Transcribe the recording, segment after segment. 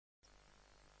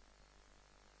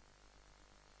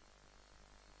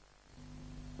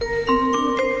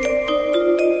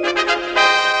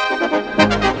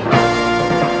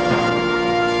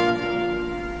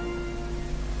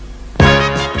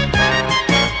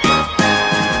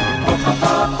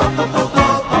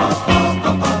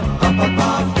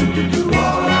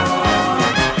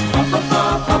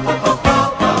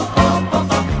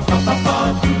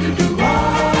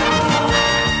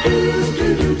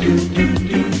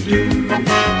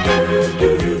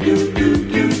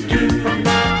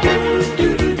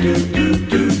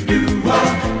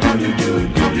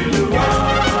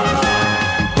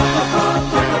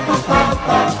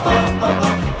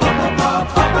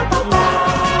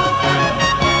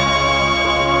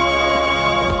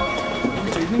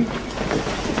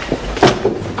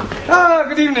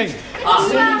evening.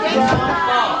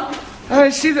 I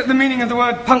see that the meaning of the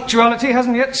word punctuality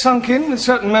hasn't yet sunk in with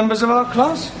certain members of our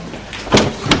class.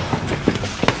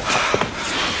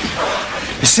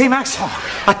 You see, Max,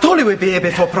 I told you we'd be here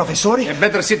before Professor. You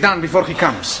better sit down before he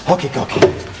comes. Okay.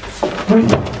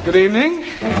 Good evening.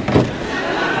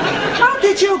 How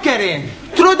did you get in?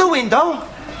 Through the window?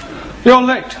 You're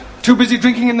late. Too busy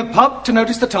drinking in the pub to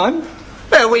notice the time?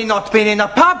 Well, we not been in a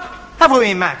pub, have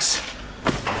we, Max?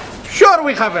 Sure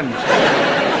we haven't.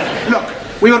 Look,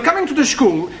 we were coming to the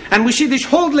school and we see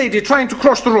this old lady trying to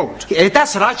cross the road.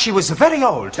 That's right, she was very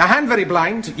old. And very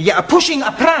blind. Yeah, pushing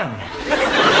a pram.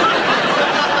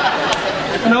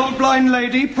 An old blind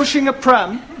lady pushing a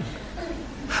pram?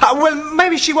 Well,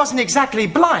 maybe she wasn't exactly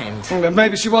blind. Well,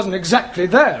 maybe she wasn't exactly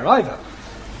there either.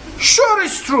 Sure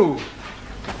it's true.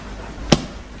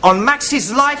 On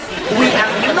Max's life, we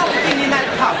have not been in that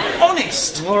pub.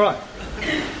 Honest. All right.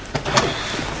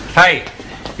 Hey,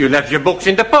 you left your books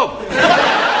in the pub.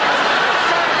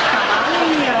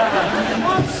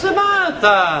 What's the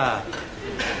matter?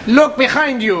 Look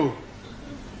behind you.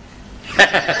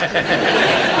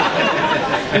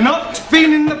 Not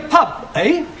been in the pub,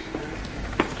 eh?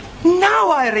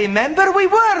 Now I remember we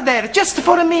were there just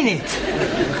for a minute.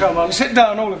 Come on, sit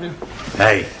down, all of you.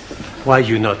 Hey, why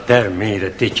you not tell me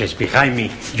the teacher's behind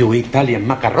me, you Italian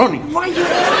macaroni? Why you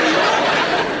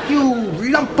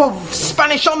lump of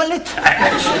Spanish omelette?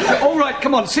 All right,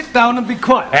 come on, sit down and be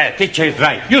quiet. Hey, teacher is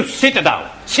right. You sit down.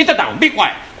 Sit down. Be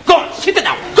quiet. Go on, sit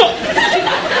down. Go. Sit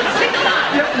down. Sit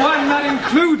down. Yeah, why, and that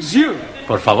includes you.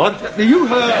 Por favor. You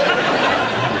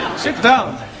heard. Sit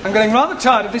down. I'm getting rather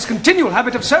tired of this continual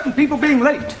habit of certain people being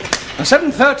late. Now,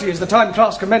 7:30 is the time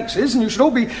class commences, and you should all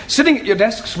be sitting at your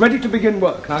desks ready to begin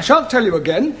work. Now, I shan't tell you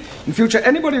again. In future,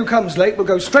 anybody who comes late will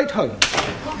go straight home.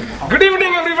 Good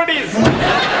evening, everybody.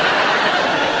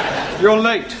 You're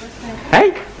late.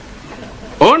 Hey?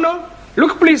 Oh, no.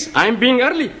 Look, please, I'm being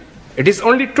early. It is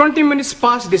only 20 minutes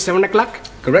past the 7 o'clock.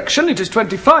 Correction, it is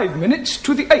 25 minutes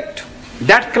to the 8.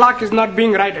 That clock is not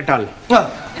being right at all.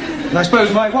 Well, and I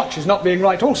suppose my watch is not being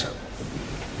right also.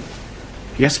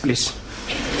 Yes, please.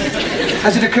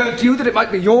 Has it occurred to you that it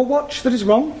might be your watch that is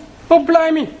wrong? Oh,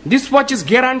 blimey. This watch is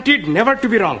guaranteed never to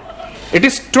be wrong. It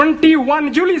is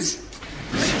 21 Julies.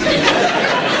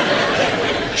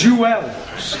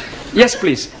 Jewels. Yes,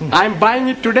 please. I'm buying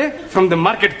it today from the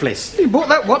marketplace. You bought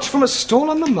that watch from a stall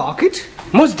on the market?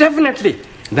 Most definitely.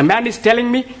 The man is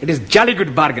telling me it is jolly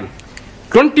good bargain.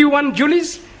 21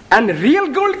 Julies and real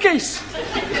gold case.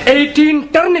 18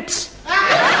 turnips.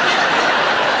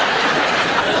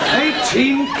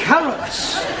 18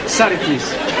 carats. Sorry,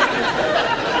 please.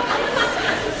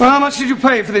 Well, how much did you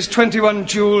pay for this 21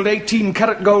 jeweled 18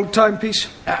 carat gold timepiece?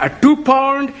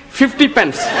 £2, 50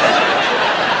 pence.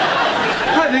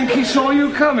 I think he saw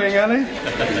you coming, Ali.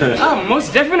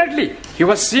 Most definitely. He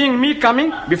was seeing me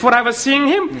coming before I was seeing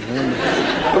him.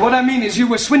 But what I mean is you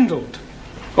were swindled.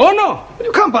 Oh, no. But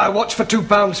you can't buy a watch for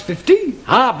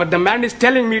 £2.50. But the man is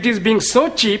telling me it is being so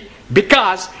cheap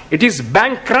because it is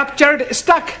bankrupted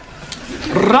stock.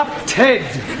 Rupted.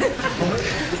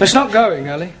 It's not going,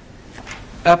 Ali.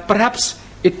 Perhaps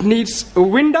it needs a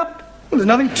wind up? Well, there's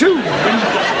nothing to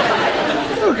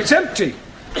it. Look, it's empty.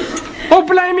 Oh,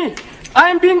 blimey. I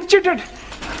am being cheated.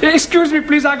 Excuse me,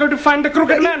 please. I got to find the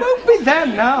crooked man. It won't be there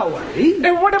now, Ali.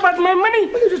 What about my money?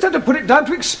 Well, you just had to put it down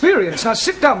to experience. Now,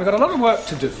 sit down. We've got a lot of work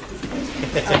to do.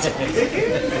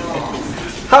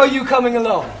 How are you coming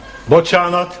along?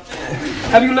 Bocsánat.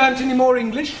 Have you learnt any more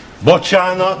English?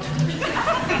 Bocsánat.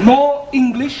 More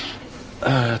English?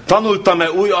 Tanultam-e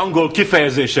új angol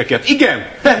kifejezéseket? Igen.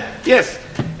 Yes.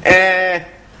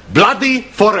 Bloody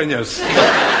foreigners.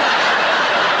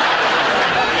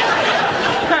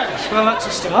 Well, that's a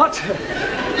start.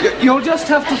 You'll just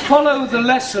have to follow the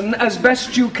lesson as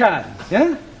best you can,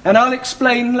 yeah? And I'll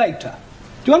explain later.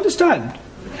 Do you understand?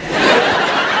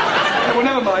 Well,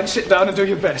 never mind. Sit down and do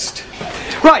your best.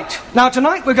 Right. Now,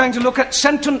 tonight we're going to look at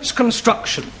sentence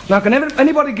construction. Now, can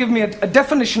anybody give me a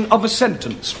definition of a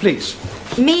sentence, please?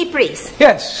 Me, please.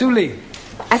 Yes, Suli.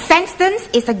 A sentence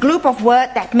is a group of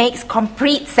words that makes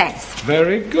complete sense.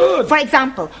 Very good. For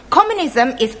example,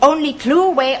 communism is only true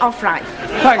way of life.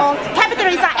 Thank or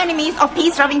capitalists are enemies of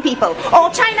peace-loving people. Or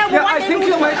China will Yeah, one I day think rule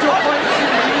you'll the make your world. point.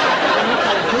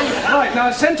 Right, now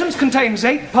a sentence contains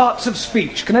 8 parts of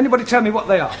speech. Can anybody tell me what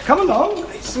they are? Come along.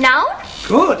 Noun?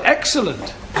 Good,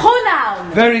 excellent.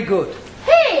 Pronoun. Very good.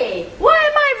 Hey, why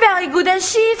am I very good and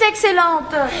she's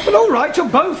excellent? Well, all right, you're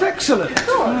both excellent.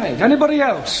 Right, anybody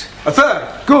else? A third.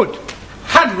 Good.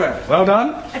 Adverb. Well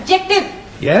done. Adjective.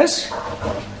 Yes?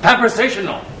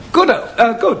 Prepositional. Good,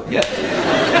 good, yeah.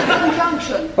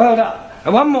 Conjunction. Well done.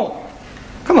 And one more.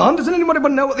 Come on, does anybody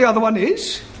know what the other one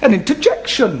is? An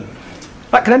interjection.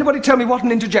 Right, can anybody tell me what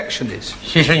an interjection is?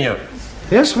 Si, senor.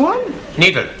 Yes, one?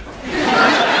 Needle.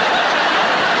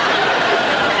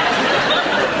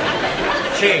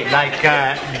 Si, like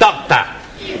doctor.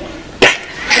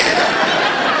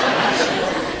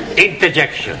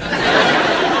 Interjection.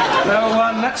 No,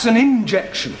 that's an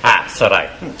injection. Ah, so right.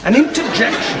 An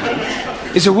interjection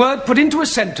is a word put into a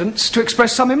sentence to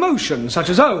express some emotion, such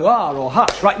as oh, ah, or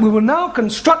hush. Right, we will now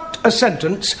construct a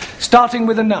sentence starting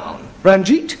with a noun.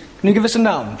 Ranjit, can you give us a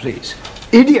noun, please?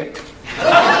 Idiot.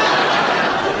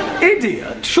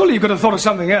 Idiot? Surely you could have thought of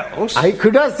something else. I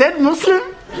could have said Muslim.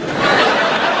 Don't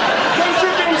you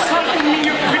be insulting me,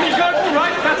 you vinegar. All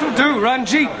right, that'll do,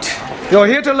 Ranjit. You're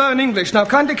here to learn English. Now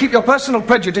kindly keep your personal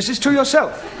prejudices to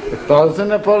yourself.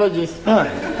 1,000 apologies. All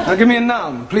right. Now give me a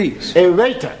noun, please. A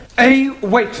waiter. A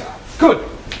waiter. Good.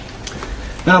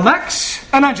 Now, Max,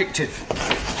 an adjective.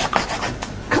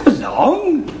 Come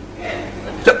along.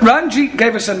 Look, Ranjit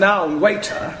gave us a noun,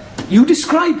 waiter. You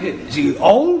describe him. Is he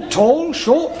old, tall,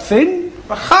 short, thin?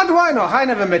 How do I know? I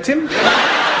never met him.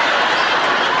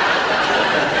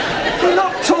 We're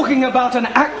not talking about an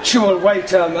actual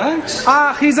waiter, Max.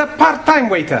 Ah, he's a part-time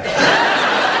waiter.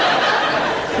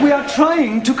 We are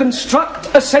trying to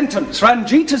construct a sentence.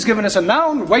 Ranjit has given us a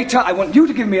noun, waiter. I want you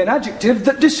to give me an adjective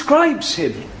that describes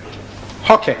him.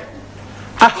 Okay.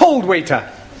 A old waiter.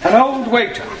 An old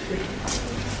waiter.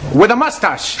 With a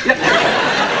mustache.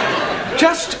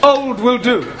 Just old will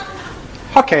do.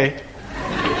 Okay.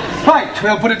 Right,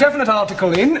 we'll put a definite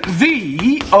article in.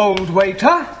 The old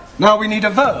waiter. Now we need a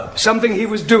verb, something he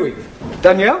was doing.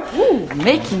 Danielle? Ooh,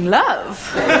 making love.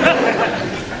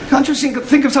 Can't you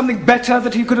think of something better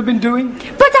that he could have been doing?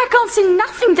 But I can't see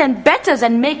nothing then better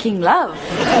than making love.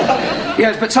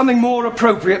 Yes, but something more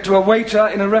appropriate to a waiter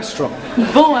in a restaurant.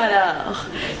 Bon alors,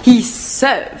 he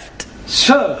served.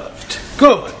 Served.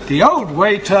 Good. The old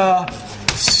waiter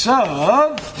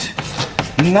served.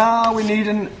 Now we need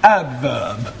an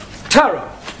adverb. Taro.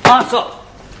 Also.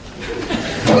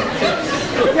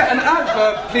 Yeah, an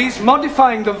adverb, please,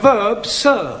 modifying the verb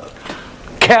serve.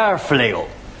 Carefully.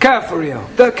 Carefully.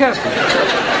 Carefully.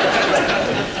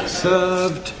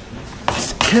 Served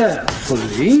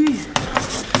carefully.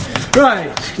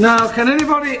 Right. Now, can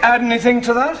anybody add anything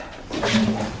to that?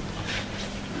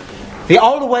 The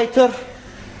old waiter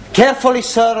carefully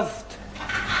served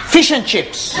fish and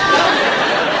chips.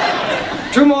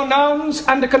 2 more nouns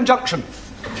and a conjunction.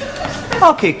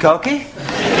 Okay, Cokie.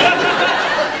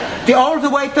 The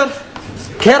old waiter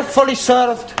carefully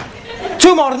served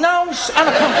 2 more nouns and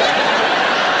a conjunction.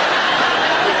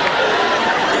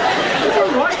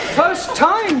 All right, first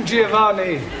time,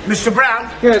 Giovanni. Mr. Brown?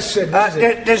 Yes, Sid.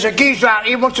 There's a geezer out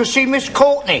here who wants to see Miss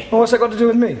Courtney. Well, what's that got to do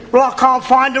with me? Well, I can't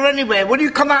find her anywhere. Will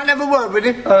you come out and have a word with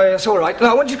him? Oh, yes, all right.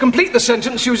 Now, I want you to complete the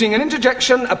sentence using an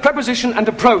interjection, a preposition, and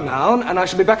a pronoun, and I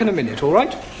shall be back in a minute, all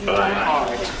right?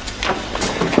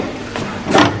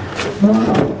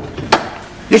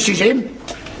 This is him.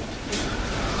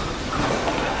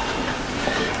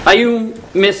 Are you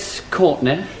Miss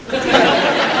Courtney? Do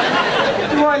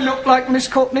I look like Miss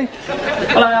Courtney?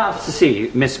 Well, I asked to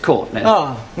see Miss Courtney.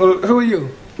 Ah, well, who are you?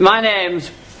 My name's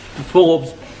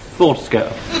Forbes Fortescue.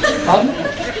 Pardon?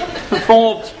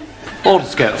 Forbes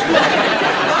Fortescue.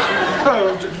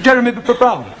 Oh, Jeremy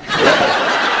Brown.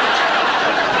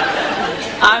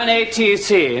 I'm an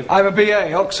ATC. I'm a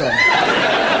BA, Oxford.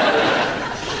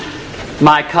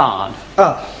 My card.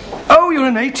 Ah. Oh, you're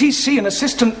an ATC, an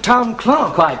assistant town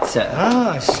clerk. Quite so.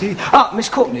 Ah, I see. Ah, Miss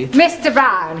Courtney. Mr.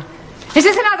 Brown, is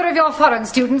this another of your foreign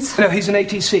students? No, he's an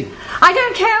ATC. I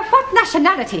don't care what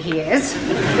nationality he is.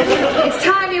 It's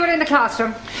time you were in the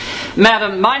classroom.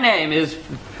 Madam, my name is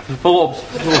Forbes.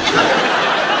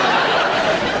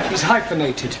 He's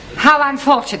hyphenated. How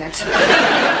unfortunate.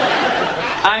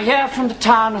 I'm here from the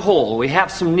town hall. We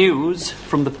have some news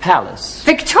from the palace.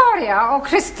 Victoria or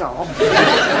Crystal?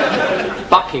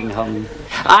 Buckingham.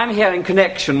 I'm here in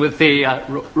connection with the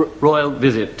royal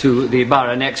visit to the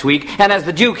borough next week, and as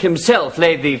the Duke himself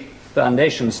laid the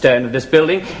foundation stone of this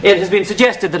building, it has been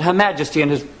suggested that Her Majesty and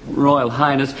His Royal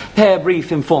Highness pay a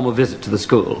brief informal visit to the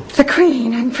school. The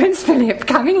Queen and Prince Philip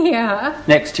coming here.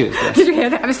 Next Tuesday. Did you hear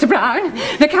that, Mr. Brown?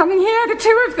 They're coming here, the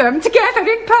 2 of them, together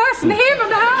in person, him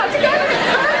and her, together in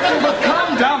person. But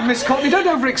calm down, Miss Courtney. Don't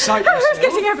overexcite yourself. I was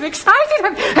getting overexcited.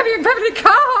 I'm being perfectly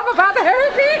calm about the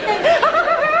whole thing.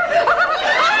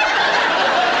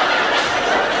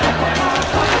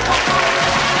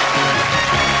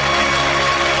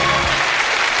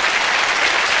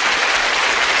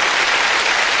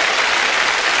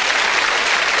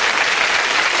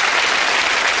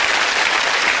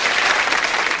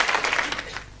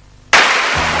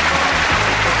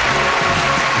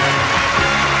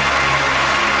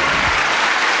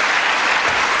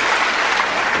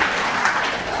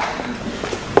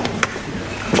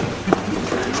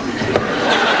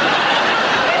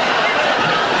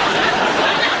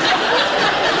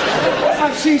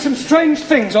 strange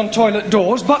things on toilet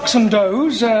doors, bucks and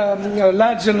does,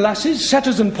 lads and lasses,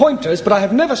 setters and pointers, but I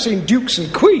have never seen dukes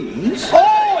and queens.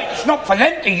 Oh, it's not for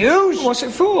them to use. What's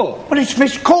it for? Well, it's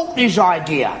Miss Courtney's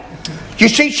idea. You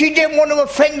see, she didn't want to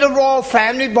offend the royal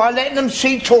family by letting them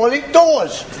see toilet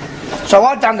doors. So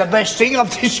I've done the best thing,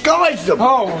 I've disguised them.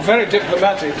 Oh, very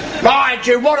diplomatic. Mind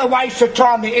you, what a waste of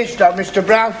time it is, though, Mr.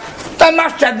 Brown. They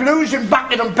must have blues in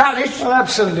Buckingham Palace. Oh,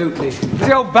 absolutely. Is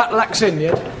the old battle axe in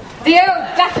yet? The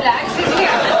old battle axe is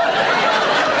here.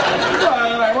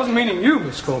 Well, I wasn't meaning you,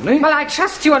 Miss Courtney. Well, I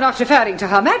trust you are not referring to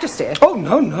Her Majesty. Oh,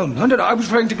 no. I was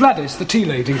referring to Gladys, the tea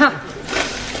lady. Huh.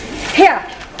 Here.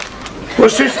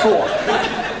 What's this for?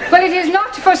 Well, it is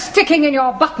not for sticking in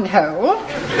your buttonhole.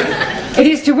 It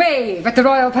is to wave at the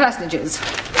royal personages.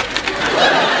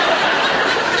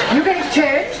 You going to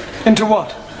change? Into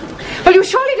what? Well, you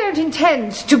surely don't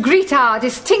intend to greet our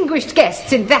distinguished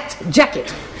guests in that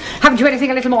jacket. Haven't you anything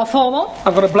a little more formal?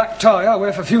 I've got a black tie I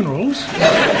wear for funerals.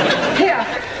 Here.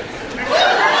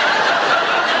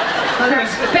 Well,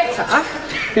 that's better.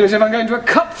 Feel as if I'm going to a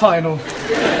cup final.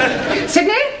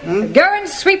 Sydney, go and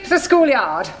sweep the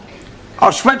schoolyard. I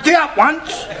swept it up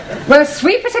once. Well,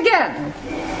 sweep it again.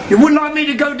 You wouldn't like me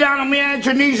to go down on my hands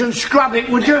and knees and scrub it,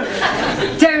 would you?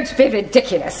 Don't be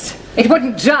ridiculous. It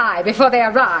wouldn't dry before they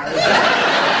arrive.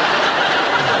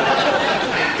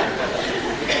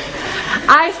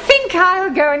 I think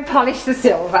I'll go and polish the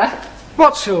silver.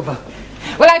 What silver?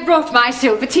 Well, I brought my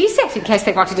silver tea set in case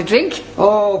they wanted a drink.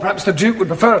 Oh, perhaps the Duke would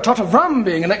prefer a tot of rum,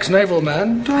 being an ex-naval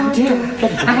man. Oh, dear.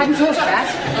 I hadn't thought of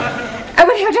that. Oh,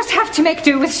 well, he'll just have to make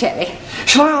do with sherry.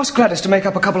 Shall I ask Gladys to make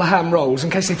up a couple of ham rolls in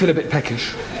case they feel a bit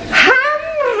peckish?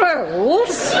 Ham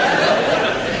rolls?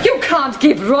 You can't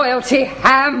give royalty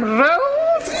ham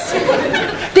rolls.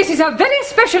 This is a very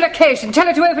special occasion. Tell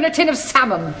her to open a tin of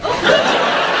salmon.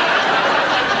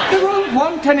 They won't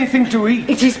want anything to eat.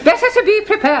 It is better to be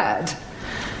prepared.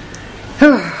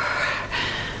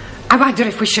 I wonder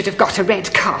if we should have got a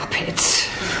red carpet.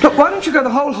 Look, why don't you go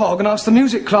the whole hog and ask the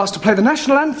music class to play the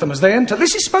national anthem as they enter?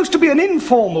 This is supposed to be an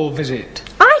informal visit.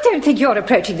 I don't think you're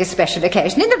approaching this special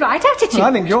occasion in the right attitude.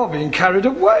 I think you're being carried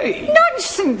away.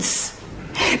 Nonsense!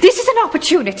 This is an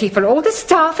opportunity for all the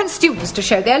staff and students to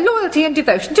show their loyalty and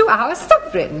devotion to our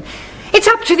sovereign. It's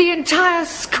up to the entire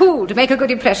school to make a good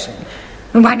impression.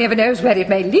 One never knows where it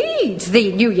may lead.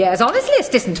 The New Year's honours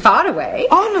list isn't far away.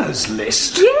 Honours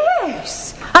list?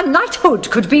 Yes. A knighthood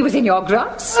could be within your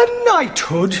grasp. A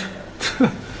knighthood?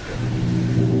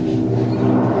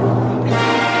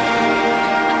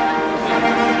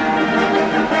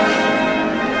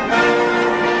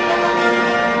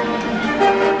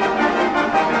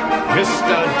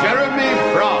 Mr. Jeremy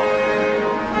Brown.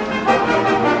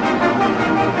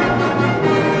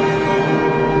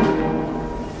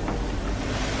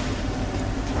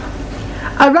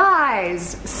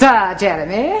 Arise, Sir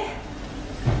Jeremy.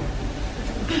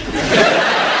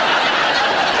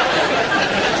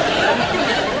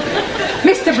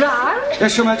 Mr. Brown?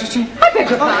 Yes, Your Majesty? I beg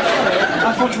your pardon.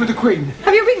 I thought you were the Queen.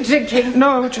 Have you been drinking?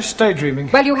 No, just daydreaming.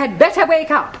 Well, you had better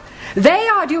wake up. They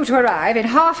are due to arrive in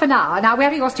half an hour. Now, where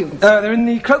are your students? They're in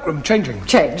the cloakroom, changing.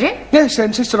 Changing? Yes, they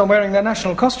insisted on wearing their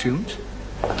national costumes.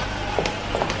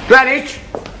 Gladys?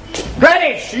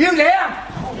 Gladys, are you there?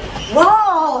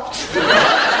 What?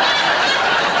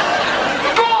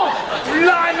 God,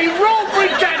 blimey, Rule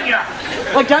Britannia!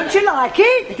 Well, don't you like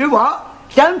it? Do what?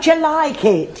 Don't you like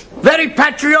it? Very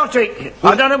patriotic.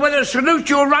 I don't know whether to salute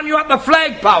you or run you up the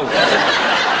flagpole.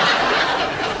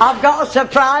 I've got a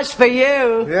surprise for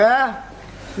you. Yeah?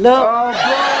 Look. Oh,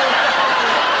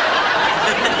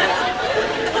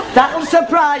 That'll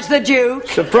surprise the Duke.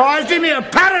 surprised him, he'll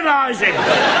paralyse him.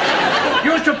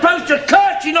 You're supposed to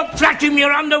curtsy, not flatten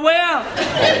your underwear.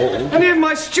 Any of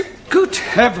my Good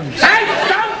heavens. Hey,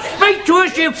 don't speak to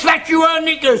us, you flat you her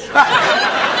knickers.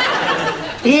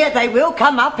 Here, they will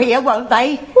come up here, won't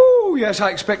they? Oh, yes, I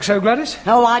expect so, Gladys.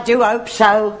 Oh, I do hope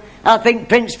so. I think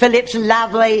Prince Philip's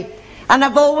lovely. And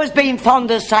I've always been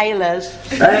fond of sailors.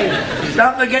 Hey,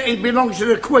 don't forget he belongs to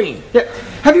the Queen. Yeah.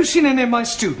 Have you seen any of my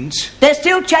students? They're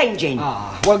still changing.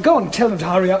 Ah, well, go and tell them to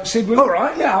hurry up, Sid, will you? All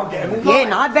right, yeah, I'll get them. Yeah,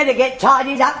 and I'd better get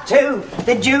tidied up too.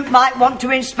 The Duke might want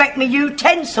to inspect me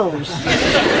utensils.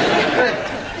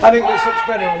 I think this looks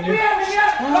better on you.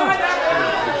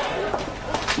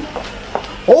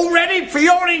 All ready for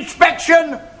your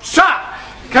inspection, sir?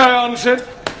 Carry on, Sid.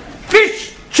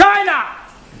 This China.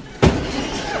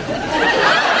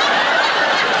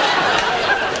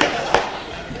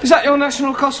 Is that your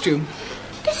national costume?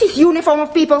 This is uniform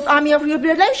of People's Army of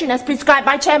Liberation as prescribed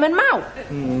by Chairman Mao.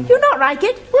 You not like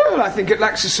it? Well, I think it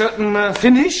lacks a certain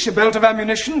finish, a belt of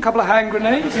ammunition, a couple of hand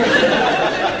grenades.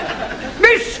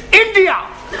 Miss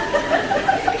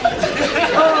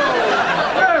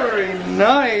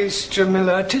Nice,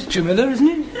 Jamila. It is Jamila, isn't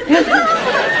it?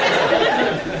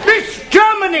 Miss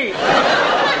Germany!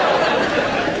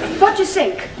 What do you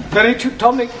think? Very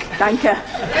Teutonic. Thank you.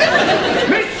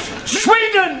 Miss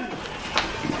Sweden!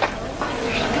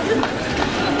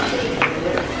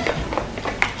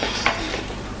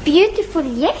 Beautiful,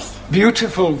 yes.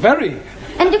 Beautiful, very.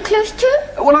 And the clothes too?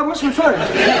 Well, I was referring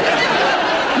to...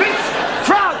 Miss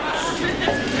France!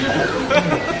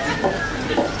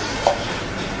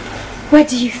 What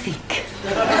do you think?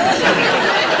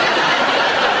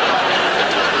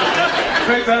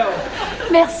 Très belle.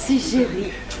 Merci,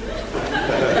 chérie.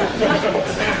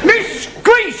 Miss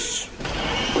Greece!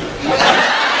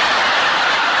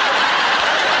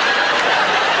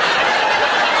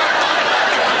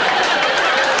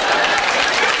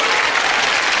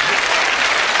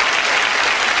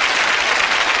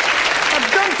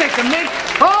 Don't take the mic.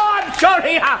 Oh, I'm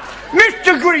sorry.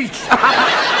 Mr. Greece.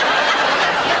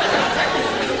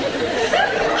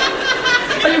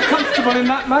 Are you comfortable in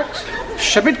that, Max?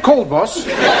 It's a bit cold, boss.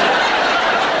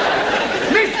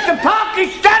 Mr.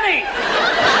 Pakistani.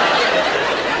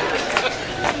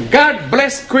 God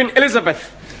bless Queen Elizabeth.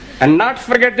 And not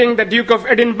forgetting the Duke of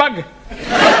Edinburgh.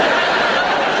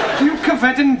 Duke of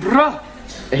Edinburgh.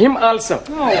 Him also.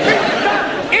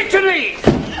 Italy.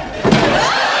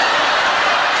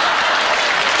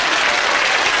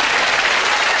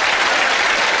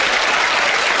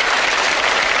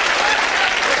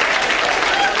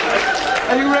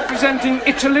 Are you representing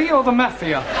Italy or the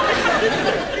mafia?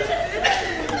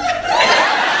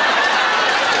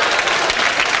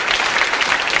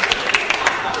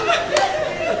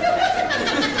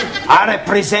 I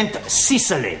represent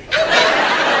Sicily.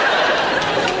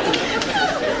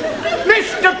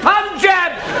 Mr.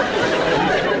 Punjab.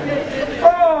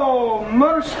 Oh,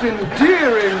 most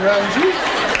endearing, Ramsey.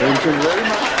 Thank you very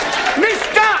much.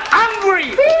 Mr.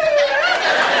 Hungary.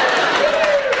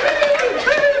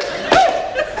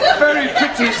 Very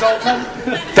pretty, Sultan.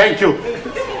 Thank you.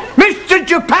 Mr.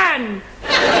 Japan.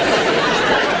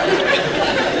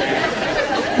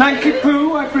 Nanky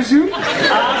Poo, I presume? And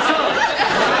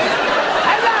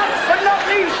last but not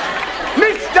least,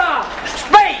 Mr.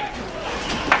 Spain.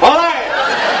 All right.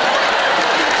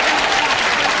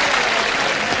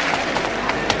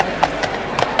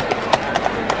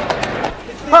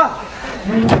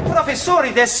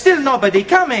 Professori, there's still nobody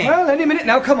coming. Well, any minute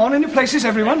now. Come on, in your places,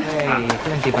 everyone. Hey,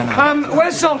 plenty banana.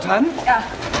 Where's Sultan?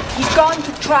 He's gone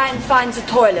to try and find the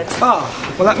toilet. Ah,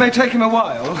 well, that may take him a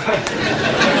while.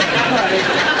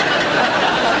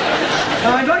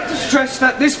 Now, I'd like to stress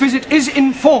that this visit is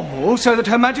informal, so that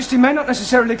Her Majesty may not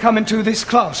necessarily come into this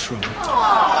classroom.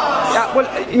 Well,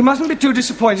 you mustn't be too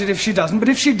disappointed if she doesn't, but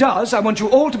if she does, I want you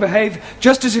all to behave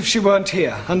just as if she weren't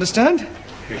here. Understand?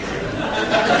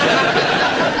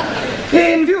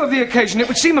 In view of the occasion, it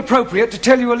would seem appropriate to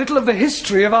tell you a little of the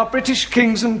history of our British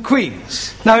kings and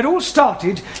queens. Now, it all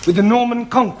started with the Norman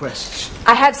conquests.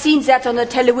 I have seen that on the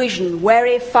television.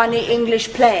 Very funny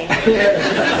English play.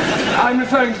 I'm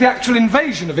referring to the actual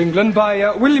invasion of England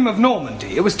by William of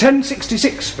Normandy. It was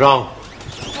 1066. Wrong.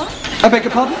 I beg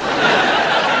your pardon?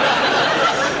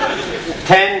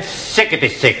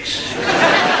 1066.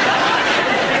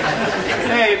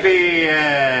 Maybe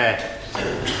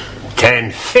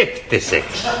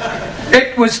 1056.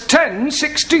 It was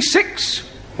 1066.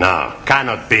 No,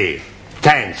 cannot be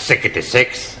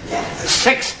 1066.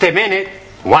 60 minutes,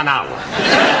 1 hour.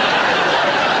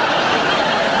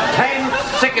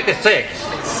 1066.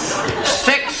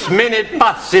 6 minutes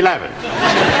past 11.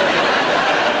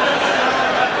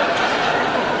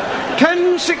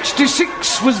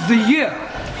 1066 was the year.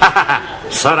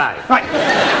 So right. Right.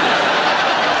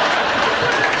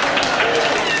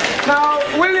 Now,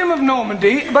 William of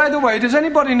Normandy, by the way, does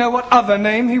anybody know what other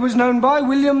name he was known by?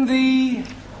 William the...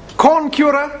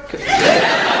 Conqueror.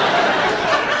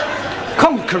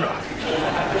 Conqueror.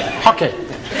 Okay.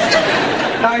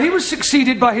 Now, he was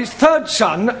succeeded by his third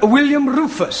son, William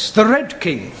Rufus, the Red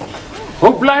King.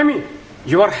 Oh, blimey.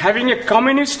 You are having a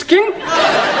communist king?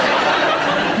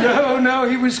 No,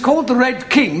 he was called the Red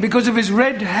King because of his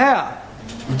red hair.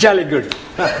 Jolly good.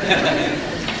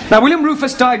 Now, William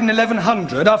Rufus died in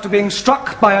 1100 after being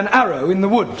struck by an arrow in the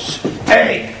woods.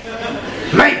 Hey,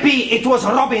 maybe it was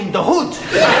Robin the Hood.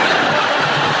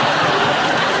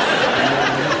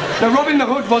 No, Robin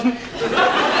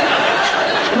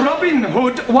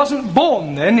Hood wasn't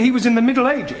born then. He was in the Middle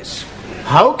Ages.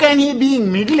 How can he be in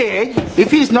middle age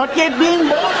if he's not yet being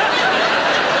born?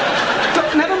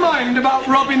 Never mind about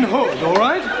Robin Hood, all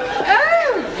right?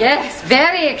 Oh, yes,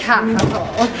 very comfortable.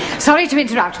 Sorry to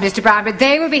interrupt, Mr. Brown, but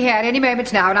they will be here any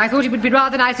moment now, and I thought it would be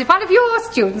rather nice if one of your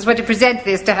students were to present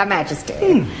this to Her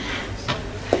Majesty.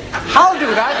 I'll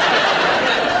do that.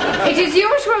 It is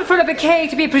usual for a bouquet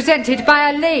to be presented by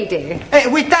a lady. Hey,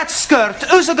 with that skirt,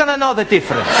 who's gonna know the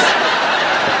difference?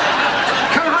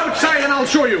 Come outside and I'll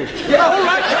show you. Yeah, all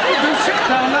right, do sit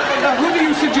down. Now, who do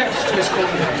you suggest, Miss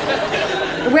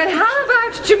Courtney? Well, how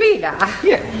about Jamila?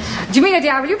 Yeah. Jamila,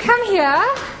 dear, will you come here?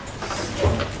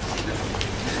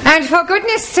 And for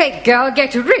goodness sake, girl,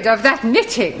 get rid of that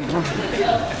knitting.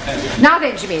 Now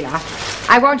then, Jamila,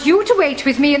 I want you to wait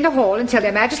with me in the hall until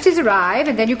their majesties arrive,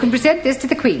 and then you can present this to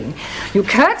the Queen. You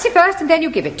curtsy first, and then you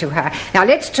give it to her. Now,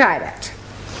 let's try that.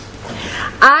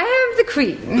 I am the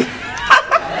Queen.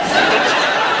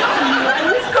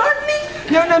 Miss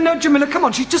Courtney? No, Jamila, come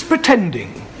on, she's just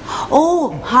pretending.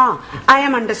 Oh, I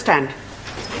am understand.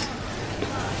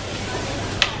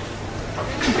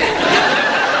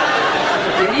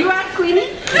 Here you are, Queenie.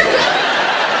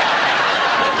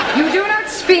 You do not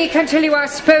speak until you are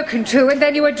spoken to, and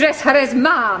then you address her as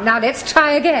Ma'am. Now, let's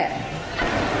try again.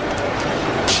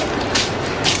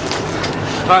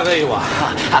 Right, there you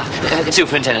are.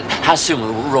 Superintendent, how soon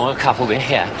will the royal couple be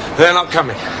here? They're not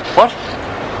coming. What?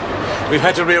 We've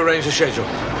had to rearrange the schedule.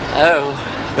 Oh.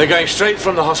 They're going straight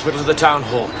from the hospital to the town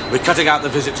hall. We're cutting out the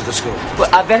visit to the school. Well,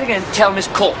 I better go and tell Miss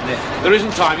Courtney. There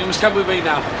isn't time. You must come with me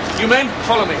now. You men,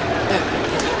 follow me.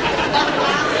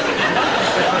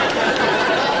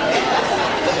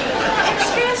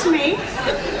 Excuse me.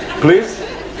 Please?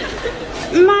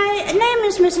 My name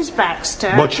is Mrs.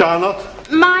 Baxter. But Charlotte?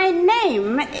 My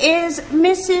name is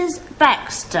Mrs.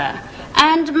 Baxter.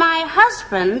 And my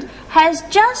husband has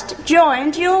just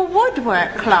joined your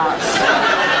woodwork class.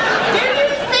 Do you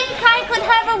think I could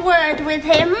have a word with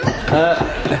him?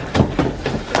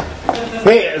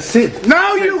 Here, sit.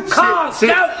 No, you can't! Sit.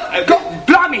 No! Go,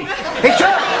 blimey! It's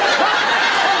her!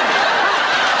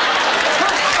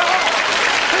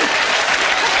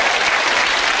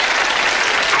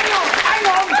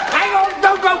 Hang on!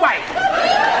 Don't go away!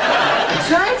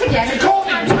 Try it again.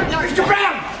 Mr.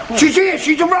 Brown! She's here,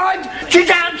 she's arrived, she's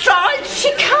outside! She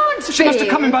can't be. She must have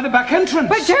come in by the back entrance.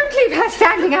 But don't leave her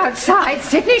standing outside,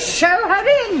 Sydney. Show her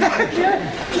in.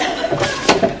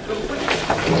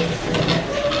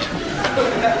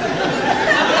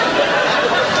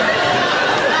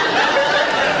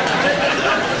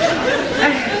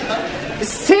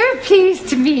 So pleased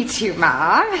to meet you,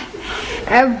 Ma.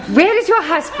 Where is your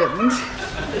husband?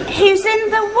 He's in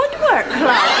the woodwork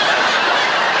class.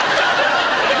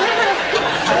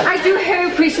 I do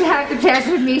hope we shall have the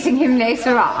pleasure of meeting him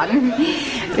later on.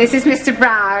 This is Mr.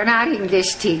 Brown, our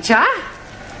English teacher.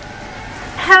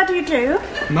 How do you do?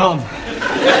 Mum.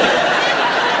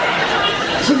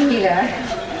 Jamila.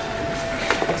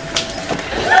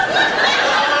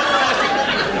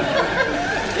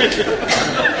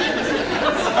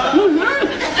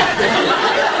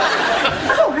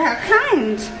 Oh, how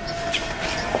kind.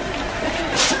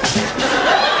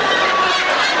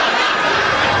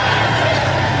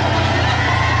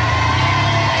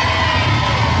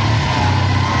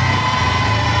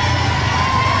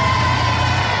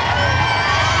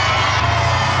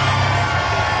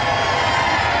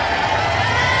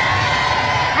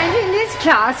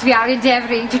 Class, we are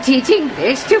endeavouring to teach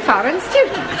English to foreign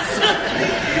students.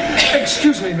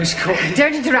 Excuse me, Miss Courtney.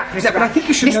 Don't interrupt, Mr. Yeah, but I think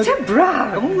you should know... Mr.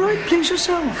 Brown. All right, please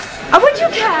yourself. Would you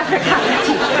care for a cup of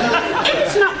tea?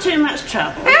 It's not too much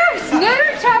trouble. Yes, no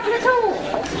trouble at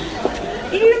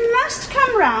all. You must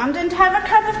come round and have a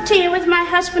cup of tea with my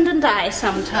husband and I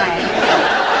sometime.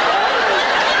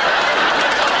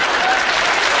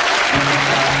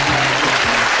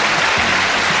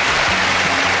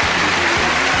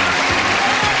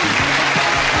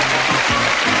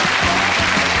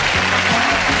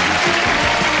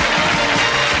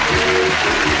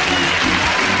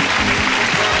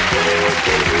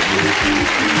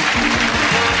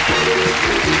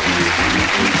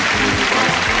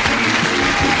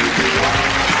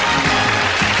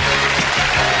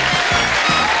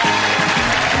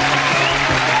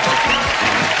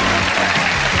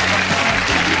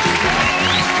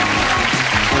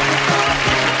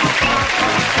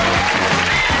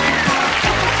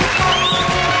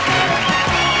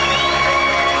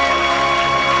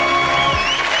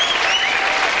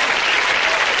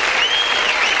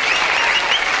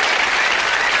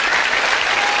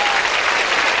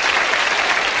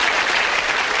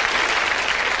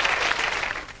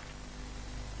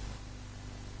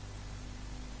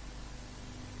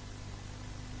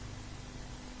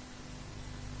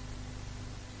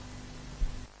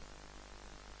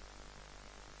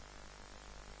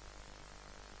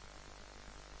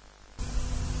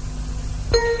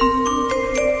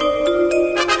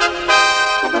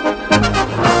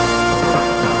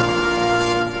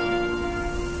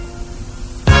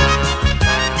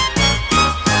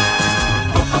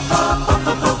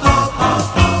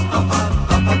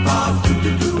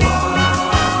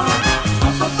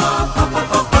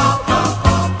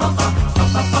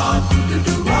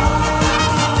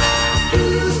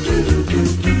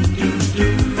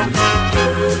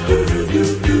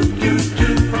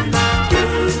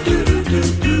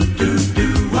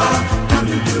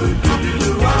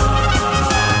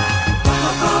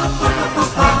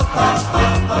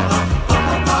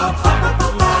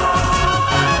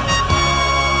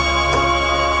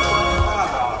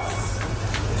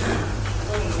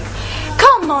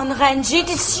 on, Ranjit.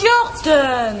 It's your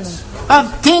turn. I'm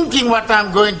thinking what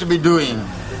I'm going to be doing.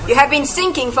 You have been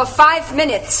thinking for 5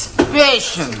 minutes.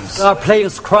 Patience. We are playing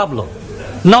Scrabble,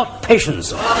 not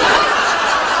patience. What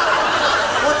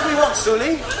do we want,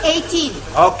 Sully? 18.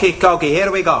 Okay, Kogi,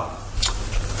 here we go.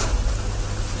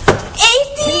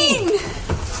 18!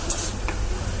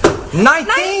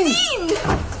 19!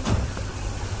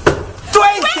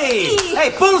 20! Hey,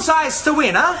 bullseye's to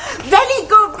win, huh? Very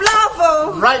good,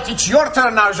 bravo. Right, it's your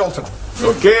turn now, Zoltan.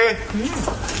 Okay.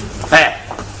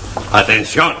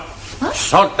 Attention.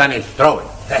 Sultan is throwing.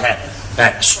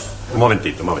 Un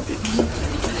momentito.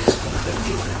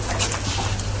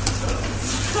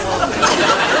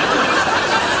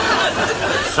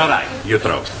 Sarai, you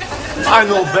throw. I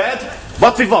know bad.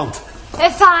 What we want? A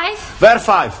 5. Where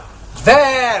 5?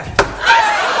 There!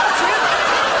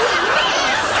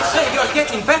 Hey, you're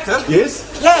getting better.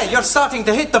 Yes? Yeah, you're starting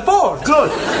to hit the board.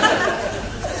 Good.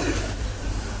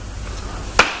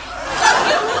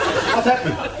 What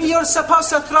happened? You're supposed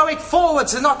to throw it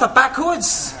forwards and not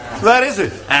backwards. Where is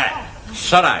it?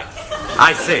 Sarai,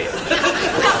 I say.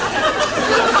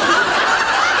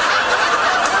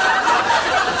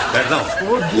 Pardon.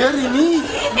 Oh, dearie me.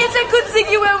 It's a good thing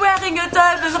you were wearing a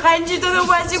turban, Ranjit,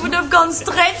 otherwise you would have gone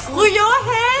straight through your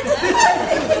head.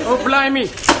 Oh, blimey.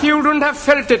 You wouldn't have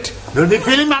felt it. You'll be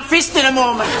feeling my fist in a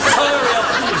moment. Hurry up,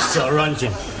 please, Sir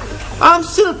Ranjit. I'm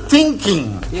still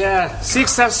thinking. Yeah,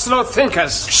 6 are slow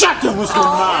thinkers. Shut your Muslim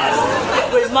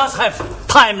mouth. We must have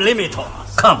time limit.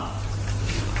 Come.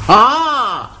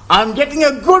 I'm getting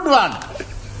a good one.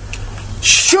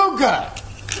 Sugar.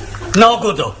 No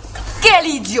good though. Quel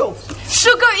idiot!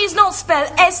 Sugar is not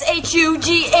spelled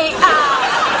S-H-U-G-A-R.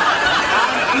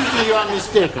 You are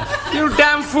mistaken. You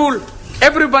damn fool.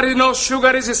 Everybody knows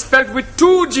sugar is spelled with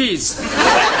 2 G's.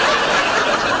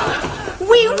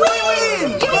 We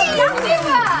win!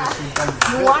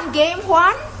 You won game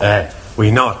 1?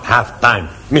 We not have time.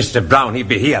 Mr. Brown, he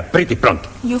be here pretty pronto.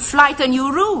 You flighten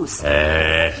your rules.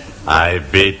 I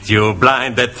beat you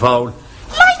blinded fool.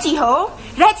 Righty-ho.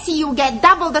 Let's see you get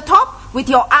double the top with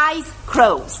your eyes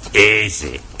closed.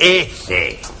 Easy.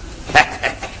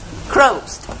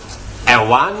 Closed. A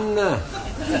 1,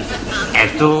 a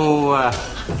 2.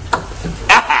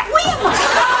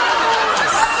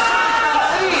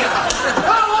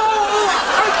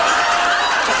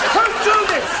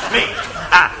 Me.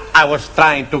 I was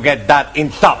trying to get that in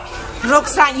top.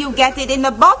 Roxanne, you get it in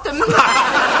the bottom.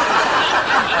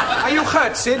 Are you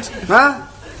hurt, Sid? Huh?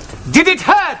 Did it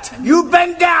hurt? You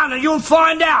bend down and you'll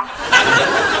find out.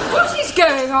 What is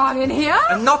going on in here?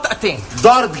 Not a thing.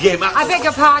 Dart game. I beg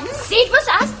your pardon? Sid was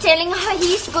us telling her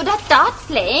he's good at dart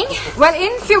playing. Well,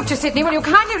 in future, Sydney, will you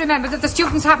kindly remember that the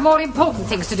students have more important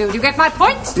things to do? Do you get my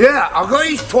point? Yeah, I got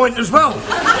his point as well.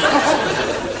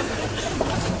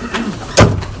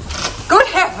 Good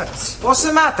heavens! What's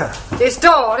the matter? This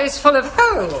door is full of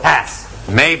holes.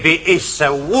 Maybe it's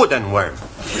a wooden worm.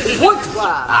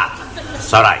 Woodworm.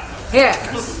 It's all right. Yes.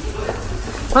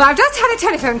 Well, I've just had a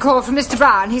telephone call from Mr.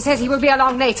 Brown. He says he will be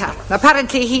along later.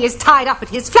 Apparently, he is tied up at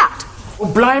his flat. Oh,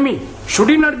 blimey. Should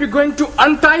he not be going to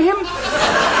untie him?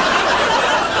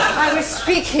 I was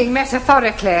speaking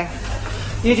metaphorically.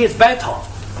 It is better.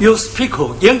 You speak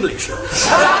English.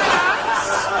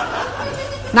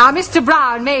 Now, Mr.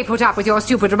 Brown may put up with your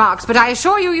stupid remarks, but I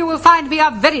assure you, you will find me a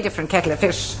very different kettle of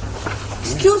fish.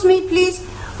 Excuse me, please.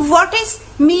 What is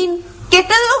mean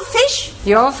kettle of fish?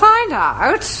 You'll find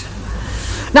out.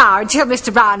 Now, until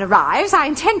Mr. Brown arrives, I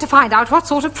intend to find out what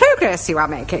sort of progress you are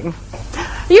making.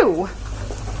 You,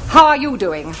 how are you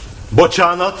doing?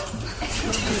 Bochanat.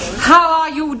 How are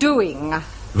you doing?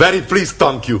 Very pleased,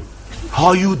 thank you. How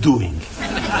are you doing?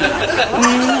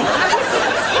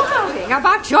 Worrying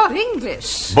about your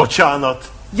English. Bochanat.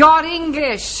 Your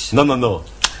English. No.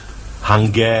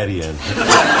 Hungarian.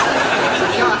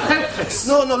 You're hopeless.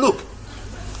 No, look.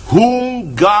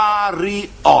 Hungarian.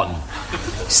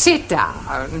 Sit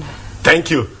down. Thank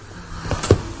you.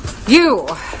 You,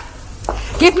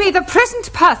 give me the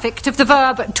present perfect of the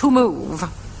verb to move.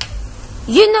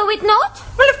 You know it not?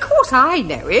 Well, of course I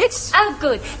know it. Oh,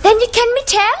 good. Then you can me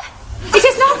tell? It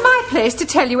is not my place to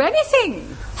tell you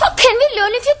anything. How can we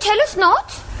learn if you tell us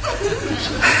not?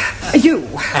 You.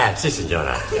 Si,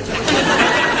 signora.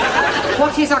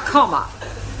 What is a comma?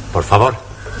 Por favor.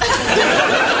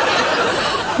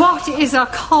 What is a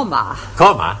comma?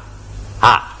 Comma?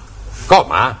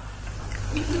 Comma?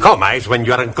 Comma is when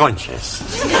you are unconscious.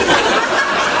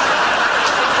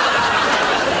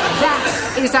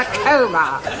 That is a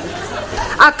coma.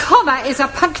 A comma is a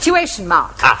punctuation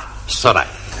mark. Sorry.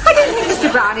 I don't think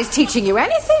Mr. Brown is teaching you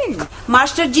anything.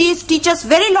 Master G teaches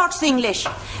very lots English.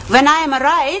 When I am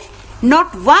arrived,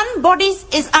 Not one body's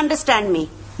is understand me.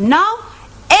 Now,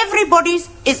 everybody's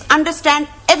is understand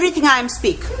everything I am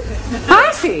speak.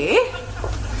 I see.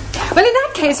 Well, in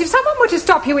that case, if someone were to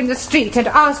stop you in the street and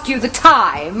ask you the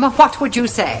time, what would you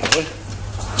say?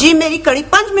 जी मेरी कड़ी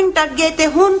 5 minute तक गए थे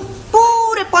हुन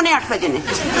पूरे 7:45 बजे ने.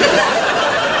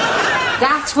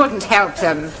 That wouldn't help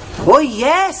them. Oh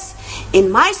yes,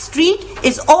 in my street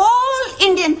is all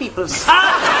Indian peoples.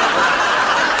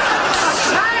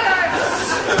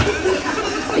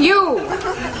 You.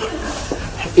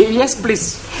 Yes,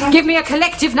 please. Give me a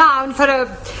collective noun for a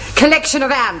collection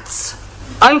of ants.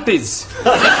 Aunties.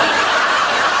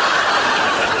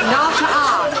 Not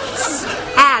ants.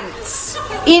 Ants.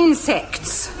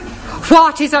 Insects.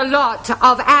 What is a lot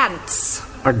of ants?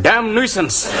 A damn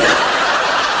nuisance.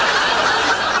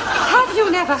 Have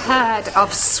you never heard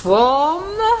of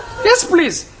swarm? Yes,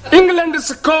 please. England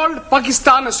is called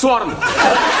Pakistan a swarm.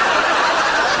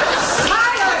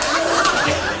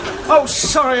 Oh,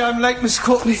 sorry I'm late, Miss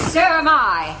Courtney. So am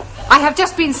I. I have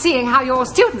just been seeing how your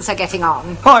students are getting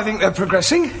on. Oh, I think they're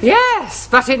progressing. Yes,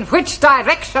 but in which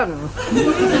direction?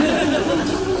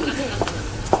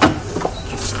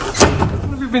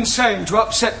 What have you been saying to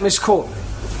upset Miss Courtney?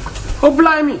 Oh,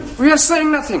 blimey. We are saying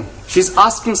nothing. She's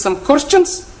asking some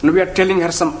questions and we are telling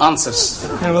her some answers.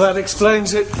 Yeah, well, that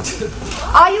explains it.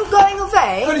 Are you going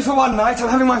away? Only for one night. I'm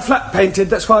having my flat painted.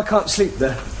 That's why I can't sleep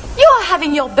there. You are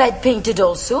having your bed painted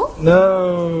also?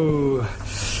 No.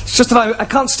 It's just that I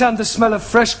can't stand the smell of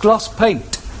fresh gloss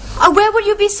paint. Where will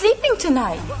you be sleeping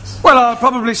tonight? Well, I'll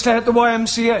probably stay at the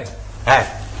YMCA.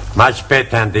 Much better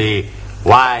than the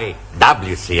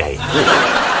YWCA.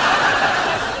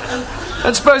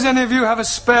 Don't suppose any of you have a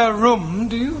spare room,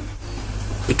 do you?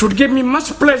 It would give me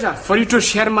much pleasure for you to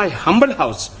share my humble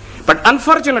house. But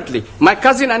unfortunately, my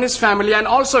cousin and his family and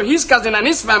also his cousin and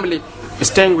his family is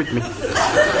staying with me.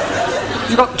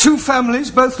 You've got 2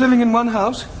 families, both living in one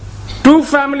house? 2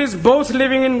 families, both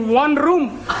living in one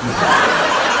room.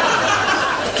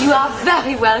 You are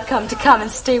very welcome to come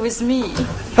and stay with me.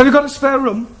 Have you got a spare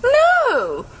room?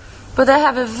 No, but I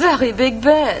have a very big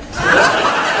bed.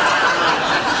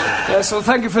 Yes, well,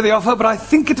 thank you for the offer, but I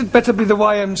think it'd better be the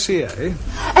YMCA.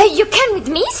 You can with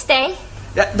me stay.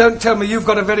 Yeah, don't tell me you've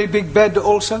got a very big bed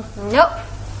also? No,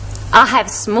 I have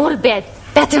small bed.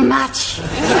 Better match.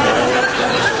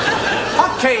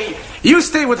 Okay, you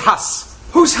stay with us.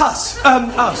 Who's us?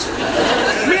 Us.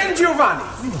 Me and Giovanni.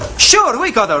 Sure,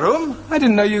 we got a room. I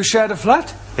didn't know you shared a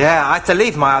flat. Yeah, I had to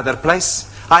leave my other place.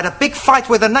 I had a big fight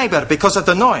with a neighbor because of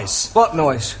the noise. What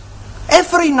noise?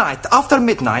 Every night after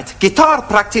midnight, guitar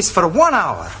practice for 1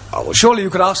 hour. Oh, well, surely you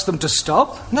could ask them to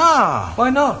stop. No. Why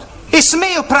not? It's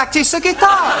me who practice the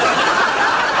guitar.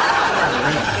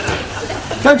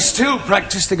 Don't still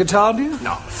practice the guitar, do you?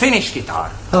 No, finish guitar.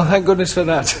 Oh, thank goodness for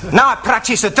that. Now I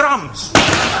practice the drums.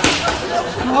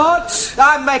 What?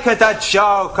 I make it a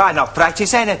joke. I not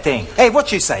practice anything. Hey,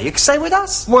 what you say? You stay with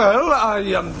us? Well,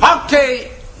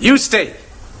 Okay, you stay.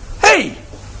 Hey,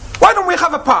 why don't we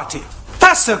have a party?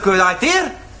 That's a good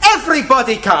idea.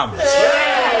 Everybody comes.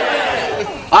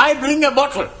 I bring a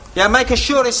bottle. Yeah, make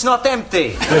sure it's not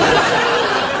empty.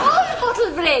 What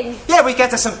bottle bring? Yeah, we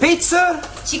get us some pizza.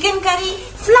 Chicken curry,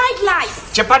 fried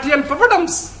rice. Chapati and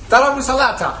papadums. Talam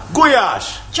salata.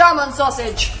 Goulash. German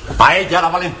sausage. Paella alla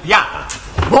valenziana.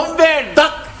 Bombay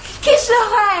duck.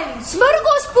 Kislechen.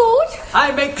 Smorgasbord.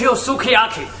 I make you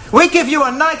sukiyaki. We give you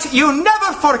a night you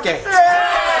never forget.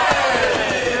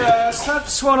 Yes,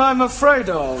 that's what I'm afraid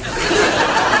of.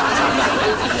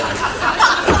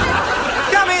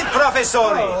 Come in, Professor.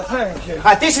 Oh, thank you.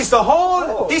 This is the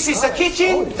hall. This is the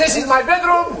kitchen. This is my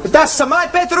bedroom. That's my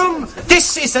bedroom.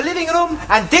 This is the living room.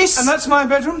 And this... And that's my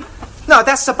bedroom? No,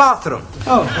 that's the bathroom.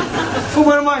 Oh. Well,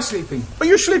 where am I sleeping? Well,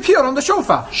 you sleep here on the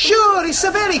sofa. Sure, it's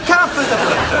a very comfortable.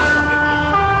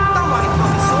 Don't worry,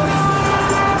 Professor.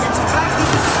 Get some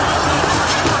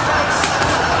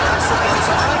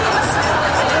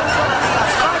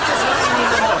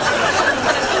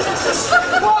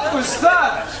What was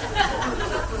that?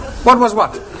 What was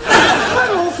what?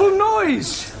 That awful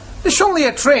noise. It's only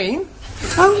a train.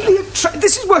 Only a train?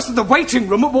 This is worse than the waiting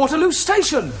room at Waterloo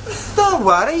Station. Don't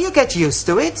worry, you get used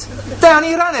to it. They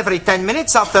only run every 10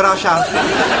 minutes after rush hour.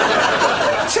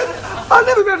 I'll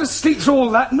never be able to sleep through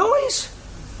all that noise.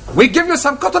 We give you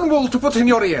some cotton wool to put in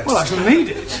your ears. Well, I shall need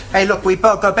it. Hey, look, we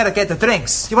both better get the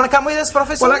drinks. You want to come with us,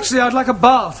 Professor? Well, actually, I'd like a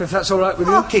bath, if that's all right with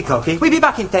you. Okay. We'll be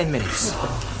back in 10 minutes.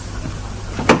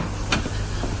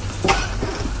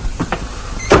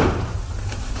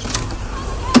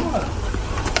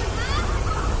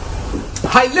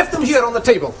 I left them here on the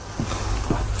table.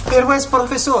 Where's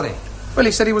Professore? Well,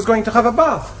 he said he was going to have a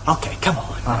bath. Okay, come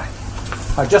on. All right.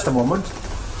 Just a moment.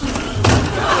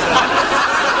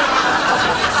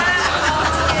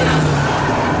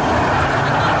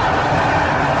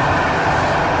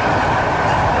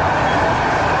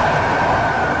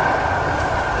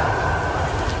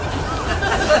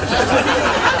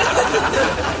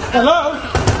 Hello?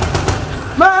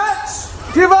 Max?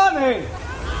 Giovanni?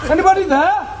 Anybody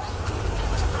there?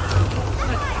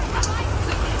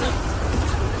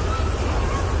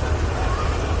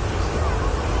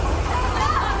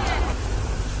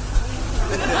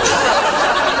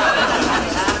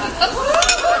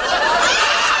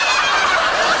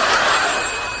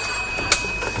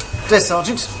 Yes,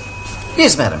 Sergeant.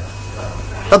 Yes, madam.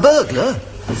 A burglar?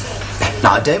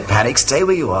 No, don't panic. Stay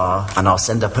where you are, and I'll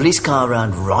send a police car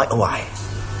around right away.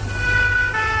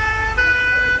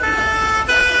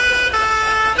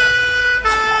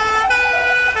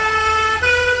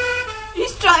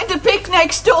 He's trying to pick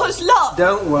next door's lock.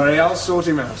 Don't worry, I'll sort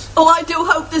him out. Oh, I do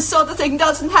hope this sort of thing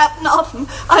doesn't happen often.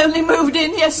 I only moved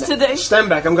in yesterday. Stand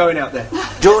back, I'm going out there.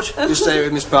 George, you stay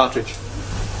with Miss Partridge.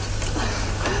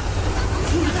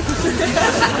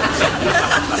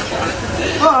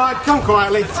 All right, come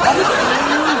quietly.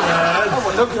 Oh,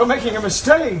 well, look, you're making a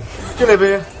mistake. Do you live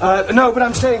here? No, but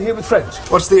I'm staying here with friends.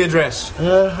 What's the address?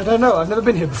 I don't know. I've never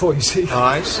been here before, you see. Oh,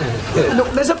 I see. Look,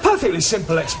 there's a perfectly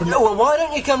simple explanation. Oh, well, why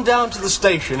don't you come down to the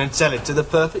station and tell it to the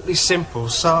perfectly simple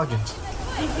sergeant?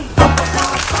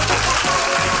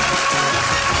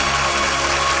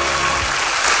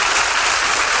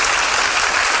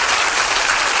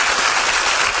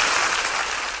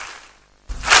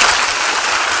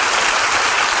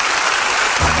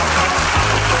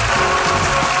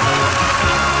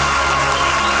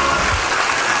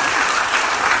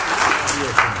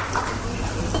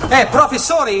 Hey,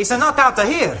 Professore, he's not out of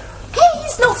here. Hey,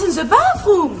 he's not in the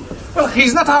bathroom. Well,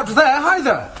 he's not out there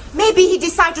either. Maybe he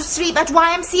decided to sleep at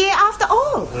YMCA after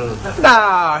all.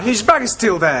 Nah, his bag is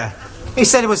still there. He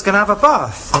said he was going to have a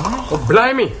bath. Oh,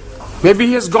 blimey. Maybe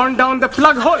he has gone down the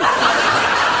plug hole.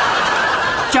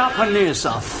 Japanese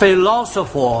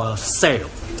philosopher say,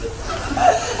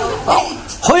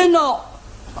 when a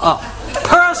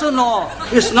person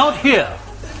is not here,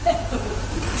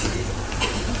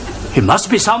 he must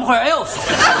be somewhere else. We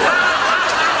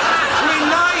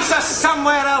know he's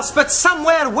somewhere else, but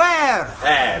somewhere where?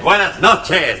 Buenas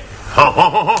noches.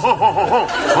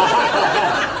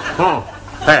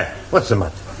 Hey, what's the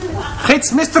matter?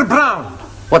 It's Mr. Brown.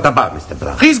 What about Mr.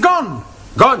 Brown? He's gone.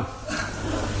 Gone.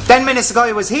 10 minutes ago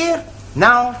he was here.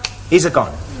 Now he's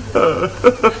gone. Santa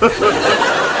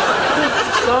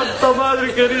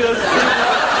Madre querida.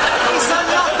 He's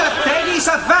not dead, he's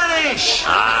vanished.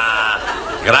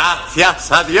 Gracias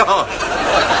a Dios.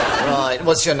 Right,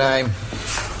 what's your name?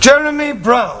 Jeremy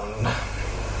Brown.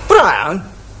 Brown?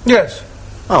 Yes.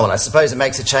 Oh, well, I suppose it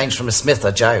makes a change from a Smith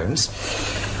or Jones.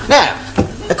 Now,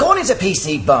 according to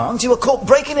PC Barnes, you were caught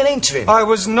breaking and entering. I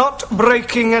was not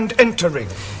breaking and entering.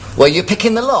 Were you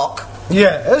picking the lock?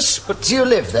 Yes, but... Do you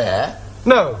live there?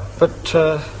 No, but,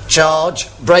 Charge,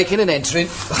 breaking and entering.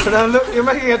 Now, look, you're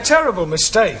making a terrible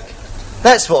mistake.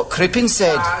 That's what Crippen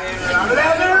said.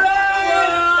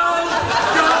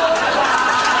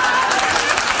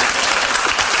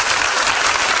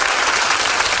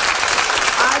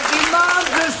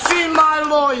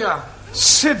 Lawyer.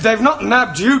 Sid, they've not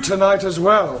nabbed you tonight as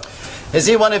well. Is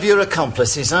he one of your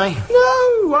accomplices, eh?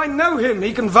 No, I know him.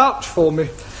 He can vouch for me.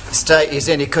 State he's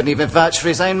in, he couldn't even vouch for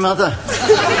his own mother.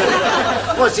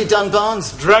 What's he done,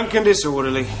 Barnes? Drunk and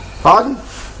disorderly. Pardon?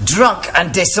 Drunk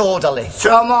and disorderly.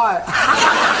 So am I.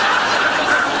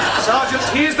 Sergeant,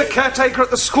 he is the caretaker at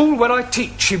the school where I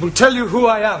teach. He will tell you who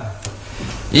I am.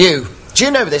 You. Do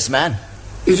you know this man?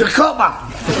 He's a copper.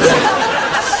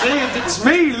 Sid, it's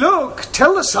me. Look,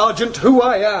 tell the sergeant who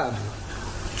I am.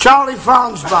 Charlie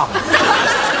Farnsbaugh.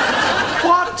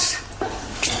 What?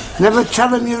 Never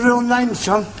tell him your real name,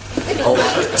 son. Oh,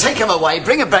 take him away.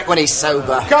 Bring him back when he's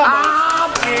sober. Come on.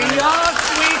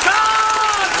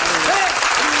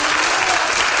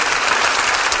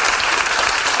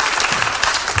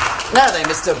 Now then,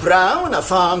 Mr. Brown, or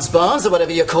Farnsbaugh, or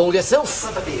whatever you call yourself.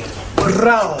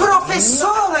 Brown.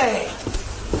 Professore!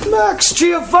 Max,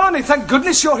 Giovanni, thank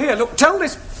goodness you're here. Look, tell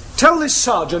this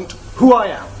sergeant who I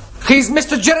am. He's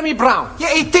Mr. Jeremy Brown.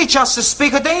 Yeah, he teaches us to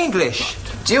speak the English.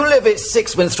 Do you live at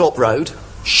 6 Winthrop Road?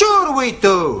 Sure we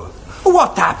do.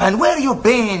 What happened? Where you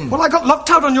been? Well, I got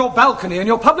locked out on your balcony and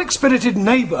your public-spirited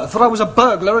neighbour thought I was a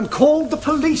burglar and called the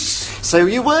police. So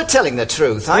you were telling the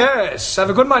truth, eh? Yes, I have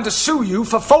a good mind to sue you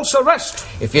for false arrest.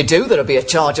 If you do, there'll be a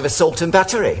charge of assault and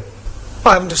battery.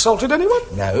 I haven't assaulted anyone.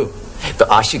 No,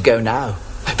 but I should go now.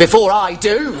 Before I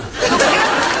do.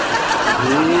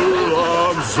 You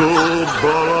are vonzó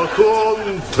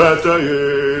Balaton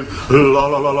tetején, la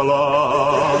la la la la.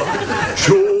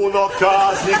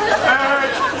 Csónakázik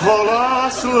egy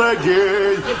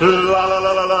halászlegény, la la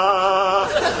la la la.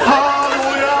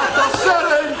 Hálóját a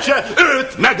szerencse,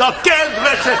 őt meg a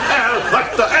kedvese,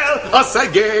 elhagyta el a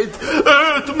szegényt,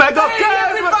 őt meg a kedvese.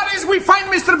 Everybody, we find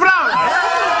Mr. Brown.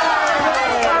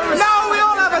 Now we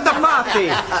all have at the party.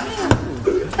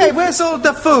 Hey, where's all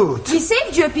the food? We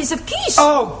saved you a piece of quiche.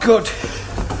 Oh, good.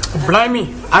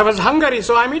 Blimey, I was hungry,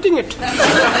 so I'm eating it.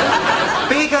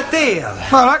 Bigger deal.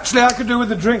 Well, actually, I could do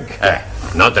with a drink.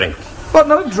 No drink. What,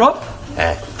 not a drop?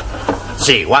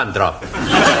 See, one drop.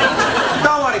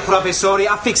 Don't worry, Professori,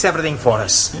 I'll fix everything for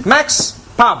us. Max,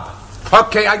 pub.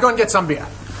 Okay, I go and get some beer.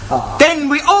 Then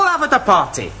we all have at the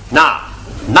party. No,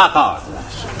 not all.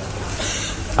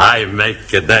 I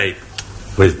make a date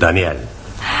with Danielle.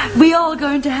 We all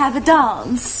going to have a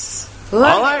dance. All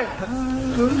right,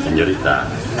 señorita.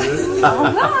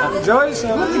 Joyce,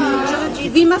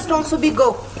 We must also be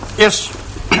go. Yes.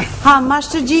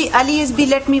 Master Ji, alias B,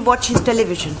 let me watch his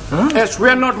television. Yes, we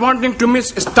are not wanting to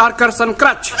miss Starkers and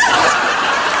Crutch.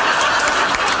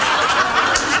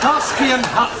 Starsky and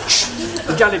Hutch.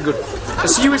 Jolly good.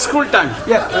 See you at school time.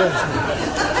 Yeah.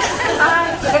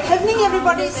 Good evening,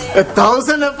 everybody.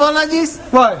 1,000 apologies?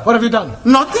 Why? What have you done?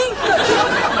 Nothing.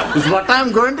 Is what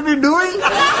I'm going to be doing.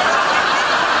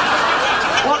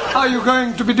 What are you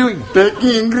going to be doing? Taking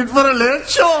Ingrid for a late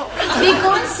show. We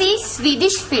go and see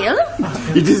Swedish film.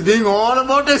 It is being all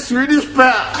about a Swedish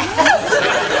pair.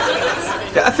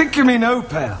 I think you mean au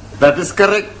pair. That is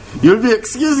correct. You'll be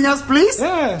excusing us, please?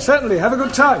 Yeah, certainly. Have a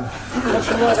good time.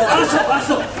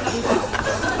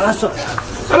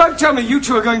 Well, don't tell me you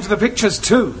two are going to the pictures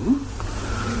too.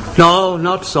 No,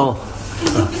 not so.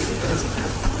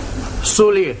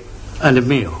 Sully and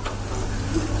Mio.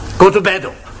 Go to bed.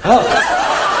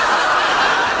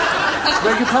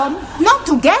 Beg your pardon? Not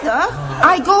together.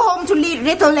 I go home to read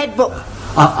little lead book.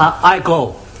 I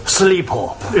go sleep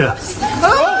home. Yeah.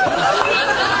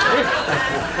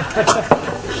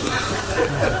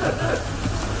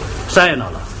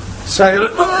 Sayonara.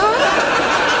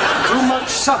 Too much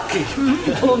sake.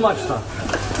 Too much stuff.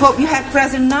 Hope you have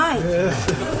present night.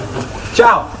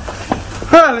 Ciao.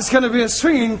 Well, it's going to be a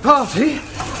swinging party.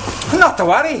 Not to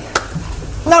worry.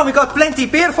 Now we got plenty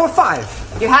beer for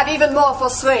 5. You have even more for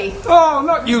 3. Oh,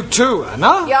 not you two,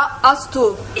 Anna. Yeah, us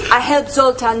too. I helped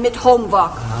Zoltan with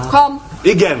homework. Come.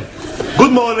 Igen.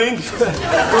 Good morning. Good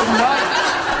night.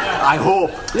 I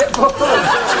hope.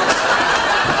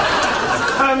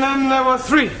 And then there were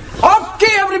 3.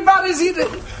 Okay, everybody's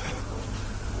eating.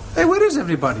 Hey, where is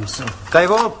everybody, sir?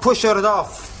 They've all pushed it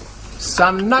off.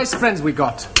 Some nice friends we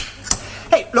got.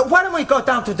 Hey, look, why don't we go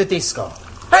down to the disco?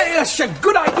 Hey, that's a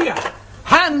good idea.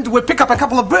 And we'll pick up a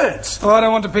couple of birds. Oh, I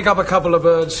don't want to pick up a couple of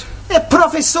birds. The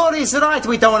Professor is right.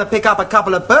 We don't want to pick up a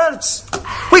couple of birds.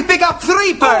 We pick up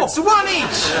 3 birds, 1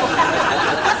 each.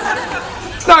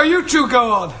 Now, you two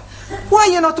go on. Why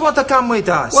you not want to come with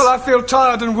us? Well, I feel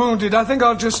tired and wounded. I think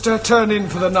I'll just turn in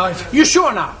for the night. You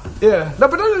sure now? Yeah. No,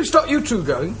 but don't stop you two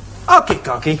going. Okay,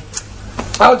 Cocky.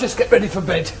 I'll just get ready for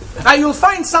bed. You'll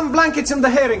find some blankets in the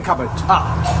herring cupboard.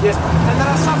 Yes. And there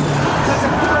are some...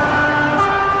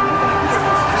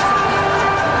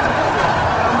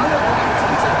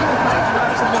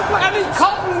 Any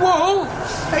cotton wool?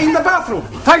 In the bathroom.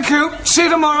 Thank you. See you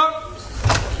tomorrow.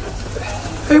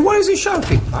 Hey, why is he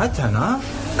shouting? I don't know.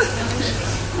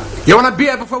 You want a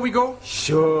beer before we go?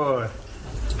 Sure.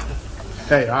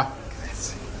 There you are.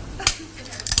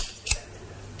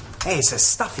 Hey, it's a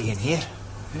stuffy in here.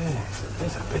 Yeah,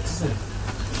 there's a bit, isn't it?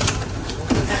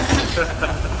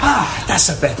 That's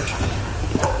a better.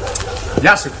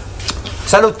 Yasu.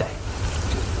 Salute.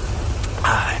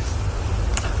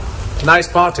 Nice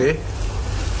party.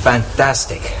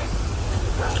 Fantastic.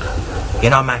 You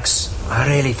know, Max, I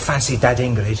really fancy that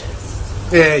Ingrid.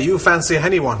 Yeah, you fancy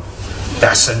anyone.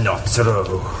 That's not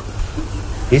true.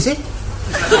 Is it?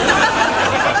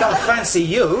 I don't fancy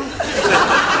you.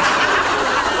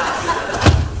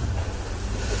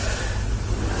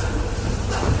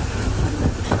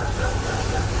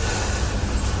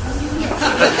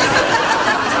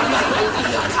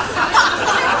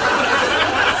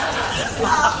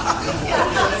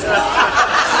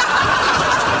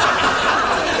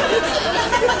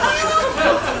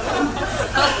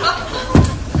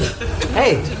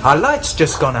 Hey, our light's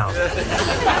just gone out.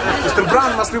 Mr.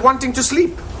 Brown must be wanting to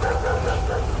sleep.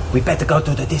 We better go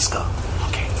to the disco.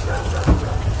 Okay.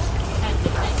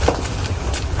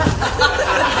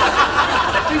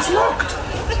 It's locked.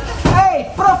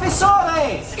 Hey, Professore!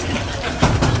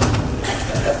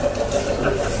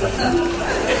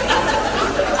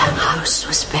 The house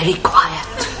was very quiet.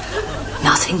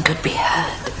 Nothing could be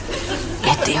heard.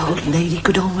 Yet the old lady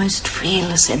could almost feel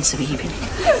a sense of evil.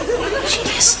 She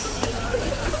listened.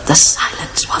 The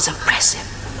silence was oppressive.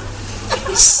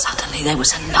 Suddenly there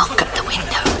was a knock at the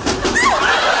window.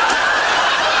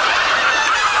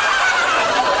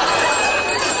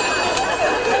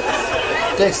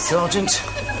 Yes, Sergeant.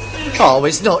 Oh,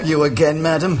 it's not you again,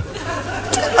 madam.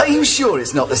 Are you sure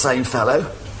it's not the same fellow?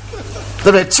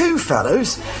 There are two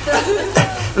fellows.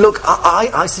 Look,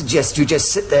 I suggest you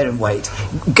just sit there and wait.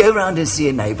 Go round and see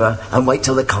a neighbour and wait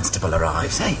till the constable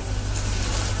arrives, eh?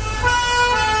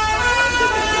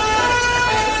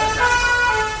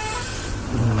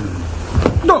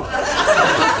 No.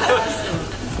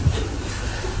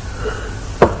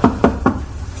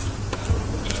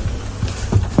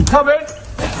 Come in.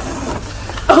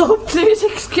 Oh, please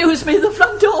excuse me. The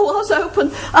front door was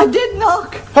open. I did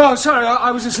knock. Oh, sorry,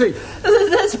 I was asleep.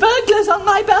 There's burglars on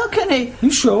my balcony.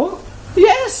 You sure?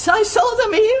 Yes, I saw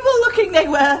them. Evil-looking they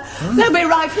were. They'll be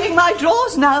rifling my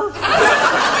drawers now.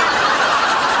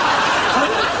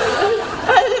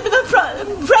 The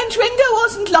French window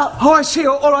wasn't locked. Oh, I see.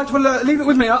 All right, well, leave it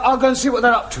with me. I'll go and see what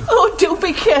they're up to. Oh, do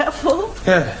be careful.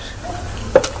 Yes.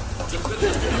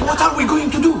 What are we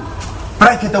going to do?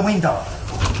 Break at the window.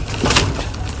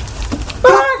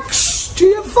 Max!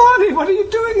 Giovanni, what are you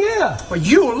doing here? Well,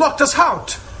 you locked us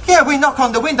out. Yeah, we knocked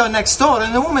on the window next door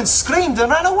and the woman screamed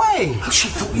and ran away. Oh, she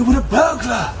thought you were a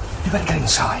burglar. You better get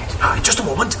inside. Just a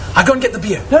moment. I'll go and get the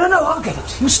beer. No, I'll get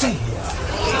it. You stay here.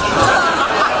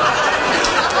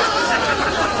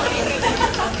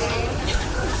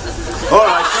 All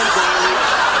right, come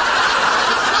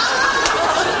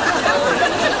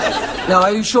Now,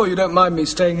 are you sure you don't mind me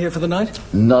staying here for the night?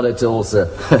 Not at all, sir.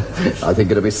 I think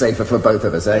it'll be safer for both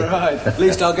of us, eh? Right. At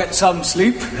least I'll get some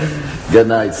sleep. Good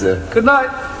night, sir. Good night.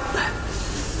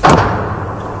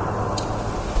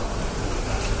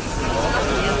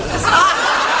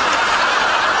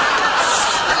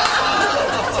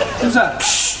 Who's that?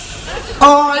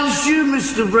 Oh, it's you,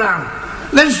 Mr. Brown.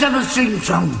 Let's have a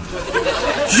sing-song.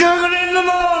 Sugar in the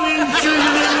morning, sugar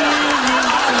in the evening.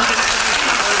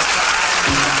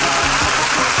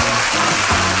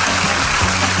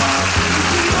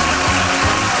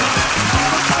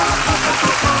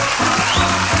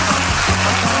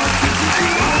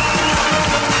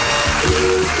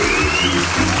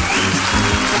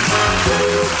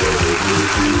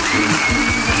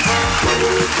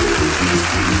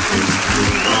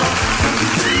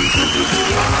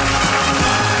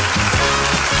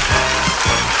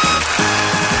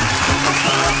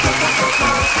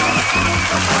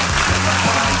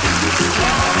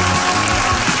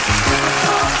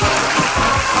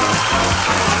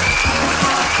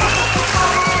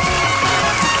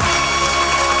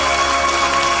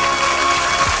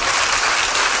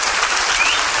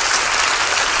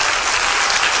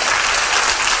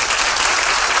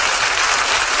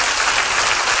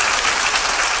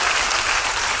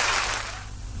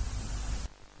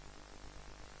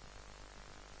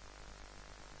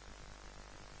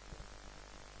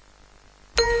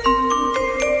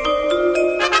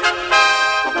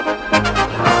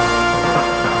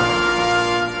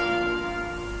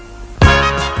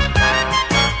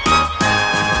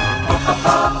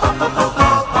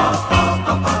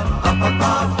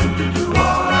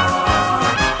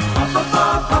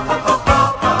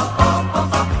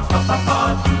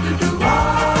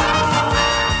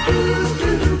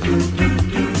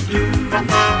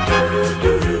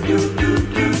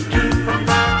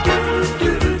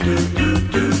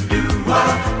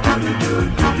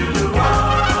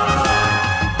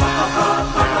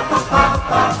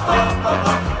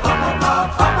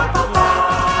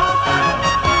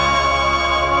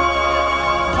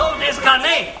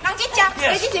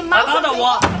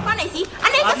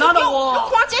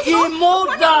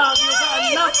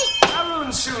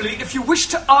 If you wish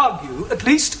to argue, at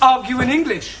least argue in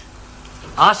English.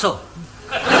 Also,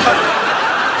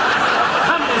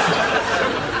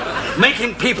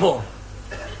 making people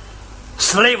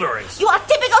slavery. You are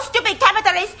typical stupid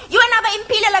capitalist. You and other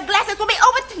imperial glasses will be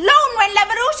overthrown when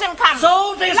revolution comes.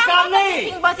 So they got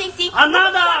me.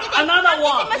 Another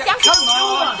one. Come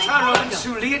on, Taro and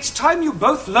Suli. It's time you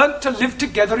both learnt to live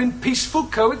together in peaceful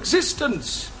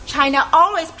coexistence. China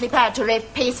always prepared to live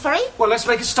peacefully. Well, let's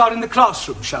make a start in the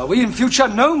classroom, shall we? In future,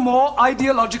 no more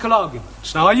ideological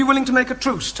arguments. Now, are you willing to make a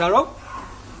truce, Taro?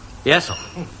 Yes, sir.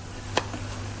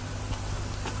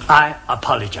 I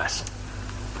apologize.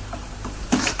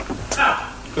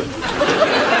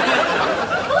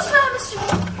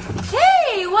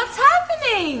 Hey, what's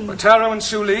happening? Well, Taro and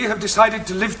Suli have decided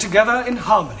to live together in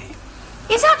harmony.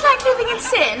 Is that like living in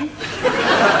sin?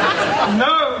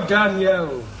 No,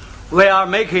 Danielle. We are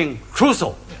making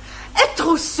trousseau. A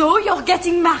trousseau? You're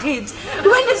getting married.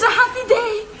 When is a happy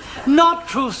day? Not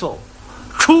trousseau.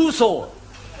 Trousseau.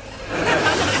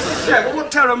 Yeah, but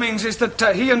what Taro means is that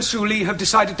he and Sue Lee have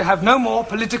decided to have no more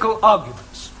political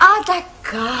arguments. Ah,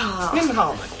 d'accord. In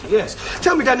harmony, yes.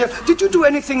 Tell me, Danielle, did you do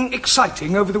anything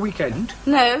exciting over the weekend?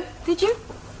 No. Did you?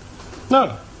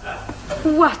 No.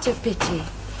 What a pity.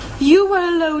 You were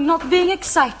alone not being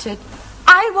excited.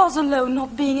 I was alone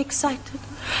not being excited.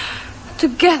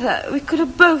 Together, we could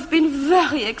have both been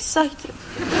very excited.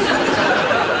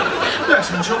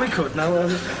 Yes, I'm sure we could. Now,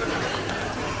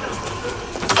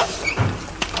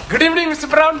 Good evening, Mr.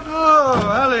 Brown. Oh,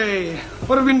 Ali.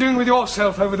 What have you been doing with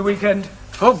yourself over the weekend?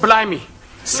 Oh, blimey.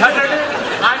 Saturday,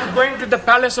 I'm going to the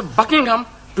Palace of Buckingham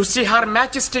to see Her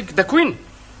Majesty the Queen.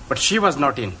 But she was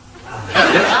not in.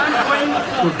 Then I'm going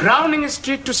to Downing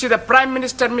Street to see the Prime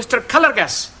Minister, Mr.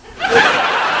 Colourgas.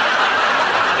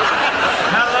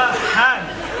 Callahan.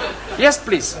 Yes,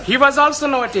 please. He was also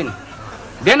not in.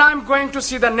 Then I'm going to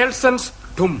see the Nelson's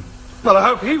tomb. Well, I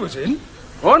hope he was in.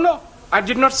 Oh, no. I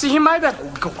did not see him either.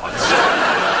 Oh, go on.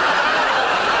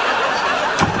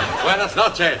 Buenas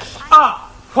noches. Ah,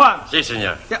 Juan. Sí,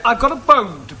 señor. Yeah, I've got a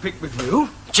bone to pick with you.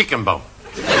 Chicken bone.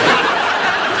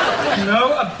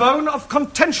 No, a bone of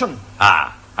contention.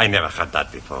 Ah, I never had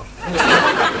that before.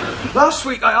 Last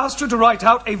week I asked you to write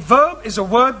out a verb is a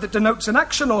word that denotes an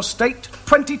action or state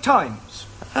 20 times.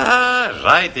 Ah,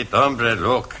 write it, hombre,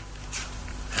 look.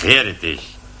 Here it is.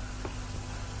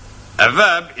 A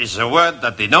verb is a word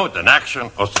that denotes an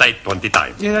action or state 20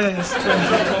 times. Yes, 20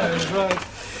 times, right.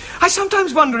 I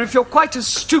sometimes wonder if you're quite as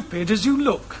stupid as you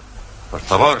look. Por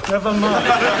favor. Never mind.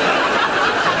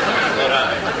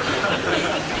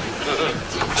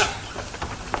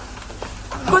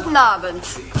 Guten Abend.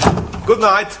 Good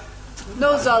night.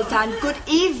 No, Zoltan, good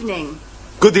evening.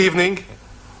 Good evening.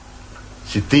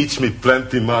 She teach me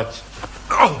plenty much.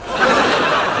 Oh.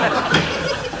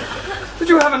 Did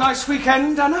you have a nice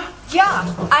weekend, Anna? Yeah,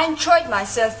 I enjoyed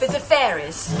myself with the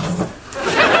fairies.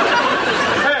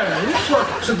 Fairies?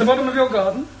 What's at the bottom of your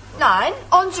garden? Nein,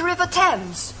 on the River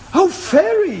Thames. Oh,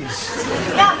 fairies.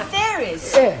 Yeah,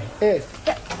 fairies. Yes.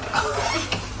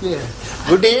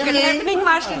 Good evening. Good evening,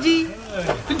 Master G.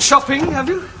 Been shopping, have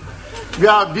you? We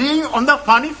are being on the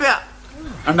funny fair.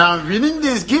 And I'm winning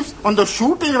these gifts on the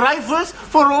shooting rifles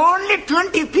for only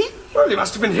 20p. Well, you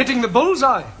must have been hitting the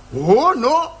bullseye. Oh,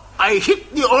 no. I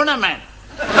hit the ornament.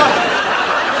 He's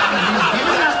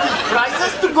giving us these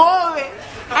prizes to go away.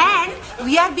 And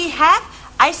we have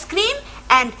ice cream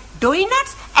and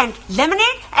donuts and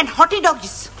lemonade and hottie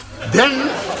doggies. Then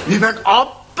we went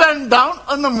up and down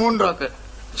on the moon rocket.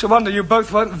 It's a wonder you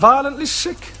both weren't violently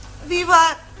sick. We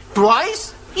were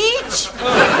Twice each.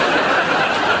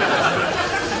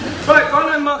 Right, while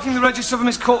I'm marking the register for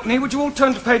Miss Courtney, would you all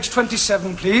turn to page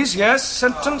 27, please? Yes,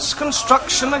 sentence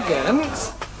construction again.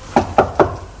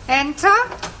 Enter.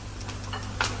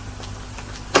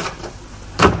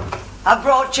 I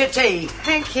brought your tea.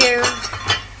 Thank you.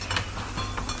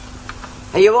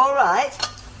 Are you all right?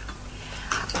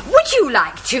 Would you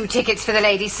like 2 tickets for the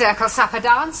Ladies' Circle supper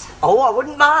dance? Oh, I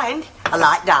wouldn't mind. I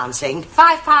like dancing.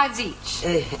 £5 each.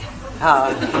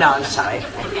 Oh, no, I'm sorry.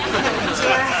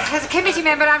 As a committee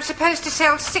member, I'm supposed to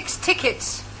sell 6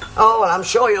 tickets. Oh, well, I'm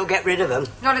sure you'll get rid of them.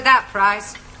 Not at that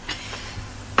price.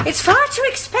 It's far too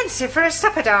expensive for a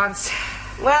supper dance.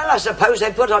 Well, I suppose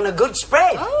they put on a good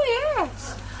spread. Oh,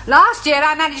 yes. Last year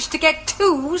I managed to get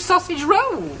 2 sausage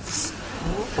rolls.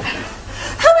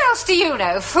 Who else do you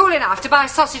know fool enough to buy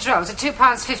sausage rolls at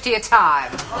 £2.50 a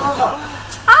time?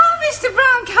 Ah, Mr.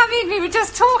 Brown, come in. We were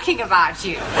just talking about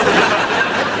you.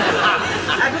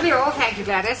 That will be all. Thank you,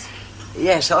 Gladys.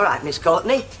 Yes, all right, Miss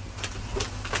Courtney.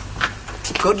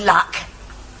 Good luck.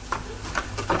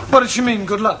 What did she mean,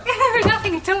 good luck?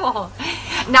 Nothing at all.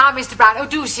 Now, Mr. Brown,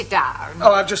 do sit down.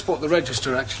 Oh, I've just bought the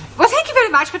register, actually. Well, thank you very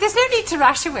much, but there's no need to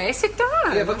rush away. Sit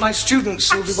down. Yeah, but my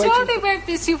students will be waiting. I'm sure they won't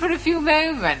miss you for a few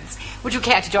moments. Would you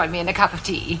care to join me in a cup of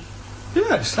tea?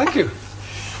 Yes, thank you.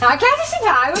 Now, Gladys and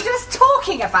I were just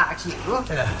talking about you.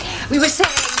 Yeah. We were saying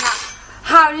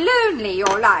how lonely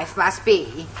your life must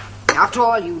be. After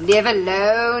all, you live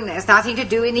alone. There's nothing to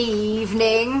do in the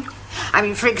evening. I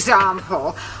mean, for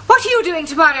example, what are you doing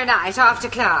tomorrow night after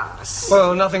class?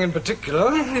 Well, nothing in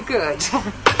particular. Good.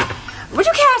 Would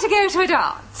you care to go to a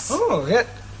dance? Oh, yeah.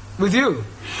 With you?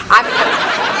 I'm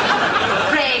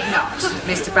afraid not,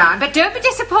 Mr. Brown, but don't be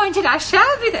disappointed. I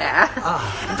shall be there.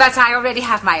 But I already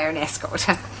have my own escort.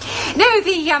 No,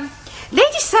 the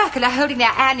Ladies' Circle are holding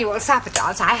their annual supper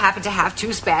dance. I happen to have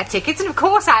 2 spare tickets, and of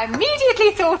course I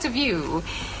immediately thought of you.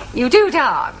 You do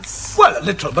dance? Well, a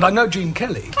little, but I know Jean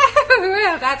Kelly.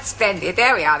 Well, that's splendid.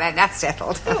 There we are then, that's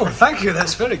settled. Oh, thank you.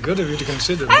 That's very good of you to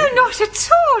consider me. Oh, not at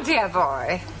all, dear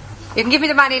boy. You can give me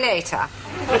the money later.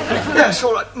 Yes,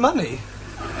 all right. Money?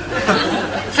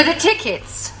 For the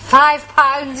tickets.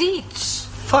 £5 each.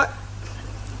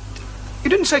 You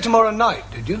didn't say tomorrow night,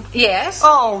 did you? Yes.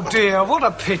 Oh, dear, what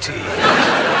a pity.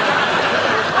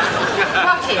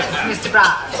 What is, Mr.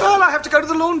 Brown? Well, I have to go to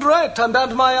the laundrette. I'm down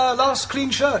to my last clean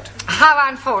shirt. How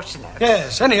unfortunate.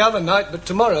 Yes, any other night but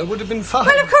tomorrow would have been fine.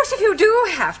 Well, of course, if you do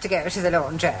have to go to the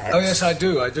laundrette... Oh, yes, I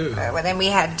do. Well, then we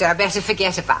had better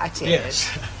forget about it. Yes.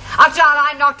 After all,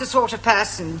 I'm not the sort of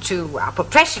person to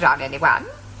put pressure on anyone.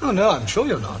 Oh, no, I'm sure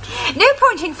you're not. No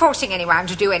point in forcing anyone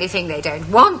to do anything they don't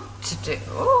want to do.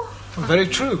 Very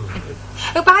true.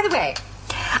 Oh, by the way,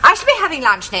 I shall be having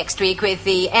lunch next week with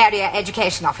the area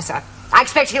education officer. I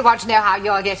expect he'll want to know how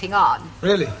you're getting on.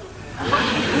 Really?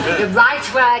 The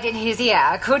right word in his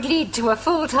ear could lead to a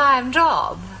full-time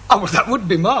job. Oh, well, that would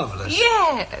be marvellous.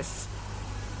 Yes.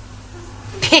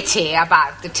 Pity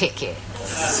about the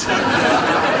tickets.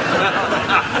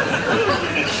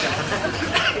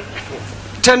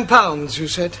 £10, you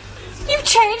said? You've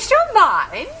changed your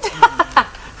mind?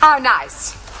 How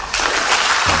nice.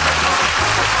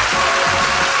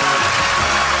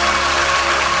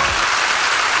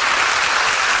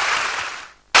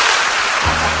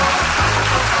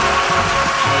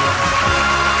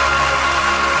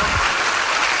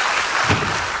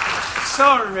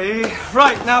 Sorry.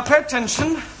 Right, now pay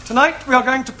attention. Tonight we are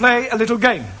going to play a little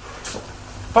game.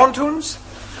 Pontoons?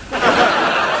 No,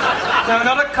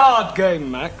 not a card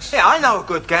game, Max. Yeah, I know a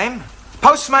good game.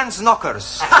 Postman's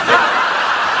Knockers. No,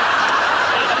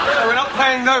 we're not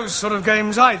playing those sort of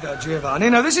games either, Giovanni.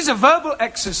 No, this is a verbal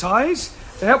exercise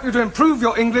to help you to improve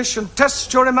your English and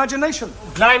test your imagination.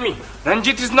 Blimey,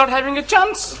 Ranjit is not having a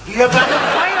chance.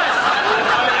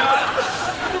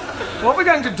 What we're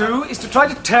going to do is to try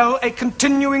to tell a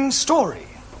continuing story.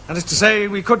 That is to say,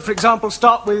 we could, for example,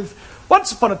 start with,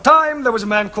 once upon a time, there was a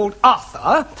man called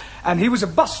Arthur, and he was a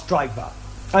bus driver.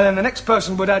 And then the next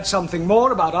person would add something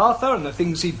more about Arthur and the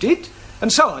things he did,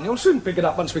 and so on. You'll soon pick it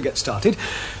up once we get started.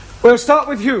 We'll start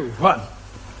with you, Juan.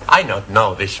 I don't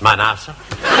know this man, Arthur.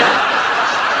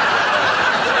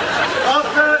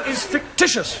 Arthur is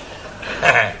fictitious.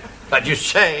 But you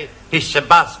say he's a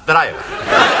bus driver.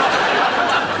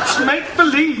 It's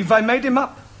make-believe. I made him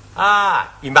up.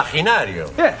 Ah,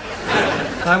 imaginario. Yeah.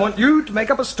 I want you to make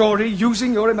up a story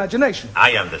using your imagination.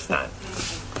 I understand.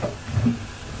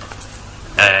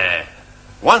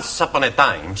 Once upon a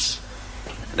time,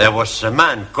 there was a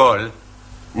man called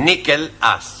Nickel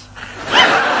Ass.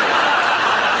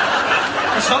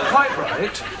 That's not quite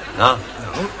right. No?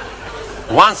 No.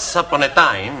 Once upon a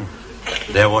time,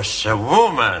 there was a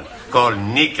woman called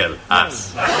Nickel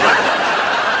Ass.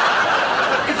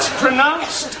 It's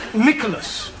pronounced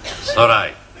Nicholas. It's all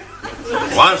right.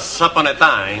 Once upon a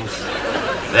time,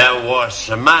 there was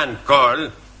a man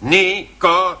called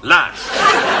Nicholas.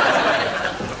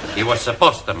 He was a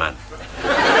postman.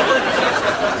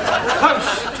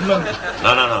 Postman.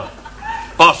 No.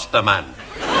 Postman.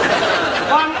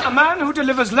 A man who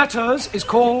delivers letters is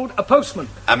called a postman.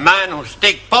 A man who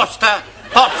stick poster,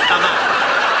 postman.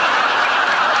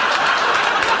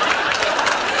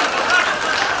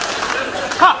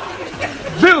 Ha!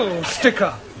 Bill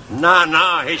sticker.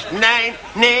 No, his name,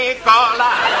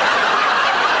 Nicholas.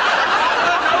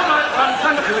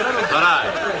 Thank you. All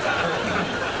right.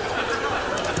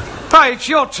 Right,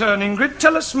 your turn, Ingrid.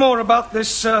 Tell us more about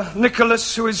this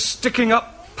Nicholas who is sticking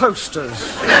up posters.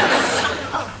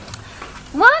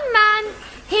 One man,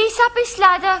 he's up his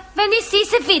ladder when he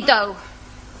sees a widow.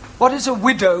 What is a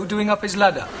widow doing up his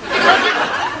ladder?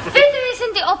 Widow is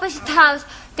in the opposite house.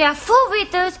 There are 4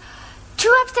 widows,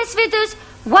 2 upstairs widows,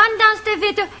 1 downstairs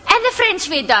widow, and a French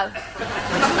widow.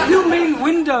 You mean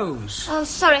windows? Oh,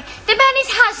 sorry. The man is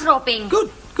house robbing.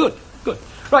 Good.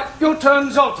 Right, your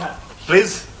turn, Zoltan.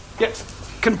 Please? Yes.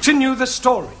 Continue the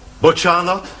story. But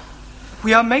Charlotte?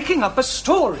 We are making up a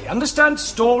story. Understand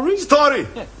stories? Story?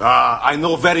 Yeah. I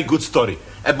know very good story.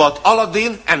 About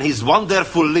Aladdin and his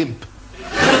wonderful limp.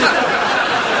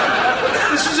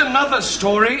 This is another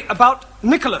story about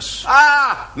Nicholas.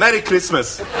 Merry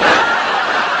Christmas.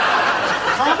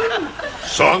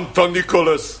 Santa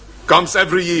Nicholas comes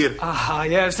every year.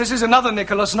 Yes, this is another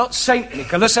Nicholas, not Saint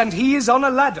Nicholas, and he is on a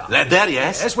ladder. Ladder,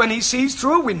 yes? Yes, when he sees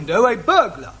through a window a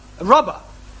burglar, a robber.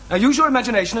 Now use your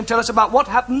imagination and tell us about what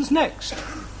happens next.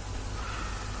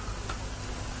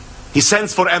 He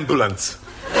sends for ambulance.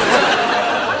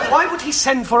 Why would he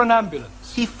send for an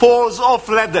ambulance? He falls off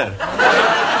ladder.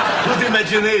 Good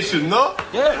imagination, no?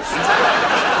 Yes.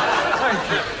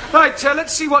 Thank you. Right,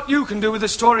 let's see what you can do with the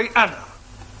story, Anna.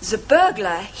 The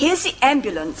burglar hears the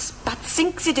ambulance but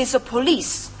thinks it is the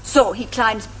police. So he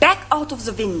climbs back out of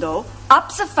the window,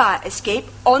 up the fire escape,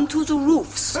 onto the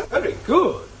roofs. Very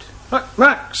good. Right,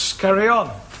 Max, carry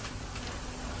on.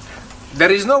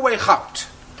 There is no way out.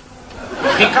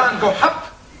 He can't go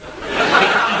up, he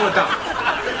can't go down.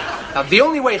 Now, the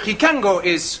only way he can go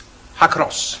is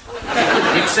across.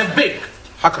 It's a big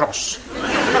across.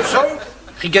 So,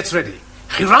 he gets ready.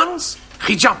 He runs,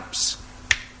 he jumps,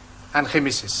 and he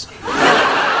misses.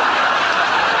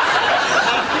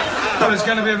 Well, it's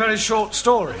going to be a very short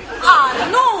story. Ah,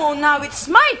 no, now it's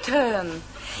my turn.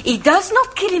 He does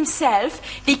not kill himself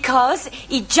because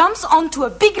he jumps onto a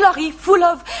big lorry full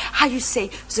of, how you say,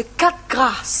 the cut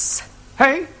grass.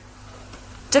 Hey?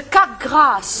 The cut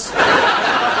grass.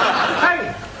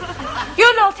 Hey!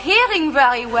 You're not hearing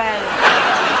very well.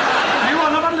 You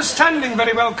are not understanding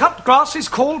very well. Cut grass is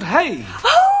called hay.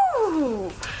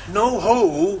 Oh! No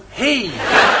ho, hey.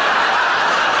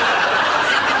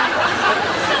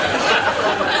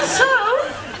 So,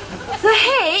 the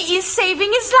hay is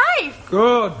saving his life.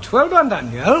 Good. Well done,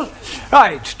 Danielle.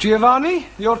 Right, Giovanni,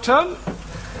 your turn.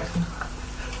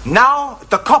 Now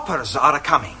the coppers are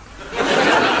coming.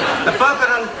 The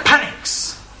burglar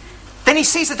panics. Then he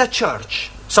sees it at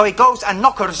church, so he goes and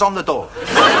knockers on the door.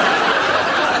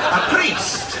 A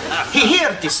priest, he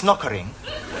hears this knockering,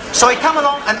 so he come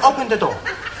along and open the door.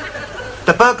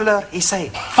 The burglar, he say,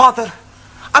 "Father,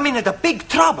 I'm in a big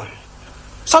trouble."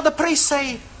 So the priest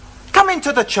say, "Come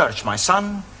into the church, my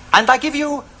son, and I give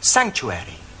you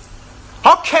sanctuary."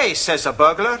 "Okay," says the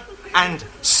burglar, "and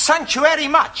sanctuary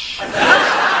much."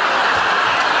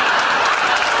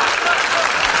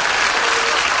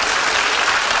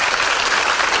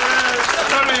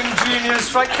 Very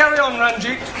ingenious. Right, carry on,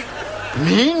 Ranjit.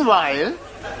 Meanwhile,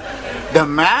 the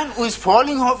man who is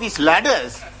falling off his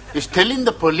ladders is telling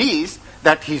the police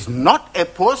that he's not a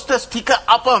poster sticker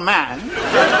upper man,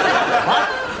 but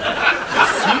a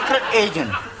secret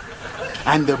agent.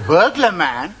 And the burglar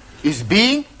man is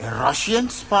being a Russian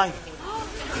spy.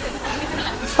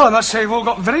 Well, I must say, you've all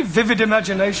got very vivid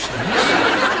imaginations.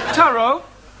 Taro?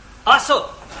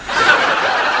 Also,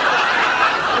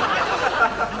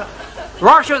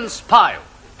 Russian spy,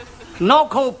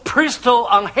 Noko Pristo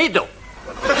on Hedo,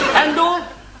 and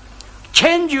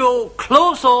change you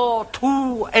closer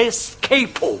to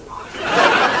escape.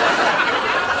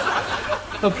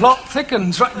 The plot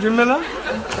thickens, right, Jamila?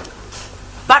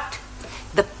 But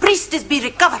the priest is be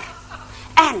recover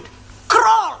and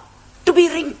crawl to be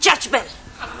ring church bell.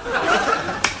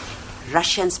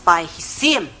 Russian spy, he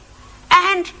see him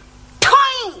and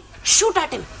toing, shoot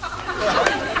at him.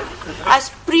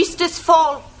 As priestess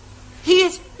fall, he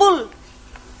is pulled,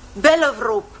 bell of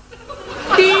rope.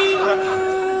 Ding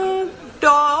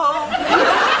dong.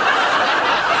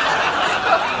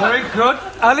 Very good.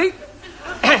 Ali?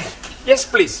 Yes,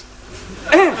 please.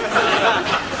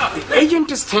 The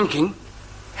agent is thinking,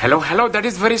 hello, hello, that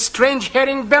is very strange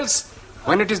hearing bells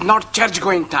when it is not church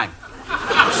going time.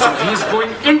 So he is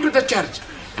going into the church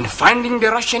and finding the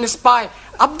Russian spy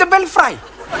up the belfry.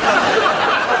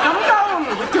 Come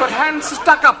down with your hands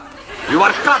stuck up. You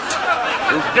are cut,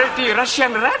 you dirty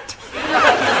Russian rat.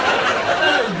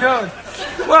 Very good.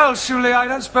 Well, Shuli, I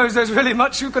don't suppose there's really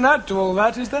much you can add to all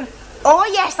that, is there? Oh,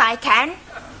 yes, I can.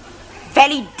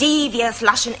 Very devious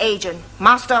Russian agent,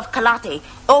 master of karate,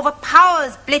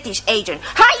 overpowers British agent.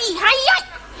 Hi!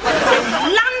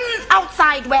 Lands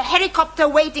outside where helicopter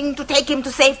waiting to take him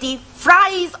to safety,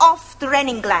 fries off to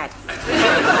Leningrad.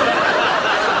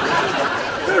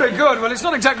 Very good. Well, it's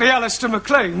not exactly Alistair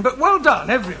MacLean, but well done,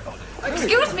 everybody.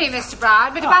 Excuse me, Mr.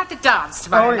 Brown, but about the dance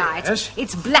tomorrow Oh, night. yes.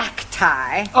 It's black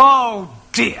tie. Oh,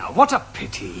 dear, what a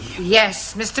pity.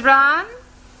 Yes, Mr. Brown?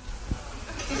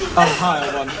 I'll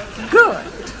hire one. Good.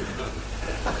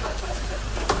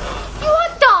 You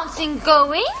are dancing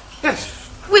going? Yes.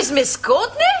 With Miss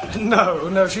Courtney?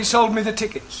 No, she sold me the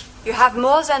tickets. You have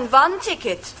more than one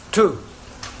ticket. 2.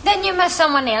 Then you must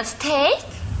someone else take.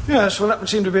 Yes, well, that would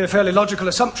seem to be a fairly logical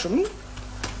assumption.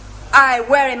 I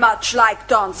very much like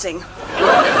dancing.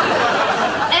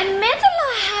 A medal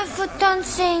I have for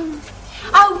dancing.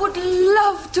 I would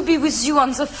love to be with you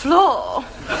on the floor.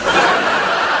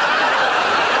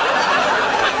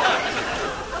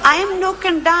 I am no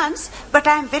can dance, but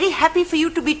I am very happy for you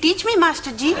to be teach me,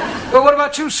 Master G. Well, what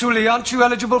about you, Suli? Aren't you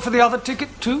eligible for the other ticket,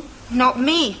 too? Not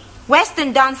me.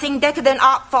 Western dancing, decadent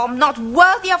art form, not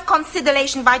worthy of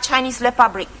consideration by Chinese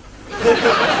Republic.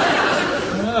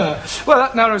 Well,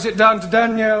 that narrows it down to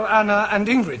Danielle, Anna, and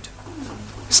Ingrid.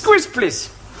 Squeeze, please.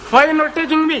 Why are you not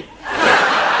taking me?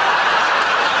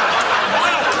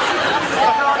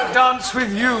 dance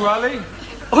with you, Ali.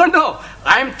 Oh, no.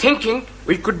 I'm thinking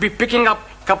we could be picking up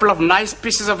a couple of nice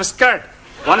pieces of a skirt.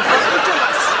 One for each of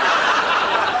us.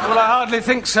 Well, I hardly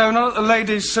think so, not at the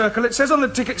ladies' circle. It says on the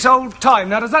tickets old time.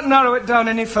 Now, does that narrow it down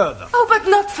any further? Oh, but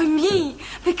not for me,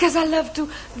 because I love to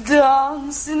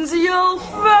dance in the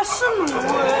old-fashioned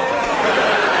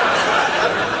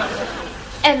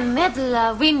way. A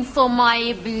medal win for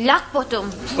my black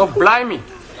bottom. Oh, blimey.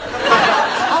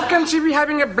 How can she be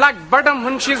having a black bottom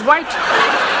when she's white?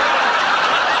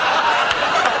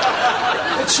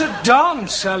 It's a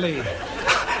dance, Sally.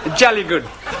 Jolly good.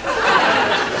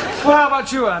 Well, how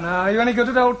about you, Anna? Are you any good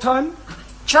at old time?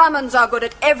 Germans are good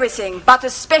at everything, but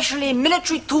especially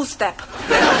military two-step.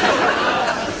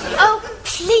 Oh,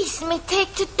 please, me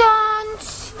take to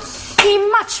dance. He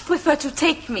much prefer to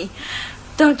take me.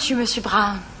 Don't you, Monsieur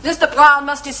Brown? Mr. Brown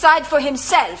must decide for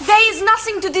himself. There is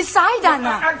nothing to decide,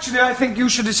 Anna. Actually, I think you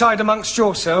should decide amongst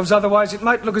yourselves, otherwise it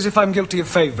might look as if I'm guilty of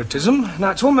favouritism.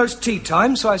 Now, it's almost tea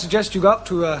time, so I suggest you go up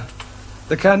to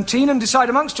the canteen and decide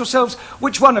amongst yourselves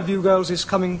which one of you girls is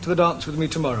coming to the dance with me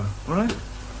tomorrow. All right?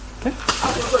 Okay?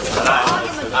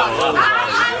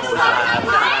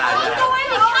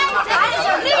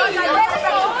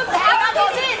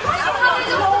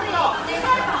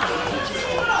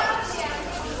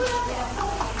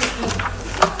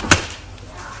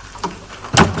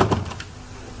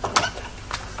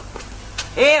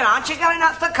 Here, aren't you going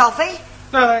up for coffee?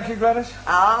 No, thank you, Gladys.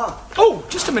 Oh. Oh,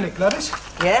 just a minute, Gladys.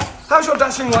 Yeah? How's your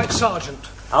dashing white sergeant?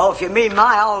 Oh, if you mean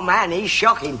my old man, he's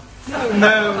shocking.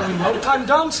 No, old-time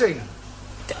dancing.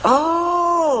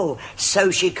 Oh,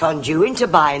 so she conned you into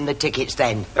buying the tickets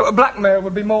then? Blackmail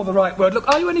would be more the right word. Look,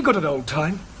 are you any good at old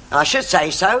time? I should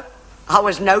say so. I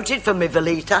was noted for my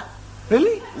Velita.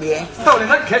 Really? Yeah. Oh, well, in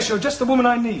that case, you're just the woman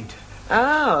I need.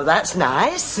 Oh, that's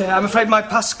nice. Yeah, I'm afraid my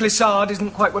pas glissade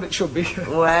isn't quite what it should be.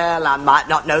 Well, I might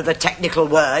not know the technical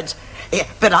words,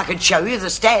 but I can show you the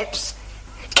steps.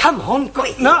 Come on,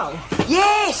 quick. Now?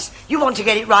 Yes. You want to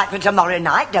get it right for tomorrow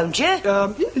night, don't you?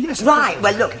 Yes. Right,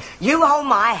 well, look, you hold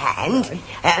my hand,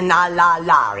 and I'll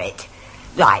la-la it.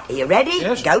 Right, are you ready?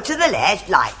 Yes. Go to the left,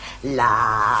 like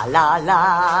la la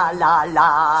la la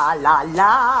la la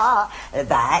la.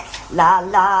 Back, la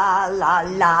la la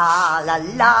la la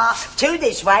la. Two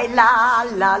this way, la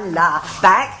la la.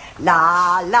 Back,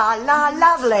 la la la,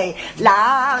 lovely.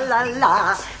 La la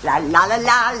la la la la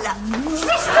la la.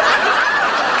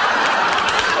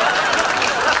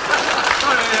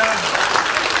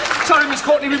 Sorry, Miss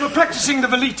Courtney, we were practicing the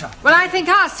Velita. Well, I think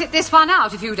I'll sit this one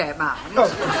out if you don't mind. Oh.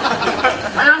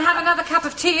 And I'll have another cup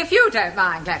of tea if you don't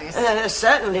mind, Gladys.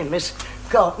 Certainly, Miss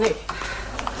Courtney.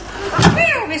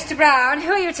 Well, Mr. Brown,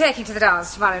 who are you taking to the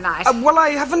dance tomorrow night? Well, I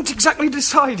haven't exactly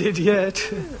decided yet.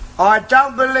 I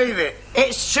don't believe it.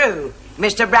 It's true.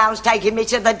 Mr. Brown's taking me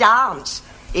to the dance.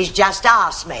 He's just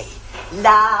asked me.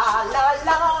 La la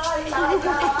la la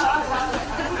la.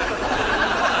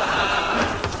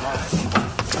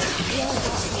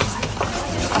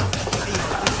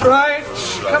 Right,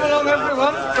 come along,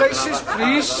 everyone. Places,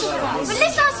 please. Well,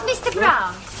 let's ask Mr.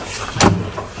 Brown.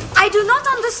 I do not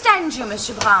understand you,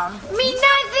 Monsieur Brown. Me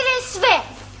neither as well.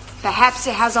 Perhaps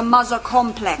he has a mother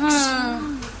complex.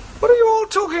 What are you all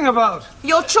talking about?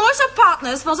 Your choice of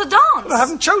partners for the dance. Well, I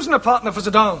haven't chosen a partner for the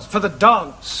dance.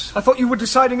 I thought you were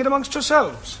deciding it amongst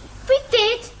yourselves. We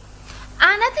did.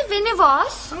 Anna the winner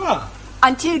was. Ah.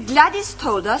 Until Gladys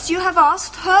told us you have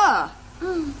asked her.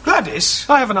 Gladys?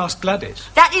 I haven't asked Gladys.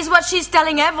 That is what she's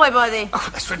telling everybody. Oh,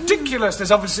 that's ridiculous.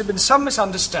 There's obviously been some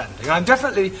misunderstanding. I'm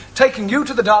definitely taking you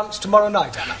to the dance tomorrow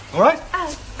night, Anna. All right?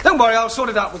 Don't worry, I'll sort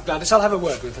it out with Gladys. I'll have a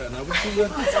word with her now.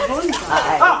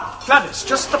 Gladys,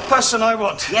 just the person I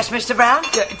want. Yes, Mr. Brown?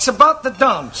 Yeah, it's about the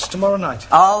dance tomorrow night.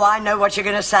 Oh, I know what you're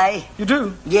going to say. You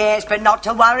do? Yes, but not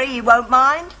to worry, he won't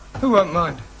mind. Who won't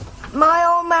mind? My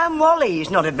old man Wally is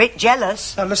not a bit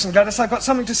jealous. Now, listen, Gladys, I've got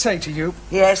something to say to you.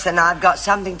 Yes, and I've got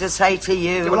something to say to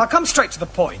you. Yeah, well, I'll come straight to the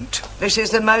point. This is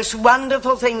the most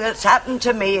wonderful thing that's happened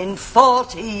to me in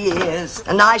 40 years.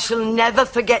 And I shall never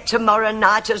forget tomorrow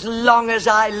night as long as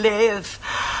I live.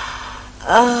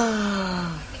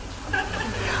 Oh,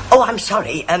 I'm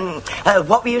sorry.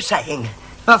 What were you saying?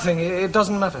 Nothing. It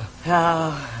doesn't matter.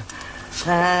 Oh.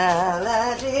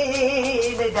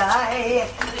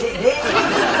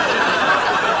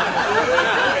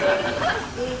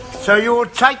 So you're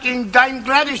taking Dame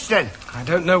Gladys then? I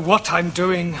don't know what I'm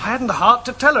doing. I hadn't the heart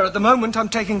to tell her. At the moment, I'm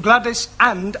taking Gladys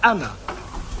and Anna.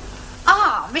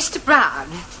 Ah, Mr.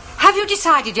 Brown, have you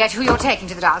decided yet who you're taking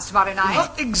to the dance tomorrow night?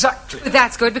 Not exactly.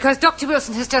 That's good, because Dr.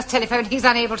 Wilson has just telephoned he's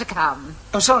unable to come.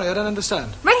 Oh, sorry, I don't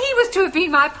understand. Well, he was to have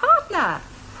been my partner.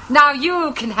 Now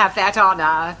you can have that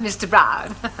honour, Mr.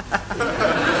 Brown.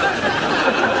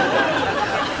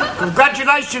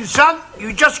 Congratulations, son.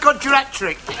 You just got your hat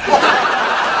trick.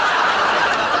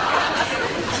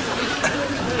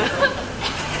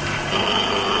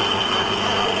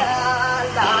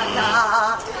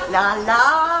 La la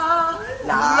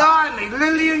la. Blimey,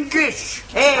 Lillian Gish.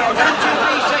 Here, don't you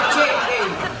be so cheeky.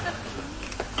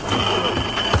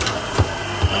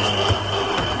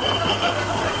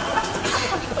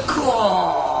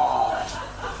 God.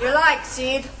 You like,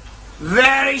 Sid?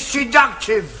 Very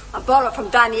seductive. I borrowed from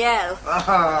Danielle.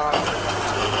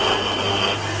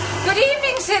 Good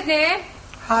evening, Sydney.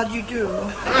 How do you do?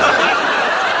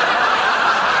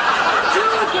 Do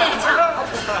get up.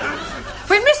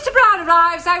 When Mr. Brown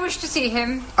arrives, I wish to see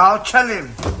him. I'll tell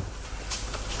him.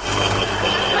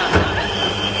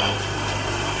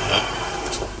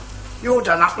 You're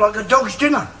done up like a dog's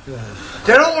dinner.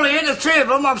 They're all here, the three of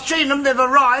them. I've seen them, they've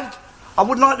arrived. I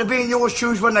wouldn't like to be in your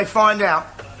shoes when they find out.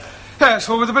 Yes,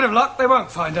 well, with a bit of luck, they won't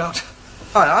find out.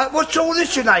 All right, what's all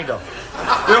this you made of?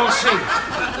 You'll see.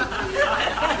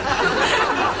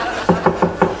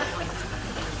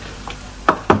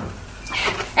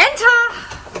 Enter!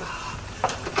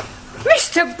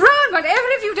 Mr. Brown, whatever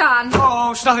have you done?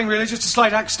 Oh, it's nothing really, just a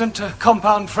slight accident, a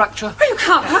compound fracture. Well, you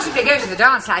can't possibly go to the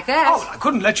dance like that. Oh, I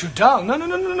couldn't let you down.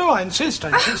 No, I insist.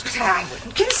 But I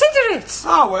wouldn't consider it.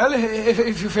 Oh, well,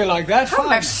 if you feel like that, fine. Oh,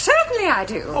 most certainly I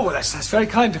do. Oh, well, that's very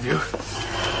kind of you.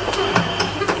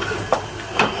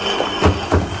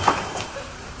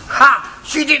 Ha!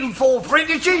 She didn't fall for it,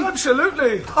 did she?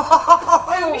 Absolutely.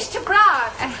 Oh, Mr. Brown.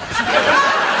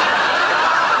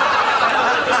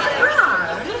 Mr.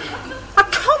 Brown? A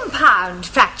compound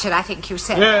fracture, I think you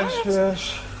said.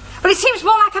 Yes. Well, it seems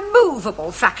more like a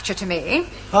movable fracture to me.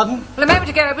 Pardon? Well, a moment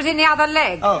ago it was in the other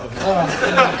leg. Oh, all right.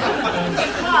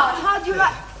 Brown, how do you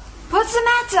like... What's the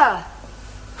matter?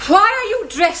 Why are you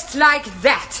dressed like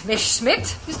that, Miss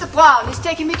Schmidt? Mr. Brown is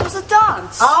taking me to the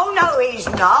dance. Oh, no, he's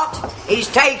not. He's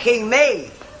taking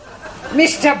me.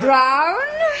 Mr. Brown?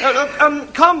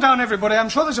 Look, calm down, everybody. I'm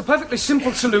sure there's a perfectly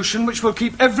simple solution which will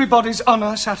keep everybody's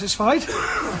honour satisfied.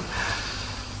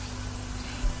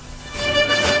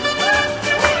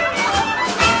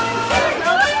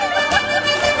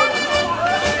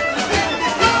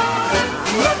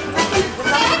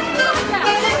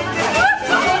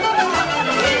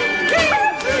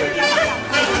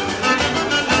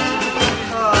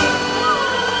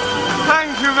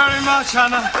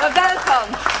 Anna. You're welcome.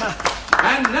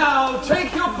 And now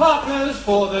take your partners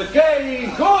for the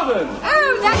gay Gordon.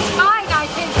 Oh, that's mine, I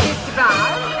think, Mr.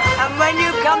 Brown. And when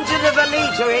you come to the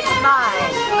Velita, it's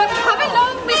mine. But come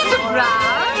along, Mr.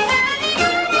 Brown,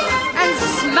 and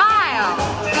smile.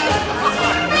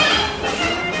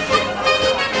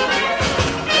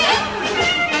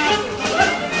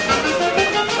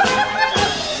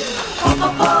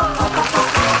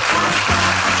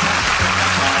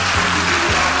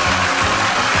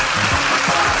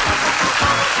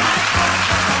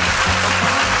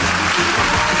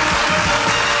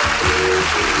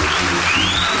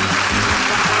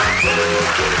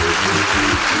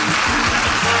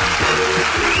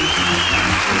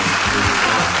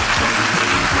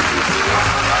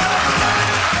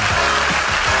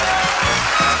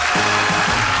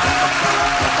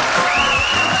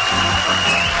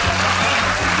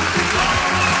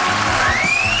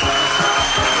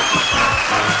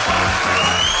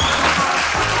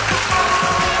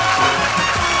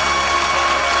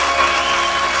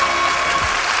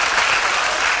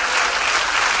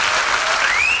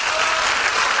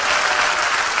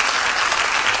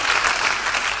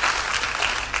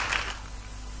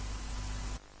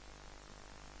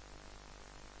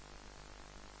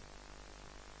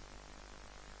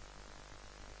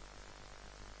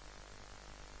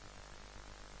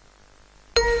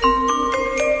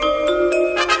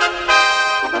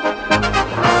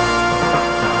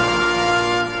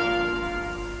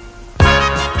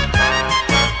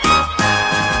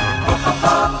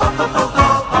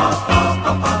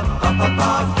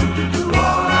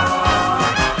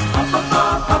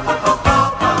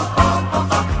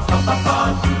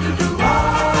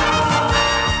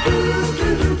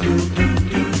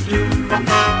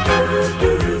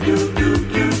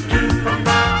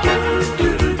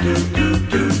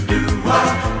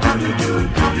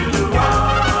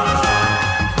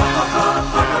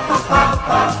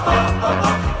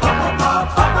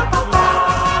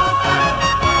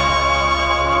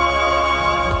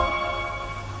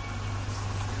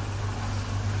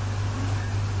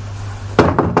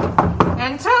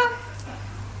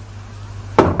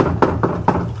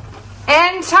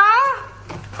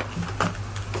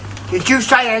 Did you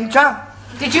say enter?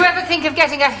 Did you ever think of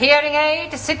getting a hearing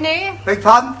aid, Sydney? Beg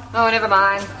pardon? Oh, never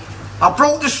mind. I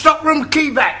brought the stockroom key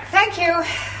back. Thank you.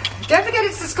 Don't forget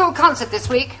it's the school concert this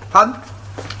week. Pardon?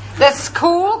 The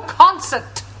school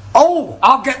concert. Oh,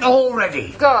 I'll get the hall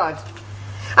ready. Good.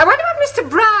 I wonder what Mr.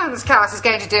 Brown's class is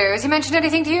going to do. Has he mentioned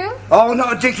anything to you? Oh,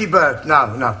 not a dicky bird.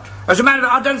 No. As a matter of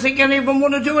fact, I don't think any of them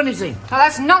want to do anything. Well,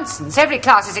 that's nonsense. Every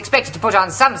class is expected to put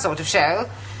on some sort of show.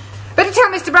 Better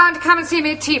tell Mr. Brown to come and see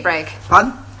me at tea break.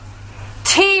 Pardon?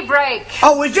 Tea break.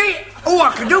 Oh, is it? Oh,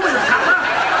 I can do with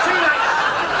that. See you later.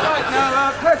 Right,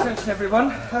 now, pay attention,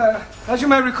 everyone. As you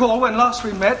may recall, when last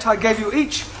we met, I gave you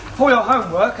each, for your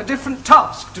homework, a different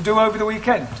task to do over the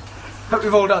weekend. Hope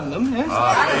you've all done them, yes?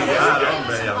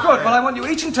 Good, well, I want you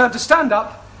each in turn to stand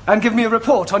up and give me a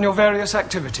report on your various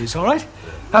activities, all right?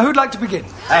 Now, who'd like to begin?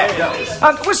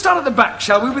 And we'll start at the back,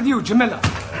 shall we, with you, Jamila.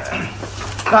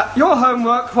 Your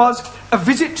homework was a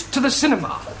visit to the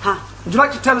cinema. Would you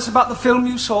like to tell us about the film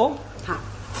you saw?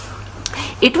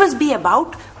 It was be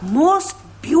about most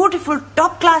beautiful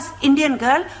top-class Indian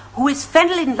girl who is fell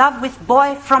in love with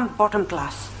boy from bottom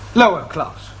class. Lower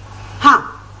class.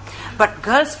 But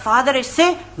girl's father is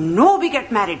say, no, we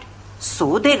get married.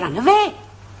 So they run away.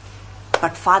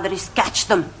 But father is catch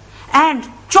them and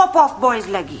chop off boy's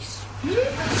leggies.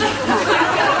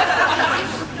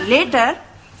 Later,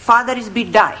 father is be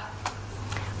die.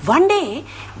 One day,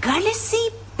 girl is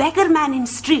see beggar man in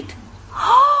street.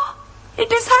 Oh,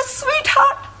 it is her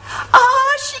sweetheart.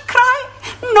 She cry.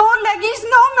 No leggies,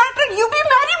 no matter, you be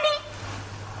marry me.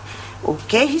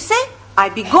 Okay, he say. I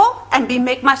be go and be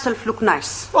make myself look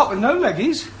nice. What, with no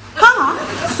leggies?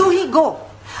 So he go.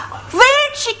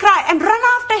 Wait, she cry and run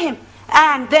after him.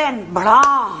 And then,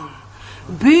 blang,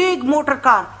 big motor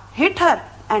car hit her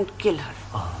and kill her.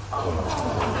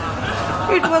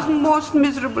 It was most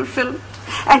miserable film.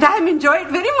 And I enjoy it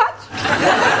very much.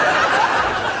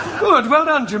 Good, well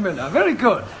done, Jamila. Very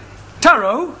good.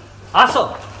 Taro?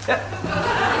 Also.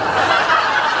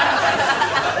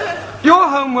 Your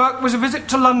homework was a visit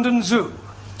to London Zoo.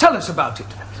 Tell us about it.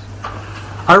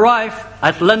 Arrive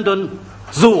at London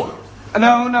Zoo.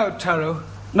 No, Taro.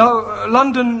 No,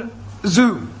 London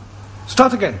Zoo.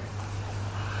 Start again.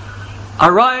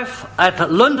 Arrive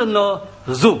at London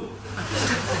Zoo.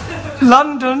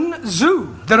 London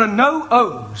Zoo. There are no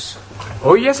O's.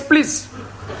 Oh, yes, please.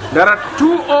 There are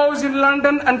 2 O's in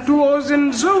London and 2 O's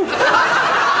in Zoo.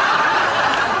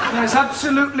 That's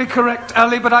absolutely correct,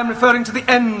 Ali, but I'm referring to the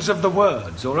ends of the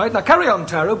words, all right? Now, carry on,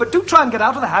 Taro, but do try and get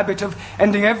out of the habit of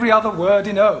ending every other word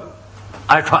in O.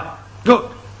 I try.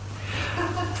 Good.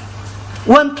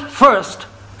 Went first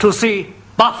to see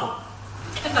Buffalo.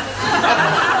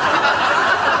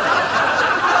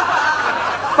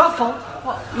 Buffalo?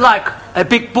 Like a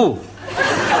big bull.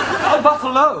 Oh,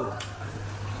 buffalo.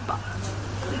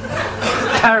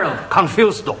 Taro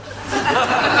confused them.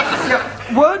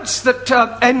 Words that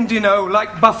end in O,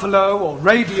 like buffalo or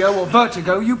radio or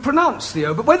vertigo, you pronounce the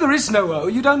O, but where there is no O,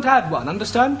 you don't add one,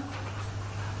 understand?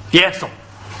 Yes, sir.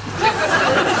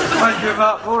 I give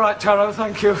up. All right, Taro,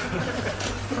 thank you.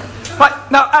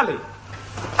 Right, now, Ali.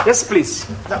 Yes, please.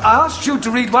 Now, I asked you to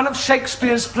read one of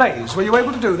Shakespeare's plays. Were you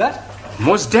able to do that?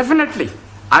 Most definitely.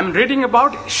 I'm reading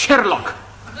about Sherlock.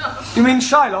 You mean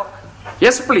Shylock?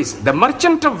 Yes, please. The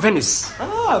Merchant of Venice.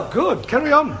 Oh, good.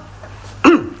 Carry on.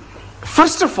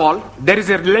 First of all, there is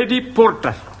a lady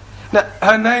porter. Now,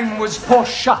 her name was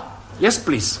Portia. Yes,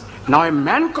 please. Now, a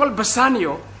man called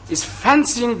Bassanio is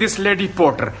fancying this lady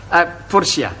porter,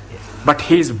 Portia. But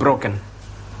he is broken.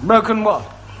 Broken what?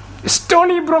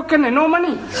 Stony broken and no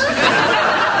money.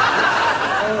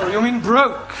 Oh, you mean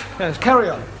broke. Yes, carry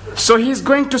on. So he is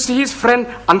going to see his friend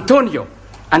Antonio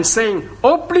and saying,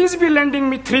 oh, please be lending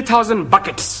me 3,000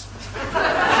 buckets.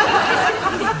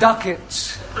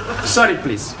 Ducats. Sorry,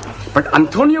 please. But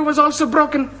Antonio was also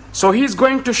broken. So he is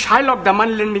going to Shylock, the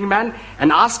money-lending man,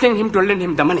 and asking him to lend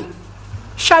him the money.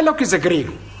 Shylock is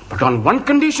agreeing, but on one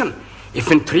condition. If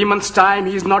in 3 months' time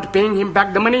he is not paying him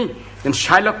back the money, then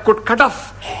Shylock could cut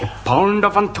off a pound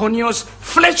of Antonio's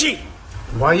fleshy.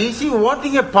 Why is he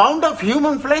wanting a pound of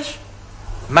human flesh?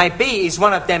 Maybe he's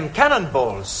one of them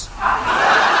cannonballs.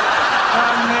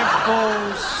 Cannonballs.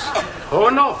 Oh,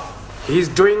 no. He's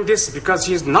doing this because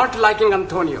he's not liking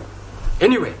Antonio.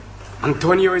 Anyway,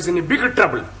 Antonio is in a bigger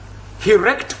trouble. He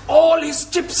wrecked all his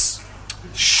chips.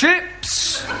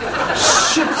 Ships.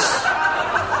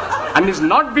 And is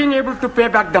not being able to pay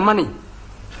back the money.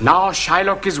 Now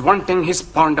Shylock is wanting his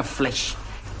pound of flesh.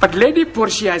 But Lady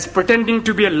Portia is pretending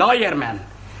to be a lawyer man.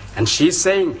 And she's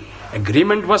saying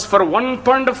agreement was for 1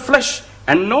 pound of flesh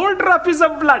and no drops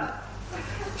of blood.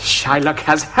 Shylock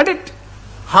has had it.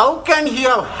 How can he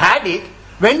have had it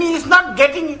when he is not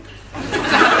getting it?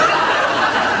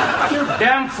 You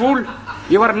damn fool.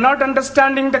 You are not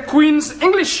understanding the Queen's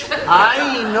English.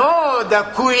 I know the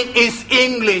Queen is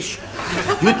English.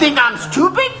 You think I'm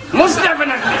stupid? Most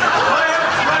definitely.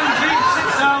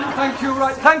 Sit down. Thank you.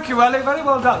 Right. Thank you, Ali. Very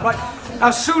well done. Right.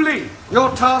 Now, Sue Lee, your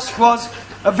task was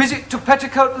a visit to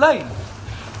Petticoat Lane.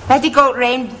 Petticoat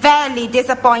Lane, very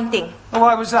disappointing.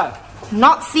 Why was that?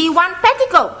 Not see one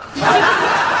petticoat.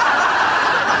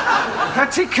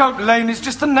 Petticoat Lane is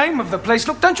just the name of the place.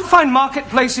 Look, don't you find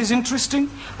marketplaces interesting?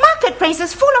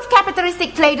 Marketplaces full of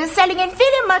capitalistic traders selling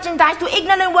inferior merchandise to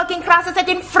ignorant working classes at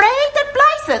inflated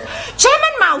prices.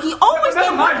 Chairman Mao, he always...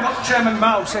 Never mind what Chairman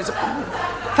Mao says.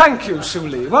 Thank you, Sue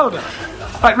Lee. Well done.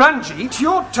 Right, Ranjit,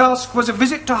 your task was a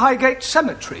visit to Highgate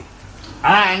Cemetery.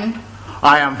 And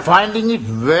I am finding it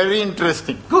very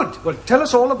interesting. Good. Well, tell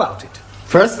us all about it.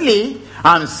 Firstly,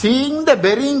 I'm seeing the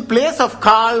burying place of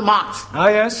Karl Marx. Ah,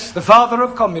 yes, the father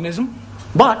of communism.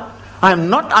 But I'm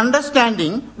not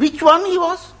understanding which one he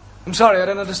was. I'm sorry, I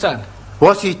don't understand.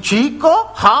 Was he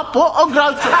Chico, Harpo, or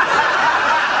Groucho?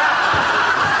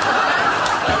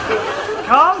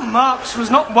 Karl Marx was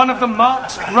not one of the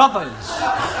Marx brothers.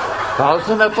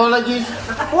 1,000 apologies.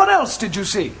 What else did you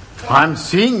see? I'm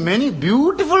seeing many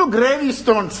beautiful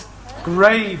gravestones.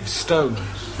 Gravestones?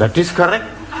 That is correct.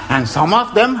 And some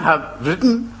of them have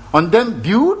written on them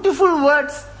beautiful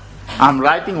words. I'm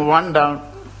writing one down.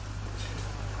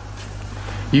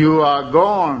 You are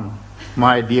gone,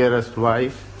 my dearest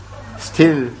wife.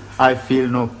 Still I feel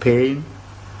no pain,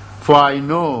 for I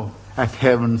know at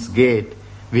heaven's gate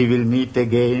we will meet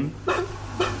again.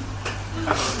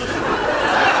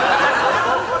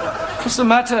 What's the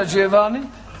matter, Giovanni?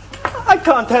 I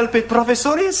can't help it,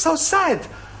 Professor. He is so sad.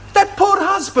 That poor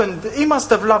husband, he must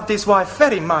have loved his wife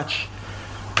very much.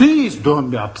 Please don't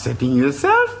be upsetting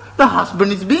yourself. The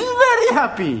husband is being very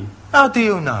happy. How do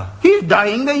you know? He's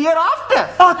dying the year after.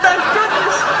 Oh, thank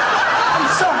goodness. I'm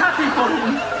so happy for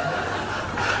him.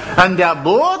 And they are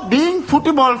both being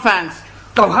football fans.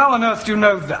 Oh, how on earth do you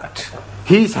know that?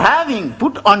 He's having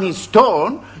put on his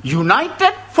stone,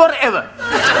 United Forever.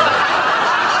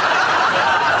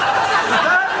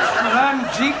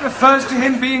 Ranjit refers to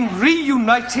him being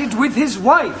reunited with his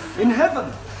wife in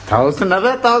heaven. 1,000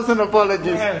 apologies.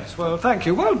 Yes, well, thank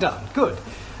you. Well done. Good.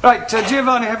 Right,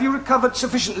 Giovanni, have you recovered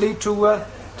sufficiently to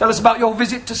tell us about your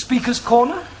visit to Speaker's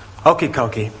Corner? Okie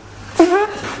dokie.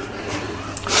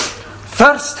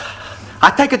 First,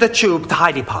 I take the tube to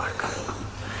Hyde Park.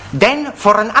 Then,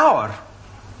 for an hour,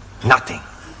 nothing.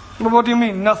 Well, what do you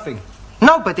mean, nothing?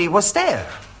 Nobody was there.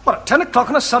 What, at 10 o'clock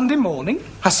on a Sunday morning?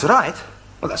 That's right.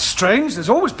 Well, that's strange. There's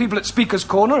always people at Speaker's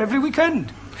Corner every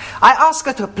weekend. I ask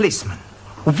a policeman,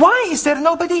 why is there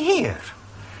nobody here?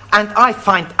 And I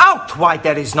find out why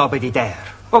there is nobody there.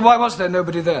 Well, why was there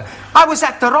nobody there? I was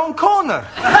at the wrong corner.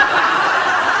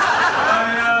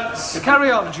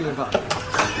 Carry on, Giovanni.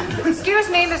 Excuse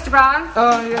me, Mr. Brown.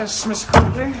 Yes, Miss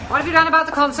Courtney. What have you done about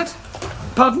the concert?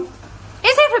 Pardon?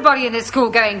 Is everybody in this school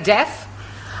going deaf?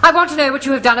 I want to know what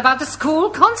you have done about the school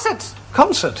concert.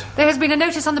 Concert? There has been a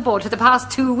notice on the board for the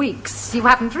past 2 weeks. You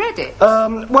haven't read it.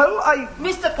 Well,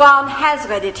 Mr. Brown has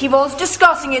read it. He was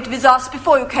discussing it with us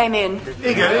before you came in.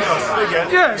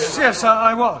 Yes,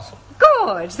 I was.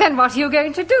 Good. Then what are you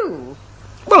going to do?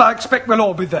 Well, I expect we'll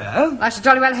all be there. I should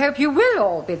jolly well hope you will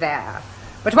all be there.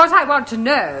 But what I want to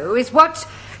know is what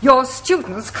your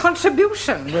students'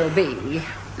 contribution will be.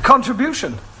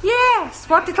 Contribution? Yes.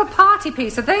 What little party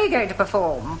piece are they going to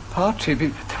perform? Party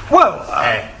piece? Well...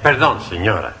 Pardon,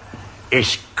 signora.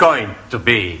 It's going to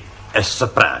be a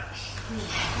surprise.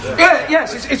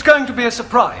 Yes, it's going to be a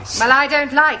surprise. Well, I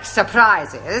don't like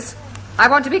surprises. I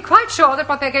want to be quite sure that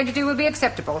what they're going to do will be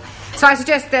acceptable. So I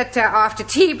suggest that after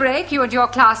tea break, you and your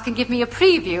class can give me a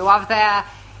preview of their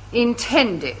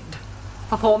intended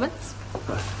performance.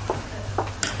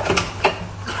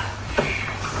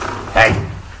 Hey,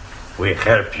 we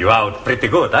help you out pretty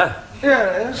good, huh?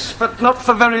 Yes, but not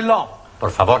for very long. Por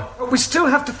favor. We still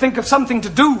have to think of something to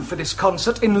do for this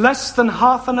concert in less than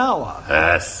half an hour.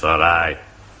 That's all right.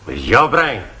 With your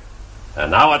brain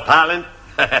and our talent,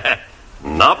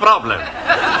 no problem.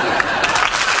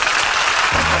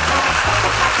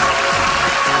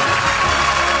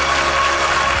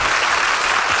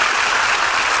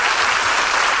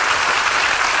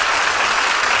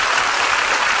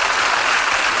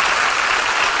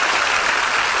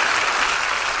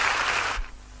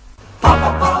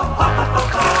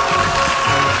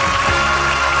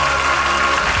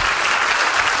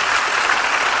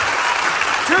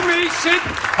 Sid.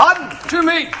 Pardon? To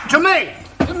me. To me?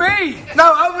 To me.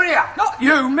 No, over here. Not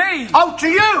you, me. Oh, to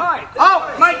you? Right. Oh,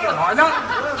 make it like that.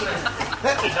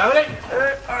 Let me do it.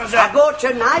 I got you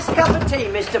a nice cup of tea,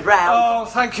 Mr. Brown. Oh,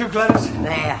 thank you, Gladys.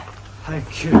 There.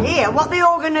 Thank you. Here, what they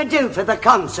all going to do for the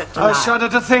concert tonight? I shudder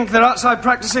to think they're outside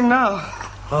practicing now.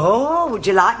 Oh, would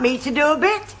you like me to do a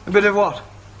bit? A bit of what?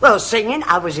 Well, singing.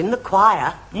 I was in the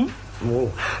choir.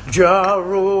 Oh. Jerusalem,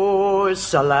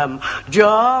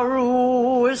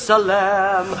 Jerusalem,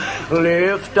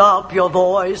 lift up your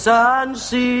voice and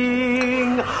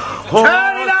sing.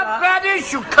 Turn it up,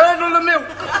 Gladys, you curdle the milk.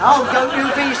 Oh, don't you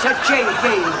be so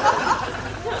cheeky.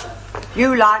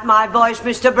 You like my voice,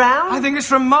 Mr. Brown? I think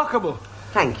it's remarkable.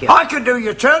 Thank you. I can do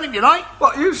your turn if you like.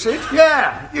 What, you, Sid?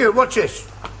 Yeah, you, watch this.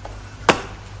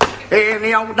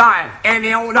 Any old iron,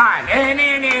 any old iron,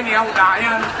 any old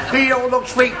iron. He all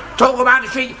looks sweet, talk about the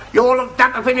street. You all look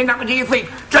dapper, feeling up to your feet.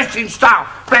 Dressed in style,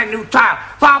 brand new tile.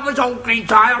 Father's old green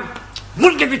tile.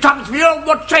 Wouldn't give you tuppence for your old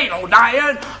what's saying, old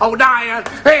iron, old iron.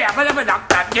 Here, give it out,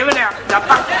 give it out.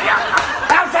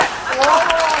 How's that?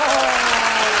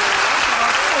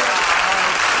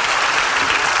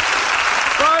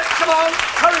 Right, come on,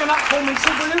 hurry them up for me,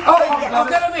 Sid, will you? I'll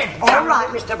get them in. All right,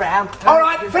 Mr. Brown. All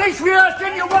right, finish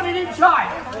rehearsing, you want it inside.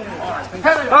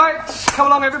 Right, come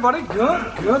along, everybody.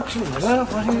 Good. Well,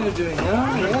 what are you doing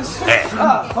now? Yes.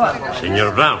 Fine.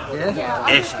 Señor Brown,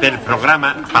 este es el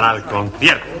programa para el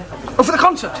concierto. Oh, for the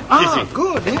concert? sí.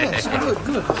 Good, yes, good.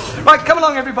 Right, come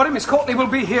along, everybody. Miss Courtney will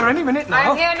be here any minute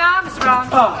now. I'm here now, Mr. Brown.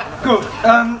 Good.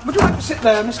 Would you like to sit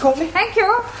there, Miss Courtney? Thank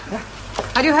you.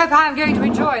 I do hope I'm going to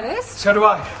enjoy this. So do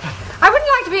I. I wouldn't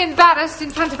like to be embarrassed in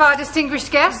front of our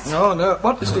distinguished guests. Oh, no.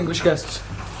 What distinguished guests?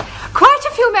 Quite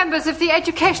a few members of the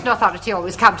Education Authority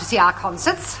always come to see our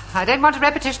concerts. I don't want a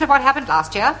repetition of what happened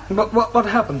last year. What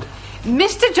happened?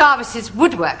 Mr. Jarvis's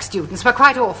woodwork students were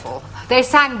quite awful. They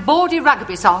sang bawdy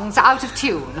rugby songs out of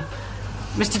tune.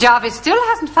 Mr. Jarvis still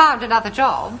hasn't found another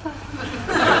job.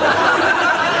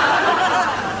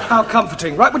 How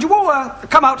comforting. Right, would you all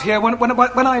come out here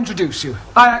when I introduce you?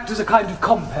 I act as a kind of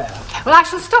compere. Well, I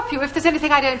shall stop you if there's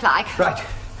anything I don't like. Right.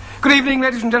 Good evening,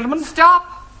 ladies and gentlemen. Stop.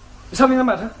 Is something the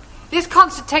matter? This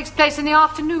concert takes place in the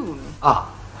afternoon.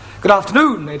 Good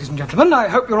afternoon, ladies and gentlemen. I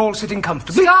hope you're all sitting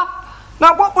comfortably. Stop.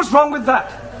 Now, what was wrong with that?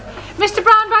 Mr.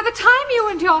 Brown, by the time you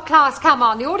and your class come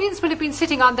on, the audience will have been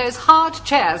sitting on those hard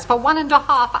chairs for 1.5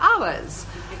 hours.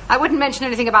 I wouldn't mention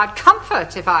anything about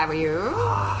comfort if I were you.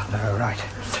 No, right.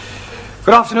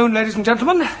 Good afternoon, ladies and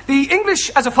gentlemen. The English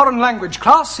as a foreign language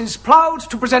class is proud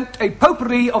to present a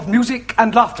potpourri of music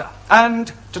and laughter.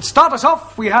 And to start us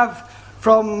off, we have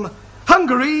from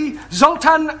Hungary,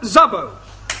 Zoltán Szabó.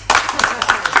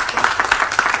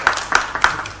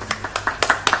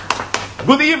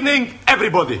 Good evening,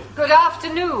 everybody. Good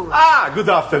afternoon. Good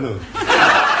afternoon.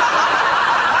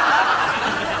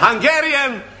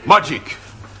 Hungarian magic.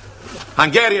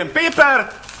 Hungarian paper.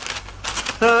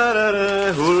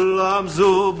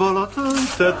 Hullámzó Balaton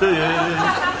tetején,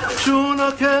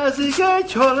 csónakázik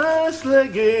egy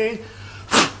halászlegény.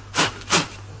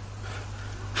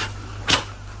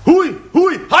 Húj,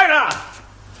 hajrá!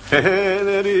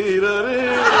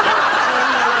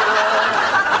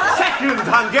 Second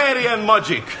Hungarian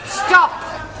magic. Stop.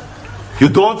 You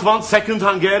don't want second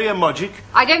Hungarian magic?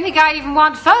 I don't think I even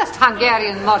want first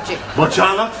Hungarian logic.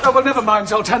 Bocsánat? Oh, well, never mind,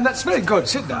 Zoltán. That's very good.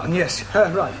 Sit down, yes.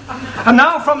 Right. And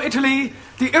now from Italy,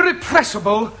 the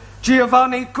irrepressible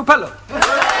Giovanni Cupello.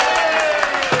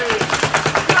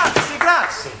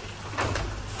 Grazie.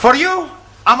 For you,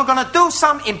 I'm gonna do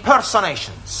some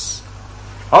impersonations.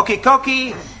 Okie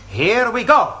dokie, here we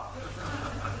go.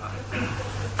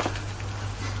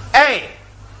 Hey,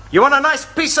 you want a nice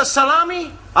piece of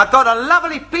salami? I got a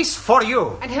lovely piece for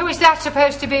you. And who is that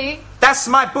supposed to be? That's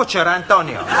my butcher,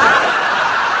 Antonio. We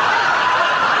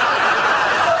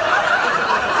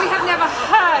have never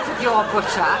heard of your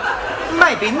butcher.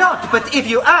 Maybe not, but if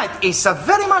you add, it's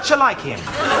very much like him.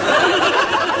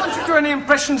 Can't you do any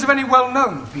impressions of any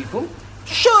well-known people?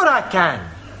 Sure I can.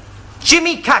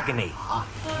 Jimmy Cagney.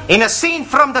 In a scene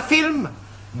from the film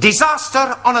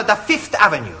Disaster on the Fifth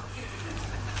Avenue.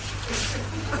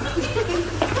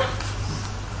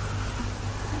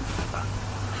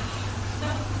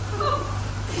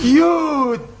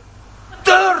 You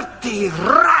dirty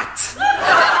rat!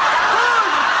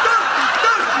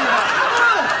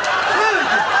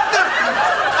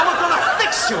 I'm gonna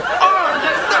fix you! Oh,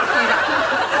 you dirty rat!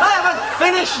 I haven't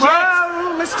finished yet!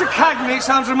 Well, Mr. Cagney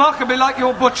sounds remarkably like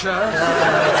your butcher.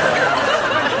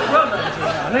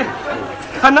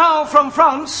 And now from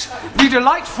France, the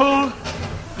delightful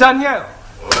Danielle.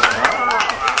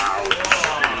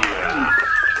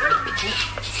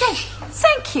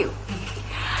 Thank you.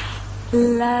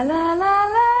 La la la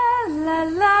la la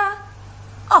la.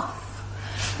 Off.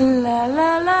 La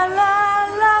la la la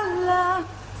la la.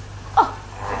 Off.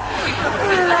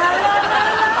 La la la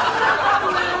la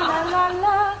la la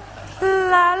la.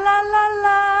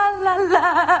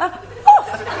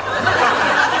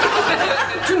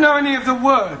 Do you know any of the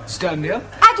words, Daniel?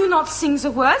 I do not sing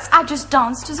the words, I just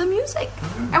dance to the music.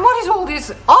 And what is all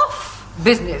this off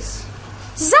business?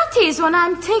 That is when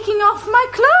I'm taking off my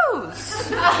clothes.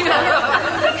 You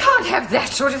can't have that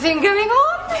sort of thing going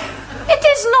on. It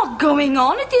is not going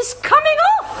on, it is coming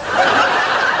off.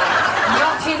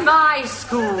 Not in my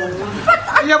school.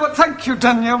 Yeah, well, thank you,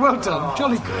 Daniel. Well done.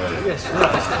 Jolly good. Yes,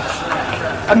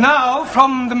 right. And now,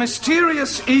 from the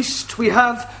mysterious East, we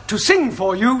have to sing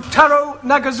for you Taro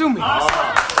Nagazumi.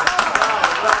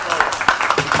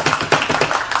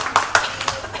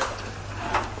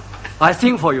 I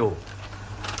sing for you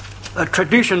a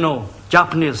traditional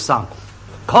Japanese song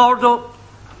called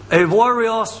A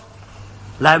Warrior's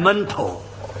Lamento.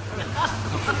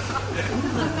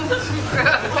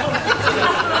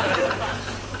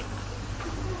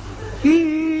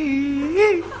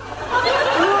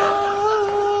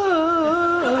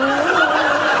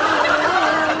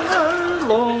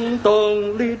 Long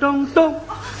dong li dong dong.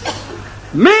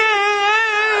 Me.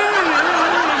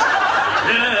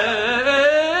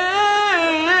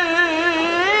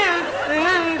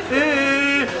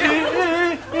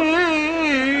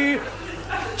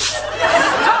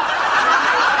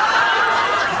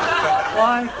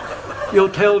 Why? You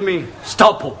tell me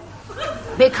stop.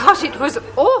 Because it was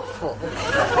awful.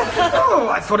 Oh,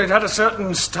 I thought it had a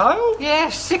certain style.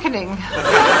 Yes, sickening.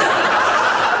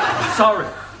 Sorry.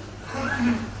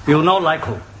 You not like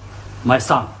my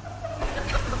son.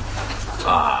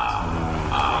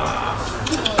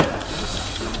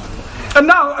 And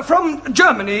now, from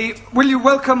Germany, will you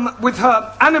welcome with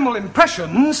her animal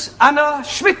impressions, Anna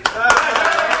Schmidt?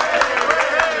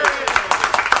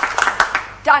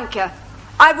 Danke.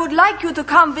 I would like you to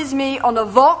come with me on a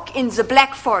walk in the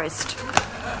Black Forest.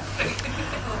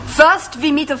 First,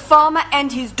 we meet a farmer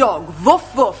and his dog.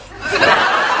 Woof, woof.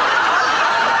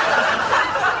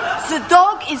 The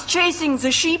dog is chasing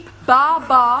the sheep, ba,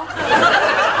 ba,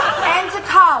 and the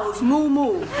cows, moo,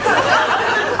 moo.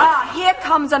 Ah, here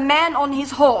comes a man on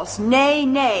his horse, neigh,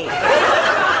 neigh.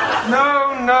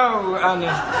 No, no,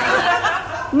 Anna.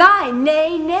 Nein,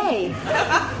 neigh, neigh.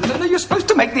 No, you're supposed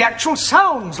to make the actual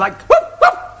sounds, like whoop,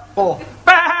 whoop, or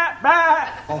bah, bah,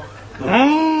 or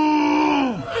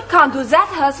I can't do that,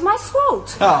 hurts my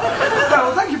throat. Oh,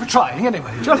 well, thank you for trying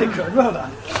anyway. Jolly good, well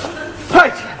done.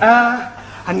 Right,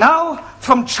 and now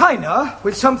from China,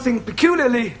 with something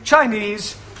peculiarly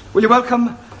Chinese, will you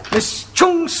welcome Miss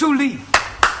Chung Su Lee?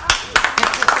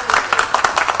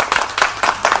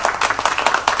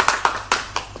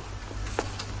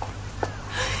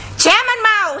 Chairman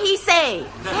Mao, he say,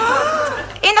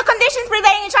 in the conditions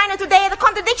prevailing in China today, the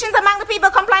contradictions among the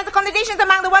people comprise the contradictions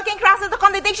among the working classes, the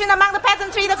contradiction among the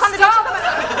peasantry, the contradiction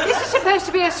This is supposed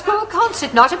to be a school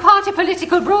concert, not a party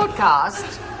political broadcast.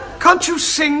 Can't you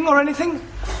sing or anything?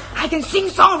 I can sing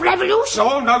Song of Revolution.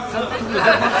 Oh, no.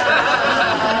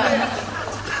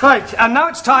 Right, and now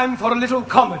it's time for a little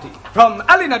comedy from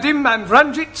Ali Nadim and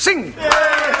Ranjit Singh.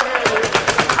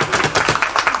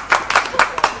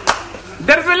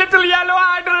 There's a little yellow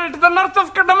idol to the north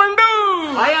of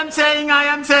Kathmandu. I am saying.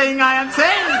 Yes, please.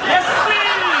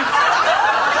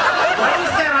 Why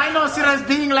is the rhinoceros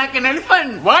being like an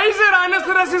elephant? Why is a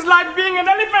rhinoceros is like being an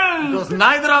elephant? Because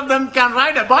neither of them can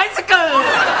ride a bicycle.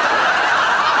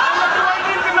 I'm not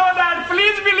wanting to know that.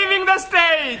 Please be leaving the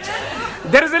stage.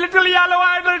 There is a little yellow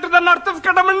idol to the north of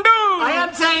Kathmandu. I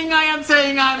am saying.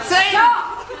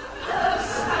 Stop.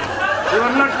 You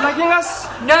are not liking us?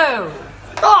 No.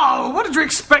 Oh, what did you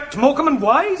expect, Morecambe and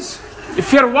Wise?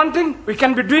 If you're wanting, we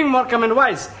can be doing Morecambe and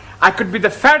Wise. I could be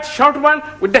the fat, short one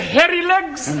with the hairy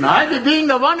legs. And I'll be being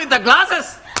the one with the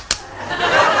glasses.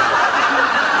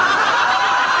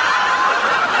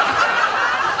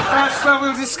 Yes, well,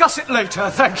 we'll discuss it later.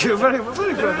 Thank you. Very good,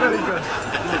 very good.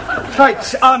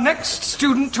 Right, our next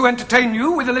student to entertain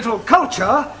you with a little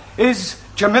culture is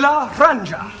Jamila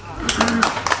Ranja.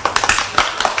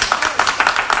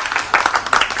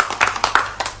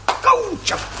 Go,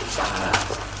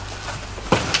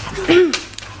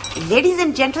 Ladies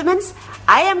and gentlemen,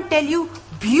 I am tell you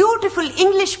beautiful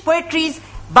English poetries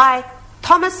by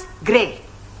Thomas Gray.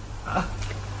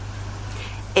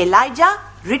 Elijah,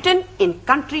 written in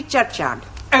country churchyard.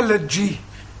 Elegy.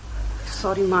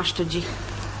 Sorry, Master G.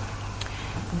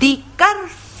 The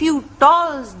curfew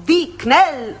tolls the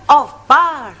knell of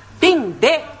parting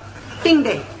day, ting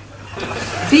day.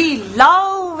 The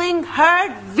lowing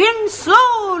herd winds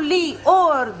slowly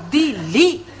o'er the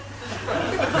lea.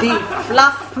 The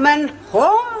fluffman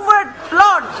homeward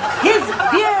plods his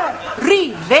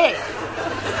weary way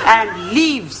and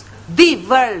leaves the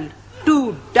world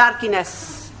to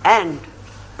darkness and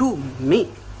to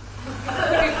me.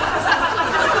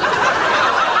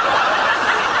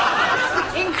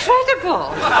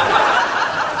 all.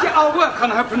 Yeah, I'll work on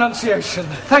her pronunciation.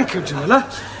 Thank you, Jamila.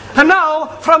 And now,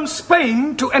 from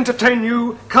Spain to entertain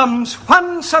you comes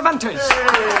Juan Cervantes.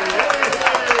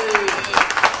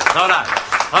 All right.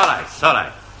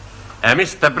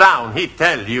 Mr. Brown, he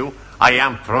tell you I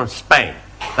am from Spain.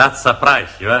 That surprise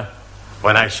you, eh?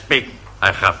 When I speak,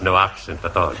 I have no accent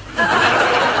at all.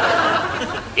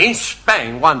 In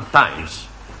Spain, one times,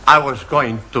 I was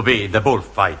going to be the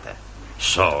bullfighter.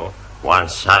 So, one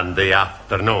Sunday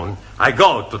afternoon, I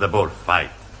go to the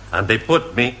bullfight, and they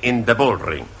put me in the bull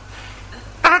ring.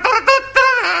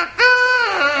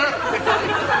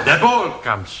 The bull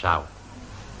comes out.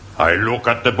 I look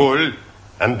at the bull,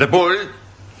 and the bull,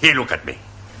 he look at me.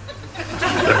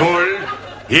 The bull,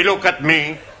 he look at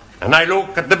me, and I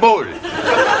look at the bull.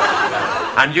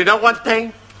 And you know one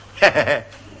thing?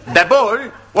 The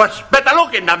bull was better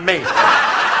looking than me. Hey,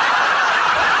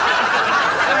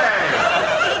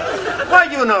 why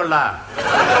you no laugh?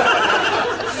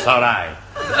 It's all right.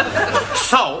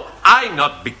 So, I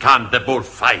not become the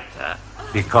bullfighter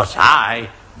because I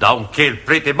don't kill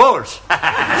pretty bulls.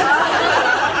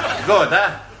 Good,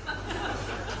 huh?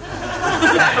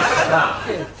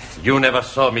 You never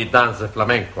saw me dance the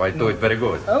flamenco. I do it very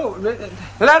good. Oh, right.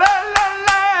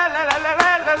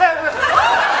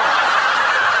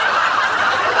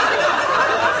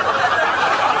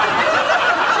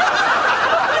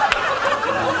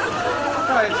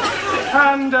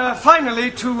 And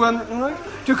finally,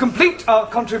 to complete our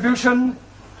contribution,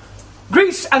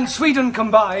 Greece and Sweden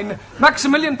combine,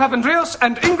 Maximilian Papandreou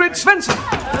and Ingrid Svensson.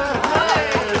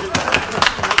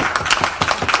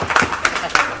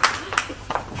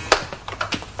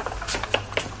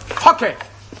 Okay.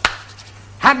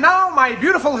 And now my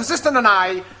beautiful assistant and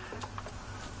I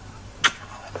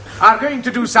are going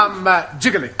to do some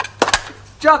juggling.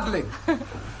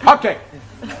 Okay.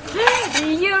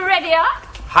 You ready, huh?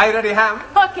 Hi, ready, ham?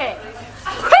 Okay.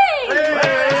 Whee!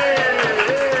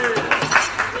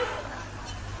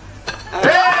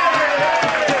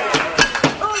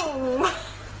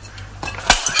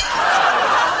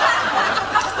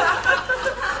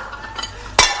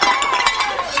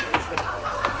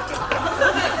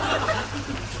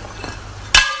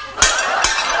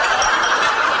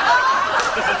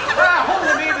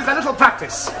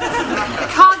 Practice.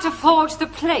 Can't afford the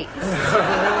place.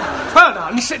 Well,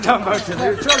 now, sit down, both of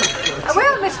you.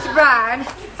 Well, Mr. Brown,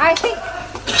 I think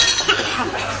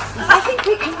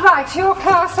we can write your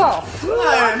class off.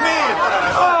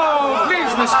 Oh,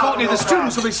 please, Miss Courtney, the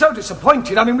students will be so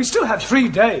disappointed. I mean, we still have 3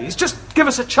 days. Just give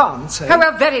us a chance, eh? Oh,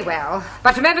 well, very well.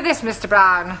 But remember this, Mr.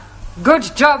 Brown. Good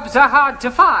jobs are hard to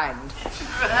find.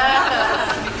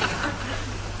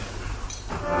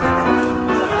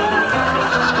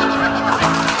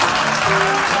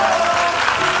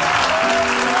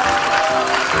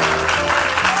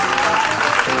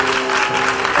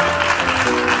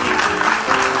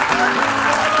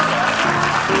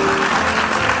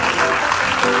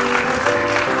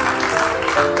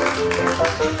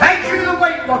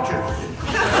 Watchers.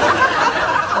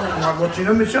 I'm watching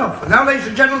them myself. And now, ladies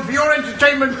and gentlemen, for your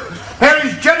entertainment, here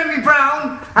is Jeremy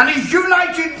Brown and his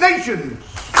United Nations.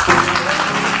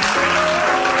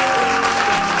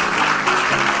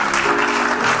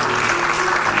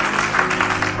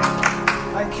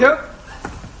 Thank you.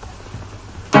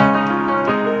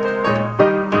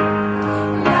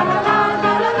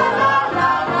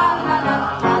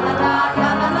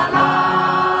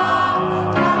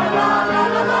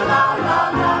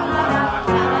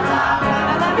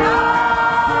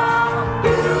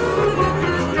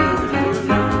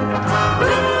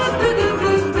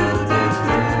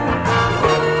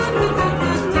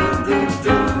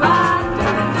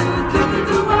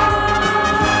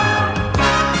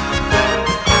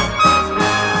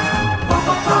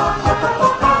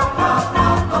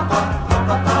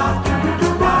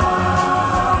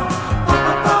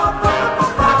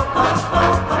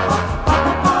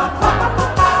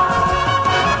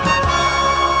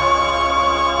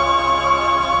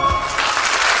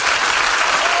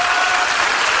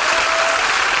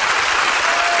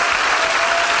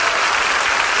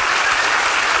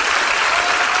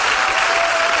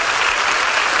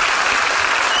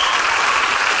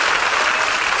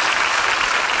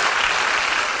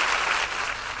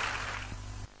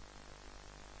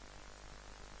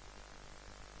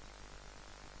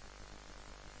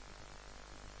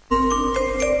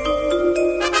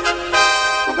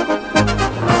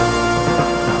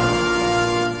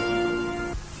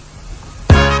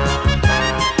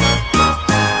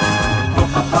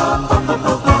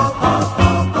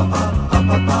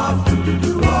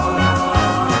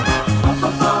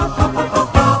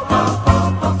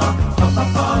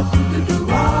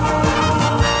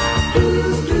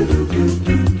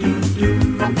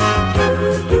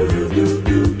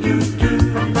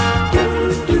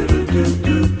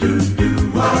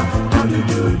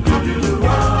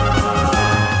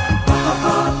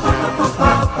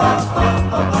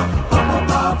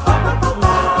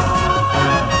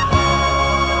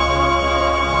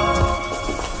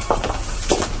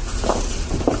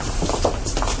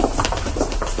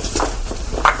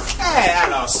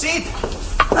 Sid.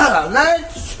 Hello,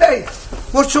 lads. Hey,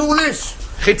 what's all this?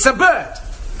 It's a bird.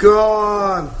 Go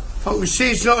on. I can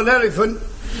see it's not an elephant.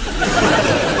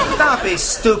 Don't be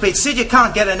stupid, Sid. You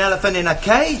can't get an elephant in a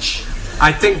cage.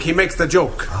 I think he makes the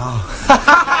joke.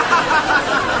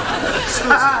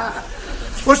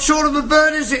 What sort of a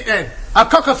bird is it then? A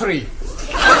cockathree.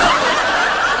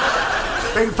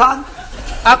 Beg your pardon?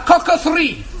 A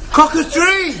cockathree.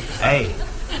 Cockathree? Hey,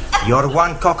 you're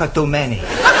one cocker too many.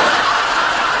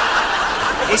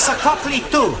 It's a cockly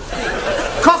too.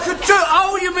 Cockatoo?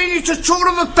 Oh, you mean it's a sort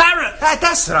of a parrot?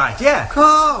 That's right, yeah.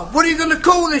 Oh, what are you going to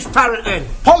call this parrot then?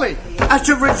 Polly. That's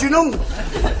original.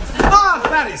 Ah,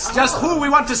 Paris, just who we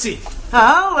want to see.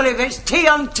 Oh, well, if it's tea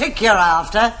on tick you're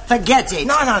after, forget it.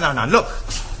 No. Look,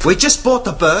 we just bought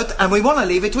the bird and we want to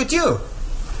leave it with you.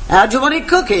 How do you want it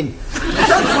cooking?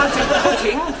 Don't want it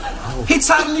cooking. It's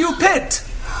our new pet.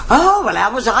 Oh, well,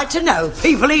 how was I to know?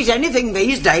 People eat anything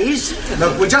these days.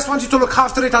 Look, we just want you to look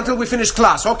after it until we finish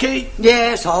class, okay?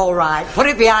 Yes, all right. Put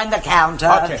it behind the counter.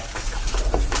 Okay.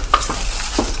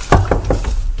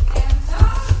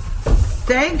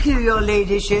 Thank you, your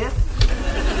ladyship.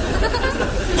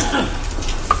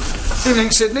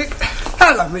 Evening, Sydney.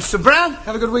 Hello, Mr. Brown.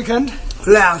 Have a good weekend?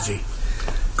 Lousy.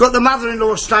 Got the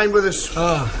mother-in-law staying with us.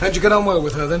 Ah, how'd you get on well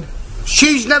with her then?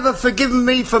 She's never forgiven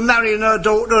me for marrying her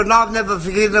daughter, and I've never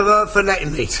forgiven her for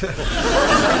letting me. Do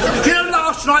you know,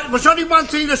 last night there was only one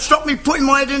thing that stopped me putting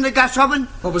my head in the gas oven?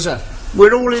 What was that?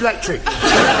 We're all electric.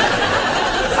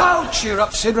 Oh, cheer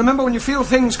up, Sid. Remember, when you feel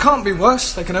things can't be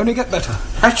worse, they can only get better.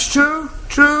 That's true.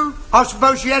 I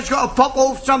suppose she has got to pop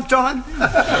off sometime.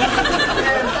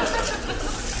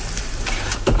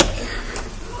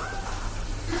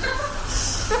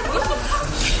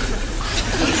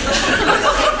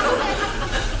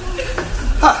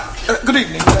 Good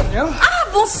evening, Danielle. Ah,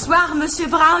 bonsoir, Monsieur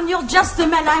Brown. You're just the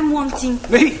man I'm wanting.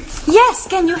 Me? Yes,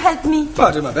 can you help me? Well,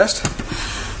 I'll do my best.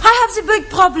 I have the big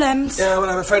problems. Yeah, well,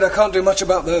 I'm afraid I can't do much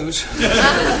about those. No,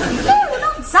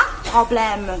 not that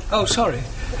problem. Oh, sorry.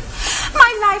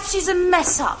 My life, she's a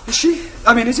mess up. Is she?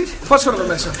 I mean, is it? What sort of a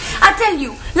mess up? I tell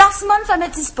you, last month I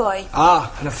met this boy.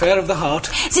 Ah, an affair of the heart.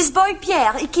 This boy,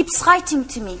 Pierre, he keeps writing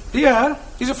to me. Yeah,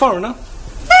 he's a foreigner.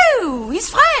 No, he's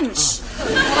French.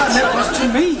 That was to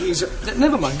me.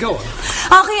 Never mind, go on.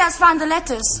 Henri has found the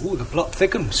letters. Ooh, the plot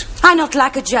thickens. I'm not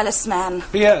like a jealous man.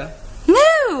 Pierre?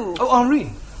 No. Oh,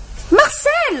 Henri.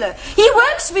 Marcel. He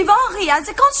works with Henri at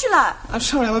the consulate. I'm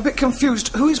sorry, I'm a bit confused.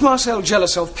 Who is Marcel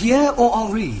jealous of, Pierre or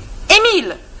Henri?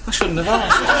 Emile. I shouldn't have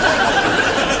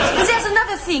asked. There's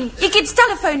another thing. He keeps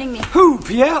telephoning me. Who?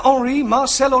 Pierre, Henri,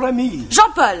 Marcel or Emile?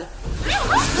 Jean-Paul.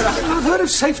 I've heard of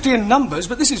safety in numbers,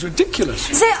 but this is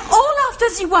ridiculous. They're all after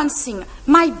the one thing.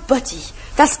 My body.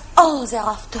 That's all they're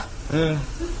after.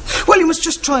 Well, you must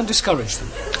just try and discourage them.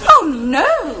 Oh, no.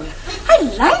 I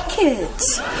like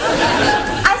it.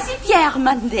 I see Pierre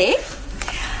Monday,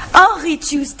 Henri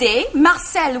Tuesday,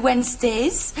 Marcel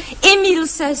Wednesdays, Emile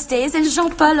Thursdays, and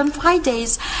Jean-Paul on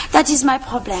Fridays. That is my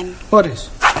problem. What is?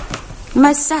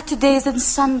 My Saturdays and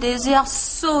Sundays, they are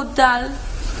so dull.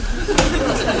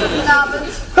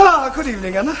 Ah, good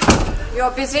evening, Anna.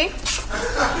 You're busy?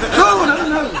 Oh,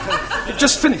 no. You've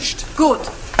just finished. Good.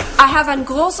 I have a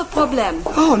großer Problem.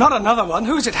 Oh, not another one.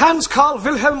 Who is it? Hans, Karl,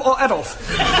 Wilhelm or Adolf?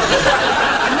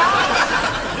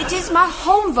 It is my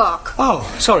homework. Oh,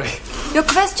 sorry. Your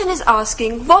question is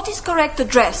asking what is correct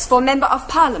address for Member of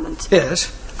Parliament.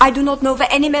 Yes. I do not know where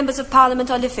any members of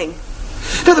Parliament are living.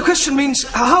 No, the question means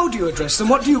how do you address them?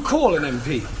 What do you call an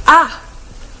MP? Ah,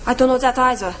 I don't know that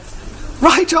either.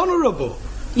 Right Honourable.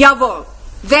 Jawohl.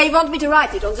 They want me to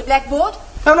write it on the blackboard?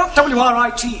 No, not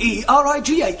W-R-I-T-E,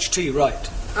 R-I-G-H-T, right.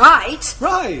 Right.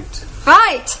 Right.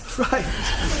 Right. Right.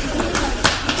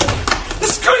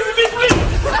 Excuse me, please.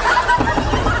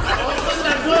 Open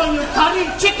the door, you curry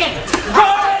chicken. Go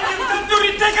away, you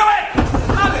tandoori, take away.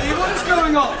 Ali, what is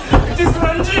going on? It is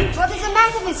Ranjit. What is the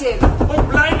matter with him? Oh,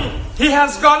 blimey. He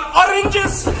has gone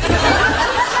oranges.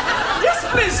 Yes,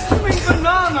 please. Give me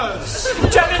bananas.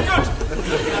 Jolly good.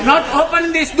 Not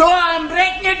open this door, I'm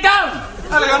breaking it down.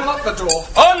 Ali, unlock the door.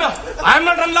 Oh, no. I'm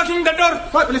not unlocking the door.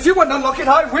 Right, well, if you won't unlock it,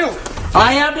 I will.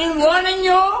 I have been warning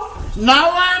you.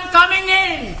 Now I'm coming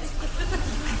in.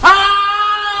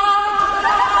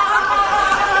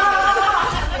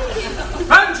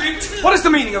 Ranjit, what is the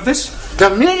meaning of this? The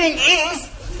meaning is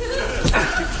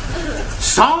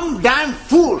some damn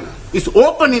fool is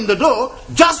opening the door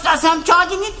just as I'm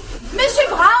charging it. Monsieur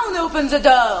Brown opened the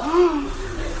door.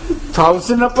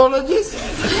 1,000 apologies.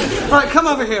 Right, come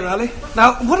over here, Ali.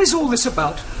 Now, what is all this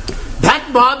about?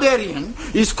 That barbarian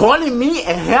is calling me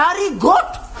a hairy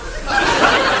goat.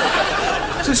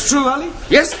 Is this true, Ali?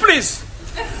 Yes, please.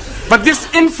 But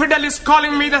this infidel is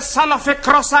calling me the son of a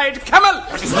cross-eyed camel.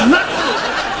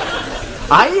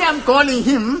 I am calling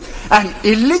him an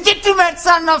illegitimate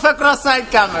son of a cross-eyed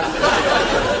camel.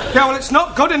 Yeah, well, it's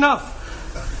not good enough.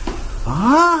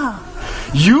 Ah,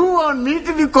 you want me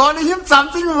to be calling him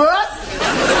something worse?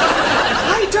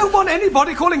 I don't want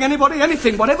anybody calling anybody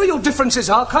anything. Whatever your differences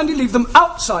are, kindly leave them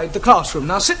outside the classroom.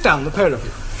 Now sit down, the pair of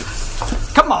you.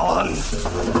 Come on.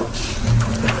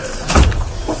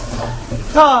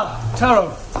 Ah,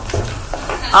 Taro.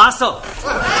 Also,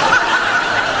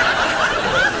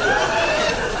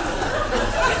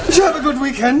 did you have a good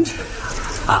weekend?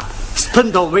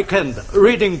 spend the weekend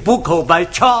reading book by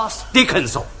Charles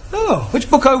Dickens. Oh, which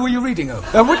book were you reading?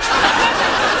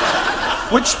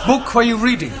 Which book were you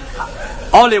reading?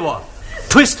 Oliver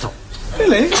Twist.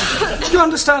 Really? Do you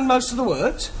understand most of the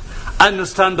words?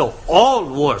 Understand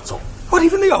all words. What,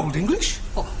 even the Old English?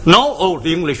 No Old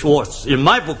English words in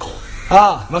my book.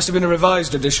 Ah, must have been a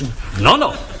revised edition.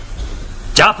 No.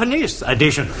 Japanese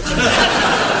edition.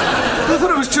 I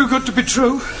thought it was too good to be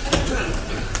true.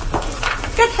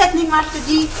 What's happening, Master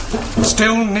G?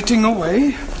 Still knitting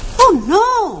away? Oh,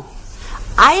 no.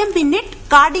 I am the knit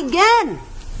cardigan.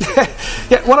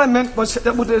 Yeah, what I meant was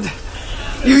that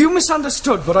you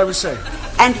misunderstood what I was saying.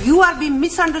 And you are being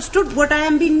misunderstood what I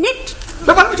am being knit.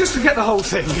 Now, why don't we just forget the whole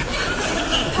thing?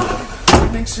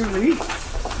 Evening, Sue.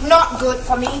 Not good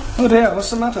for me. Oh dear, what's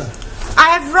the matter? I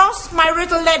have lost my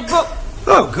riddle lead book.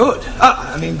 Oh, good.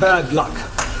 I mean, bad luck.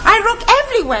 I look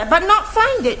everywhere, but not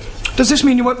find it. Does this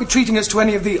mean you won't be treating us to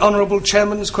any of the Honourable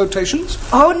Chairman's quotations?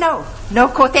 Oh, no. No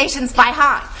quotations by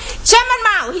heart. Chairman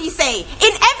Mao, he say,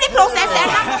 in every process there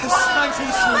are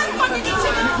number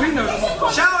We know.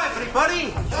 Ciao,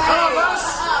 everybody. Hello,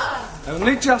 boss.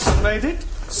 Only just made it.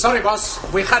 Sorry, boss.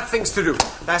 We had things to do.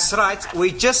 That's right.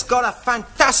 We just got a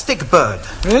fantastic bird.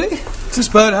 Really? Does this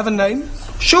bird have a name?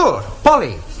 Sure,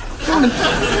 Polly.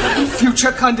 In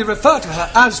future, kindly refer to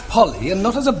her as Polly and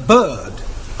not as a bird.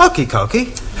 Okie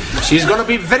dokie. She's going to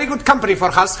be very good company for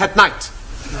us at night.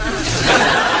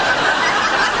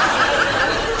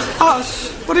 Us?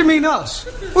 What do you mean, us?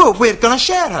 Well, we're going to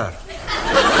share her.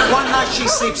 One night she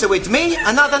sleeps with me,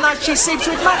 another night she sleeps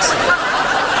with Max.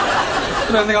 I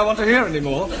don't think I want to hear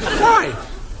anymore. Why?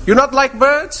 You not like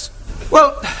birds?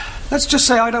 Well, let's just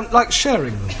say I don't like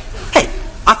sharing them. Hey,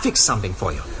 I'll fix something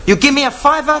for you. You give me a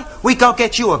 $5, we go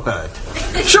get you a bird.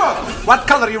 Sure. What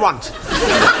color you want?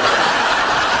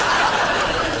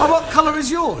 Oh, what colour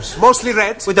is yours? Mostly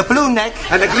red. With a blue neck.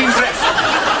 And a green dress.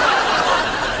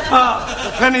 Ah,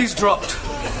 the penny's dropped.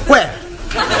 Where?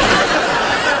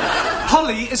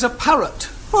 Polly is a parrot.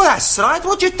 Well, that's right.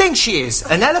 What do you think she is?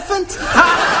 An elephant?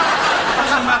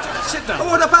 Doesn't matter. Sit down.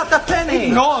 What about the penny?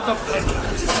 Ignore the penny.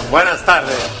 Buenas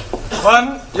tardes.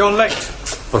 Juan, you're late.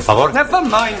 Por favor. Never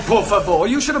mind, por favor.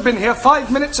 You should have been here 5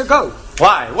 minutes ago.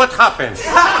 Why? What happened?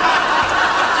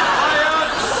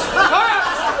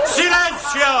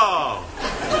 Silencio!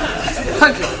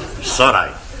 Thank you.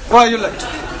 Sorry. Why are you late?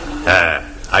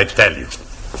 I tell you.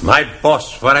 My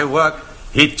boss where I work,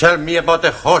 he tell me about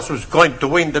the horse who's going to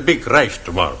win the big race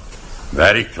tomorrow.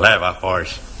 Very clever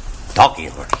horse. Talking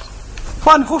horse.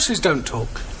 Juan, horses don't talk.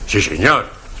 Si, senor.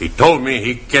 He told me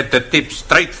he get the tip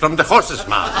straight from the horse's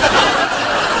mouth.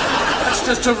 That's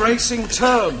just a racing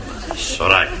term.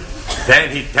 Sorry. Then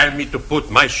he tell me to put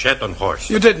my shed on horse.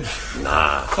 You didn't?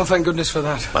 Nah. Oh, thank goodness for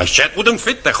that. My shed wouldn't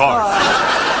fit the horse.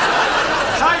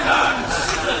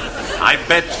 I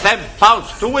bet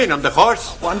 £10 to win on the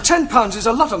horse. £10 is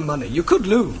a lot of money. You could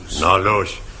lose. No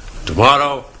lose.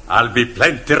 Tomorrow I'll be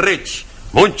plenty rich.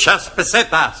 Muchas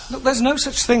pesetas. Look, there's no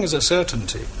such thing as a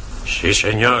certainty. Si,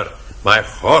 senor. My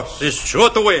horse is sure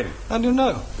to win. How do you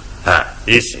know?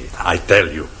 Easy, I tell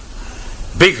you.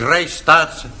 Big race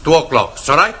starts 2 o'clock,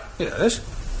 so right? Yes.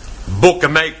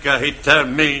 Bookmaker, he tell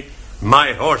me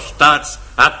my horse starts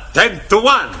at 10 to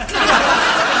 1. Those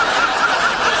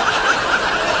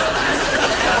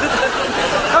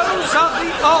are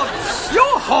the odds.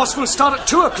 Your horse will start at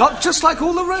 2 o'clock just like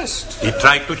all the rest. He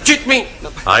tried to cheat me.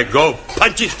 I go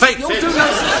punch his face You'll in. do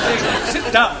no such thing.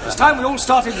 Sit down. It's time we all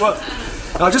started work.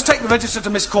 Now, I'll just take the register to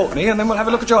Miss Courtney and then we'll have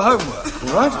a look at your homework,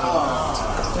 all right?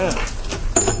 Yeah.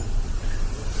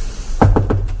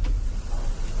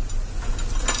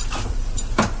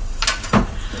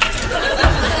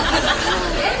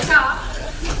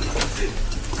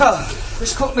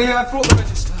 Miss Courtney, I brought the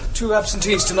register. 2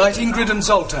 absentees tonight, Ingrid and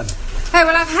Zoltan. Oh,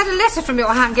 well, I've had a letter from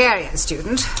your Hungarian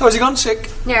student. Oh, has he gone sick?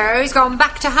 No, he's gone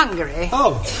back to Hungary.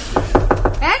 Oh.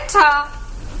 Enter.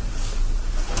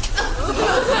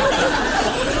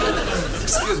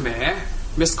 Excuse me,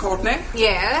 Miss Courtney?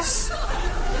 Yes?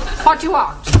 What do you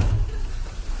want?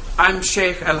 I'm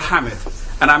Sheikh Al-Hamid,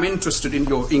 and I'm interested in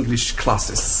your English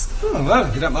classes. Oh, well,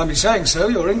 if you don't mind me saying so,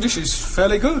 your English is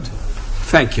fairly good.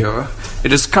 Thank you.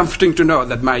 It is comforting to know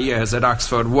that my years at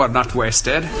Oxford were not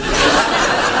wasted.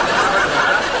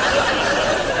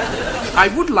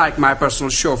 I would like my personal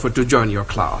chauffeur to join your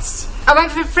class. Oh, I'm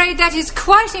afraid that is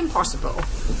quite impossible.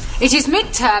 It is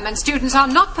midterm and students are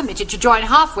not permitted to join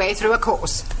halfway through a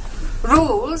course.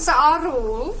 Rules are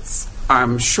rules.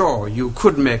 I'm sure you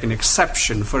could make an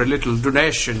exception for a little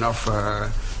donation of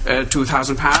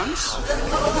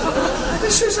 £2,000.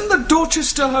 This isn't the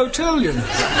Dorchester Hotel, you know.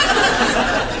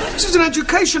 This is an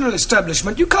educational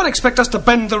establishment. You can't expect us to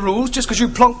bend the rules just because you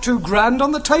plonked £2,000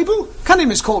 on the table. Can he,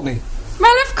 Miss Courtney?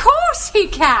 Well, of course he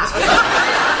can.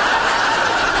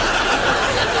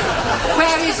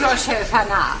 Where is your chauffeur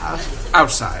now?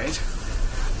 Outside.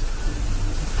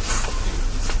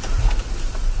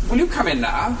 Will you come in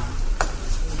now?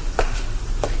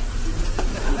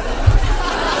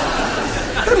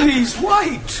 But he's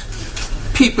white.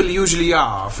 People usually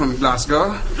are from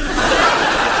Glasgow.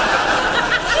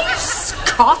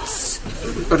 Scots?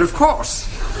 But of course.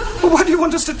 Well, why do you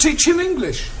want us to teach him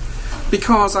English?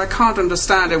 Because I can't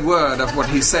understand a word of what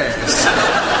he says.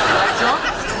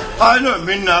 I don't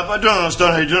mean that, but I don't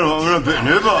understand how you do it. I'm going to put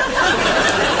new, but...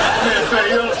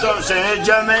 You understand what I'm saying,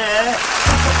 Jimmy?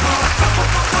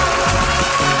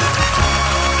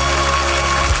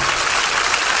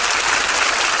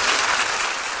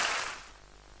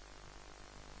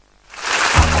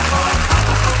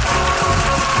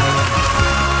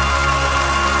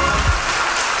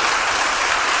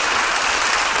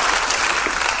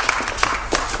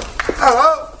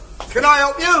 Hello, can I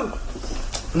help you?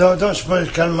 No, don't suppose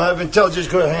you can, mate. I've been told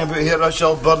just go to hang about here. I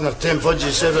shall burn her 10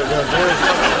 fudges, said it.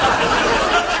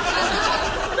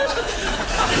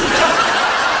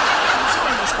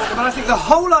 But I think the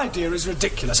whole idea is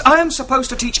ridiculous. I am supposed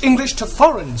to teach English to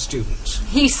foreign students.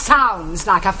 He sounds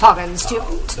like a foreign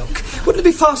student. Look, wouldn't it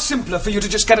be far simpler for you to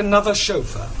just get another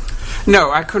chauffeur? No,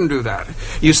 I couldn't do that.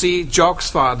 You see, Jock's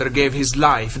father gave his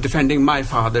life defending my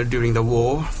father during the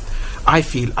war. I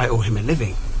feel I owe him a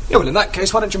living. Yeah, well, in that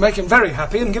case, why don't you make him very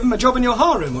happy and give him a job in your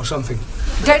harem or something?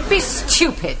 Don't be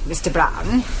stupid, Mr.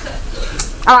 Brown.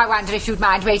 Oh, I wonder if you'd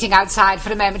mind waiting outside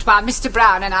for a moment while Mr.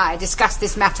 Brown and I discuss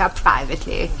this matter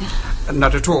privately.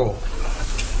 Not at all.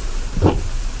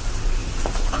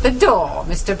 The door,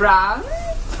 Mr. Brown.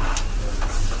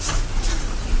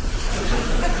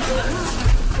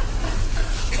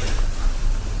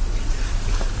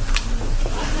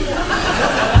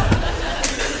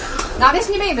 Now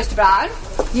listen to me, Mr. Brown.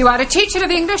 You are a teacher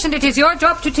of English, and it is your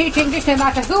job to teach English no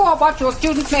matter who or what your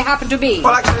students may happen to be.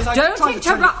 Well, actually, don't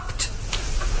interrupt.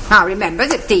 Now remember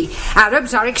that the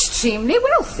Arabs are extremely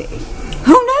wealthy.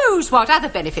 Who knows what other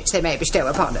benefits they may bestow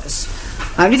upon us?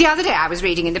 Only the other day I was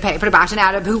reading in the paper about an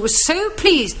Arab who was so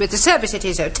pleased with the service at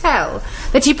his hotel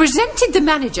that he presented the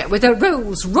manager with a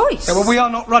Rolls Royce. Yeah, well, we are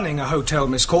not running a hotel,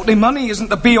 Miss Courtney. Money isn't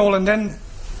the be-all and end...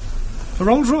 A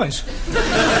Rolls Royce?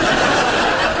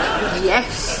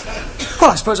 Yes. Well,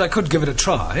 I suppose I could give it a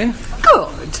try.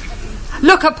 Good.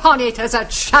 Look upon it as a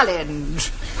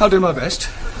challenge. I'll do my best.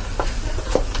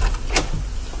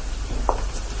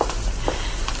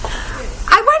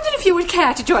 I wonder if you would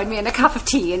care to join me in a cup of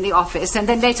tea in the office, and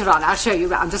then later on I'll show you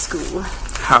round the school.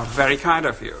 How very kind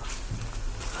of you.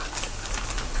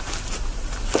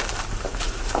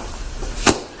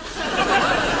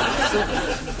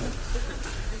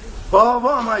 Well,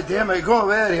 what am I doing, mate? Go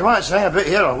where? You want to hang about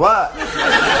here or what?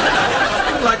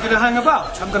 I'd like you to hang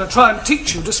about. I'm going to try and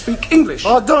teach you to speak English.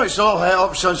 Oh, don't it's all head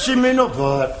up, son. See me no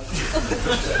bother.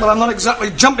 Well, I'm not exactly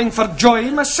jumping for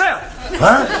joy myself.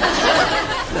 Huh?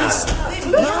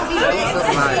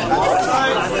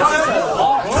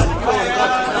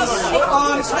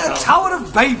 Oh, it's like a Tower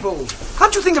of Babel.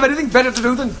 Can't you think of anything better to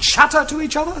do than chatter to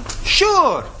each other?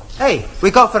 Sure. Hey, we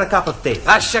go for a cup of tea.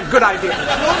 That's a good idea.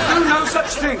 Don't do no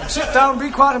such thing. Sit down, be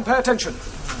quiet and pay attention.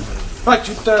 Right,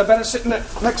 you'd better sit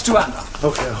next to Anna.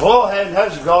 Okay. Oh, Hen,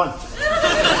 how's it going?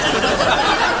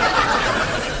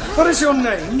 What is your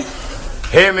name?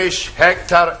 Hamish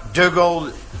Hector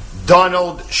Dougal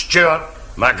Donald Stewart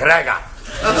McGregor.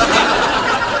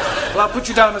 Well, I'll put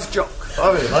you down as Jock.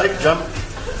 Oh, you like, Jim?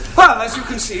 Well, as you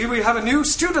can see, we have a new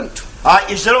student.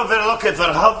 He's not very lucky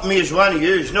for help me as one of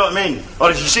you, you know what I mean? Or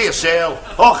as you see yourself,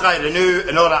 I renew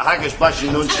and all that haggis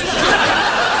bashing nonsense.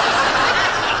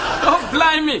 Oh,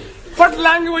 blimey! What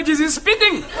language is he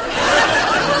speaking?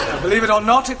 Believe it or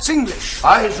not, it's English.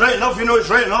 He's right enough, you know, he's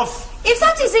right enough. If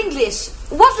that is English,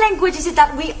 what language is it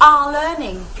that we are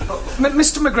learning?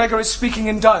 Mr. McGregor is speaking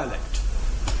in dialect.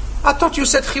 I thought you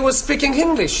said he was speaking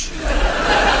English.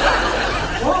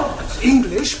 Oh, it's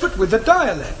English, but but with a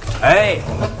dialect. Hey,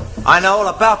 I know all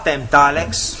about them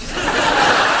dialects.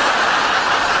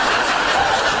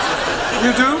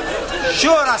 You do?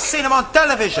 Sure, I've seen them on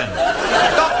television.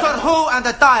 Doctor Who and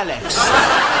the dialects.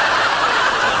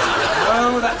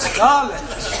 Oh, that's dialect.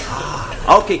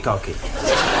 Okie dokie.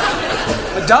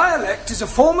 A dialect is a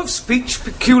form of speech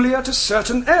peculiar to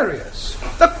certain areas.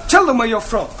 Tell them where you're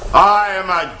from. I am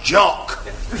a jock.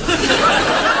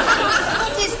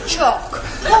 What is jock?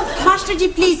 Oh, Master G,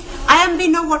 please. I am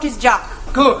know what is jock.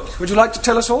 Good. Would you like to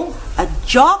tell us all? A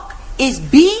jock is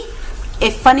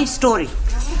a funny story.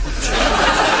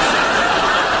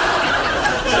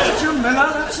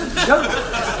 Miller, that's a joke.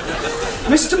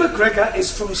 Mr. McGregor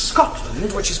is from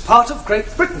Scotland, which is part of Great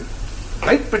Britain.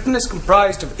 Great Britain is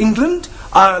comprised of England,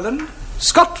 Ireland,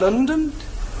 Scotland, and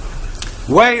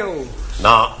Wales.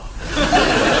 No.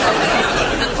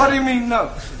 What do you mean, no?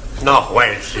 No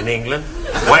Wales in England.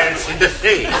 Wales in the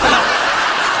sea.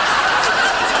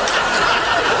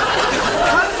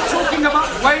 I'm talking about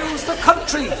Wales, the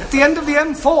country, at the end of the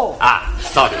M4. Ah,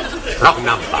 sorry. Wrong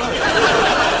number.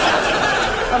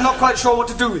 I'm not quite sure what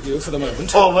to do with you for the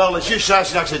moment. Oh, well, it's just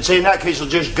as I said, in that case, I'll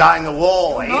just gang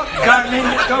away.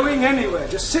 Not going anywhere.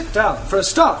 Just sit down. For a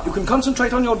start, you can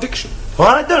concentrate on your diction. Well,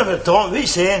 I don't have a thought. What are you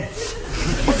saying?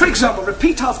 Well, for example,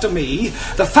 repeat after me.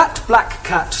 The fat black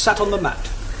cat sat on the mat.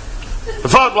 The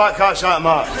fat black cat sat on the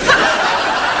mat.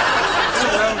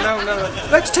 No.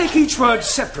 Let's take each word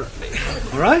separately.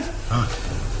 All right?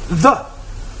 The.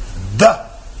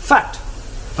 Fat.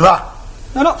 The.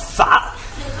 No, not fat.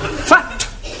 Fat.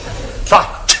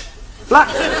 Fat. Black.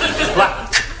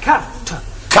 Black. Cat.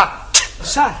 Cat.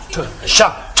 Sat.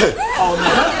 Sat. On the.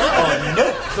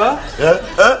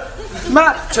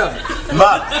 Mat.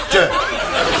 Mat.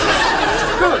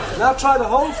 Good. Now try the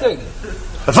whole thing.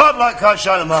 The fat black cat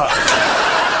sat on the mat.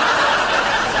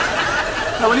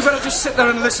 Now, well, you better just sit there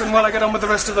and listen while I get on with the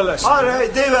rest of the lesson. All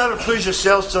right, David, ever please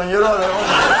yourself, son. You're all right.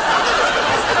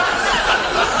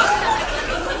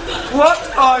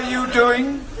 What are you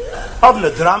doing? Having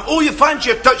a dram. Oh, you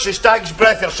fancy a touch of stag's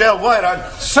breath yourself, why, Ron?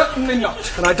 Certainly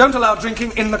not. And I don't allow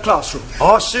drinking in the classroom.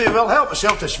 Oh, see, well, help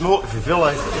yourself to smoke if you feel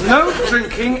like. No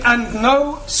drinking and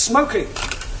no smoking.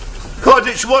 God,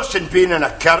 it's worse than being in a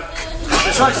kirk.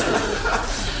 Precisely.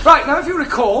 Right, now, if you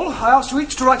recall, I asked you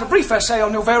each to write a brief essay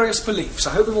on your various beliefs. I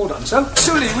hope you've all done so.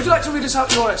 Suli, would you like to read us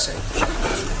out your essay?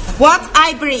 What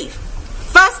I believe.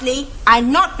 Firstly, I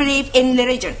not believe in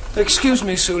religion. Excuse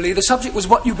me, Suli, the subject was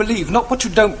what you believe, not what you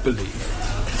don't believe.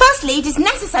 Firstly, it is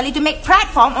necessary to make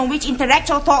platform on which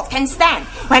intellectual thought can stand.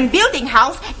 When building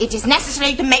house, it is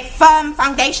necessary to make firm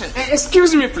foundation.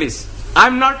 Excuse me, please.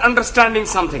 I'm not understanding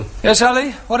something. Yes,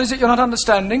 Ali? What is it you're not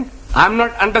understanding? I'm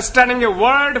not understanding a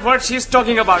word what she's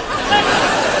talking about.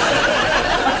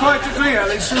 I quite agree,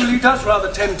 Ali. Suli does rather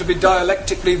tend to be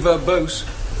dialectically verbose.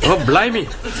 Oh, blimey.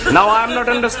 Now I'm not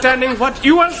understanding what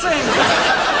you are saying.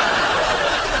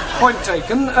 Point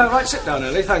taken. Right, sit down,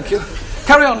 Ali. Thank you.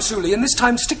 Carry on, Suli, and this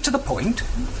time stick to the point.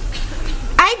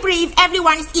 I believe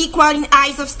everyone is equal in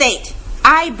eyes of state.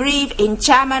 I believe in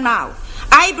Chairman Mao.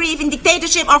 I believe in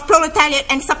dictatorship of proletariat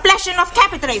and suppression of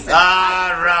capitalism.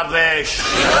 Ah, rubbish.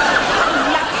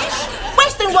 Rubbish?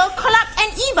 Western world corrupt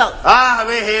and evil. Ah,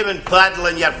 we him and paddle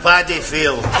in your paddy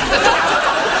field.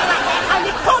 I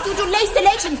report you to late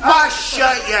elections. Ah,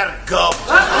 shut your gob.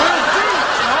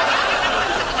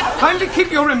 Kindly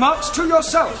keep your remarks to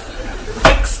yourself.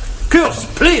 Excuse,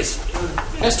 please.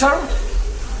 Yes, Taro?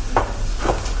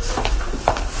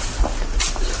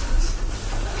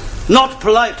 Not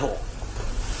polite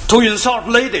to insult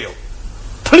lady.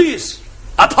 Please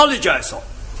apologize.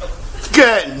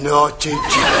 Get naughty.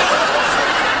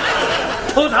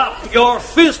 Put up your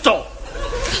fist.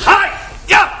 Hi!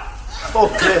 Yeah!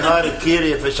 Okay, Harry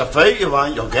Kiri, if it's a fight you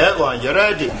want, you'll get one. You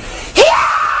ready? Sit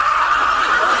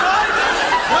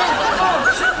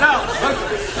down.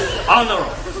 Honor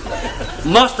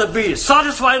must be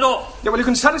satisfied. Yeah, well, you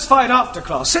can satisfy it after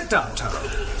class. Sit down, Taro.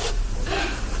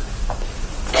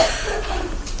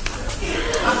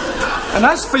 And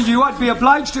as for you, I'd be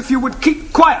obliged if you would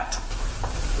keep quiet.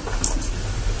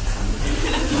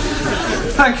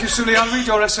 Thank you, Suli. I'll read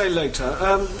your essay later.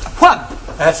 Juan.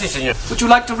 Si, senor. Would you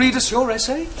like to read us your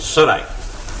essay? Should I?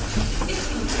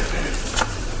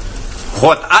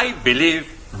 What I Believe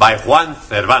by Juan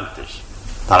Cervantes.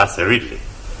 Para servirle.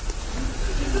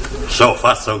 So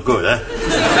far, so good, eh?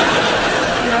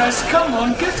 Yes, come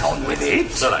on, get on with it.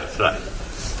 It's all right.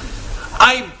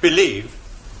 I believe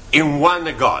in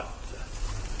one God.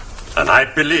 And I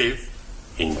believe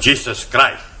in Jesus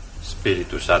Christ,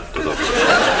 Spiritu Santo Domingo.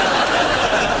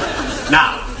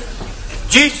 Now,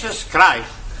 Jesus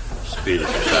Christ, Spiritu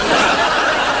Santo.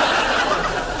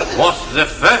 was the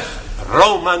first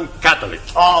Roman Catholic.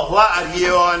 Oh, what are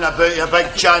you on about, you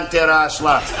big chanter ass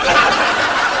lad?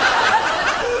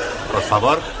 Por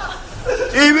favor.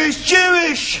 He was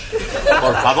Jewish.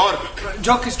 Por favor.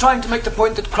 Jock is trying to make the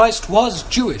point that Christ was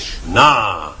Jewish.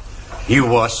 No. He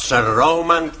was a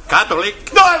Roman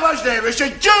Catholic. No, I wasn't. He was a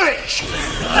Jewish.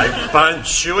 I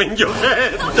punch you in your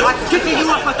head. I'm kicking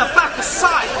you up at the back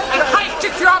side and I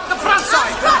kick you out the front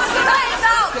side.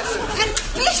 And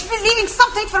please be leaving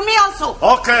something for me also.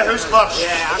 Okay, who's first?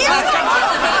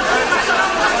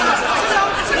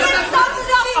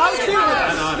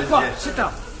 Sit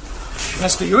down.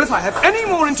 As for you, if I have any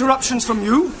more interruptions from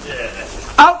you,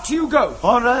 out you go.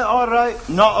 All right.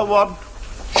 Not a word.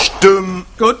 Stum.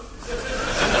 Good.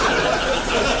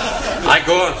 I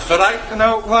go on, should I?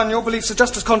 No, Juan, your beliefs are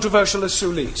just as controversial as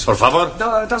Suli's. Por favor.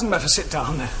 No, it doesn't matter. Sit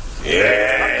down.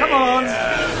 Yeah. Come on.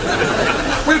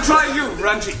 We'll try you,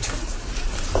 Ranjit.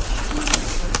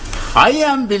 I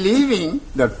am believing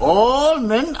that all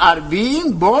men are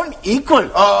being born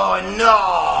equal. Oh,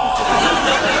 no.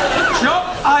 Jock,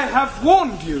 I have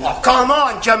warned you. Oh, come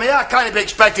on, Jimmy. I can't be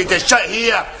expected to sit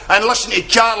here and listen to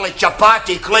Charlie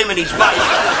Chapati claiming he's mine.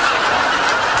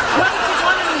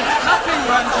 Nothing,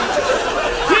 Ranjit.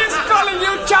 He's calling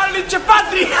you Charlie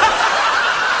Chapati.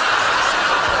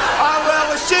 Well,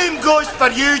 the same goes for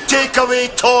you, takeaway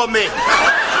Tommy.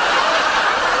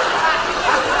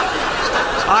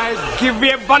 I'll give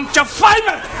you a bunch of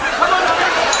fiber.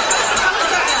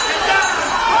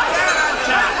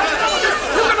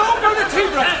 You can all go to tea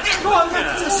break. Go on,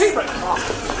 tea break.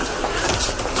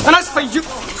 And as for you,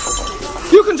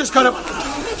 you can just kind of...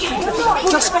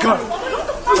 Just go.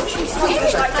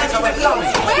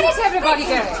 Where is everybody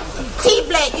going? Tea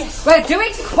break. Well, do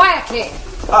it quietly.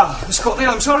 Miss Courtney,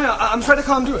 I'm sorry. I'm afraid I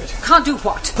can't do it. Can't do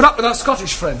what? Put up with our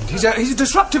Scottish friend. He's a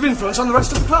disruptive influence on the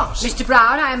rest of the class. Mr.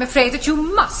 Brown, I am afraid that you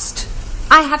must.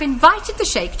 I have invited the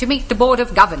Sheikh to meet the Board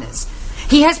of Governors.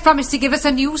 He has promised to give us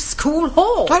a new school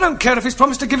hall. I don't care if he's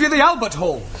promised to give you the Albert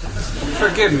Hall.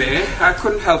 Forgive me, I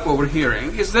couldn't help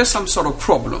overhearing. Is there some sort of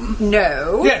problem?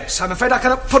 No. Yes, I'm afraid I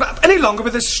cannot put up any longer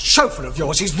with this chauffeur of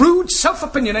yours. He's rude,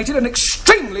 self-opinionated and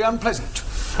extremely unpleasant.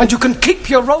 And you can keep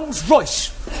your Rolls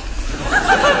Royce.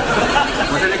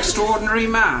 What an extraordinary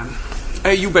man.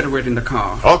 You better wait in the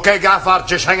car. Okay, Gaffer,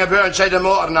 just hang about inside the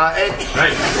motor now, eh?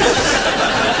 Right.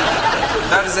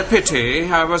 That is a pity.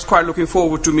 I was quite looking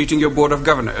forward to meeting your Board of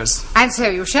Governors. And so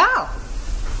you shall.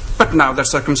 But now that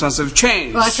circumstances have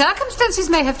changed. Well, circumstances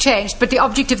may have changed, but the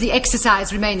object of the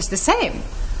exercise remains the same.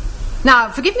 Now,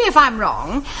 forgive me if I'm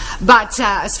wrong, but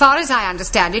as far as I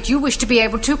understand it, you wish to be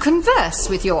able to converse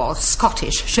with your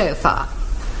Scottish chauffeur.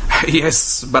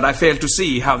 Yes, but I fail to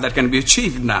see how that can be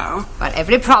achieved now. But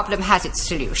every problem has its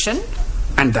solution.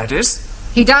 And that is?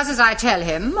 He does as I tell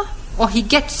him, or he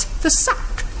gets the sack.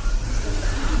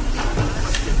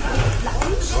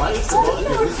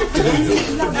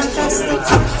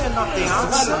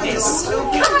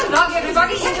 Come along,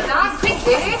 everybody, sit down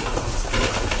quickly.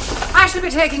 I shall be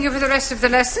taking you for the rest of the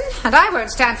lesson, and I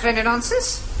won't stand for any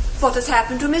nonsense. What has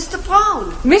happened to Mr.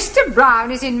 Brown? Mr.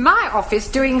 Brown is in my office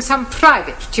doing some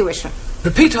private tuition.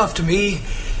 Repeat after me.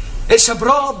 It's a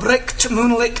bra bricked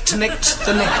moonlicht nicht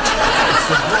the nicht. It's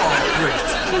a bra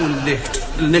bricked moonlicht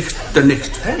nicht the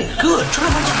nicht. Very good. Try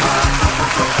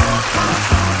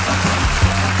that.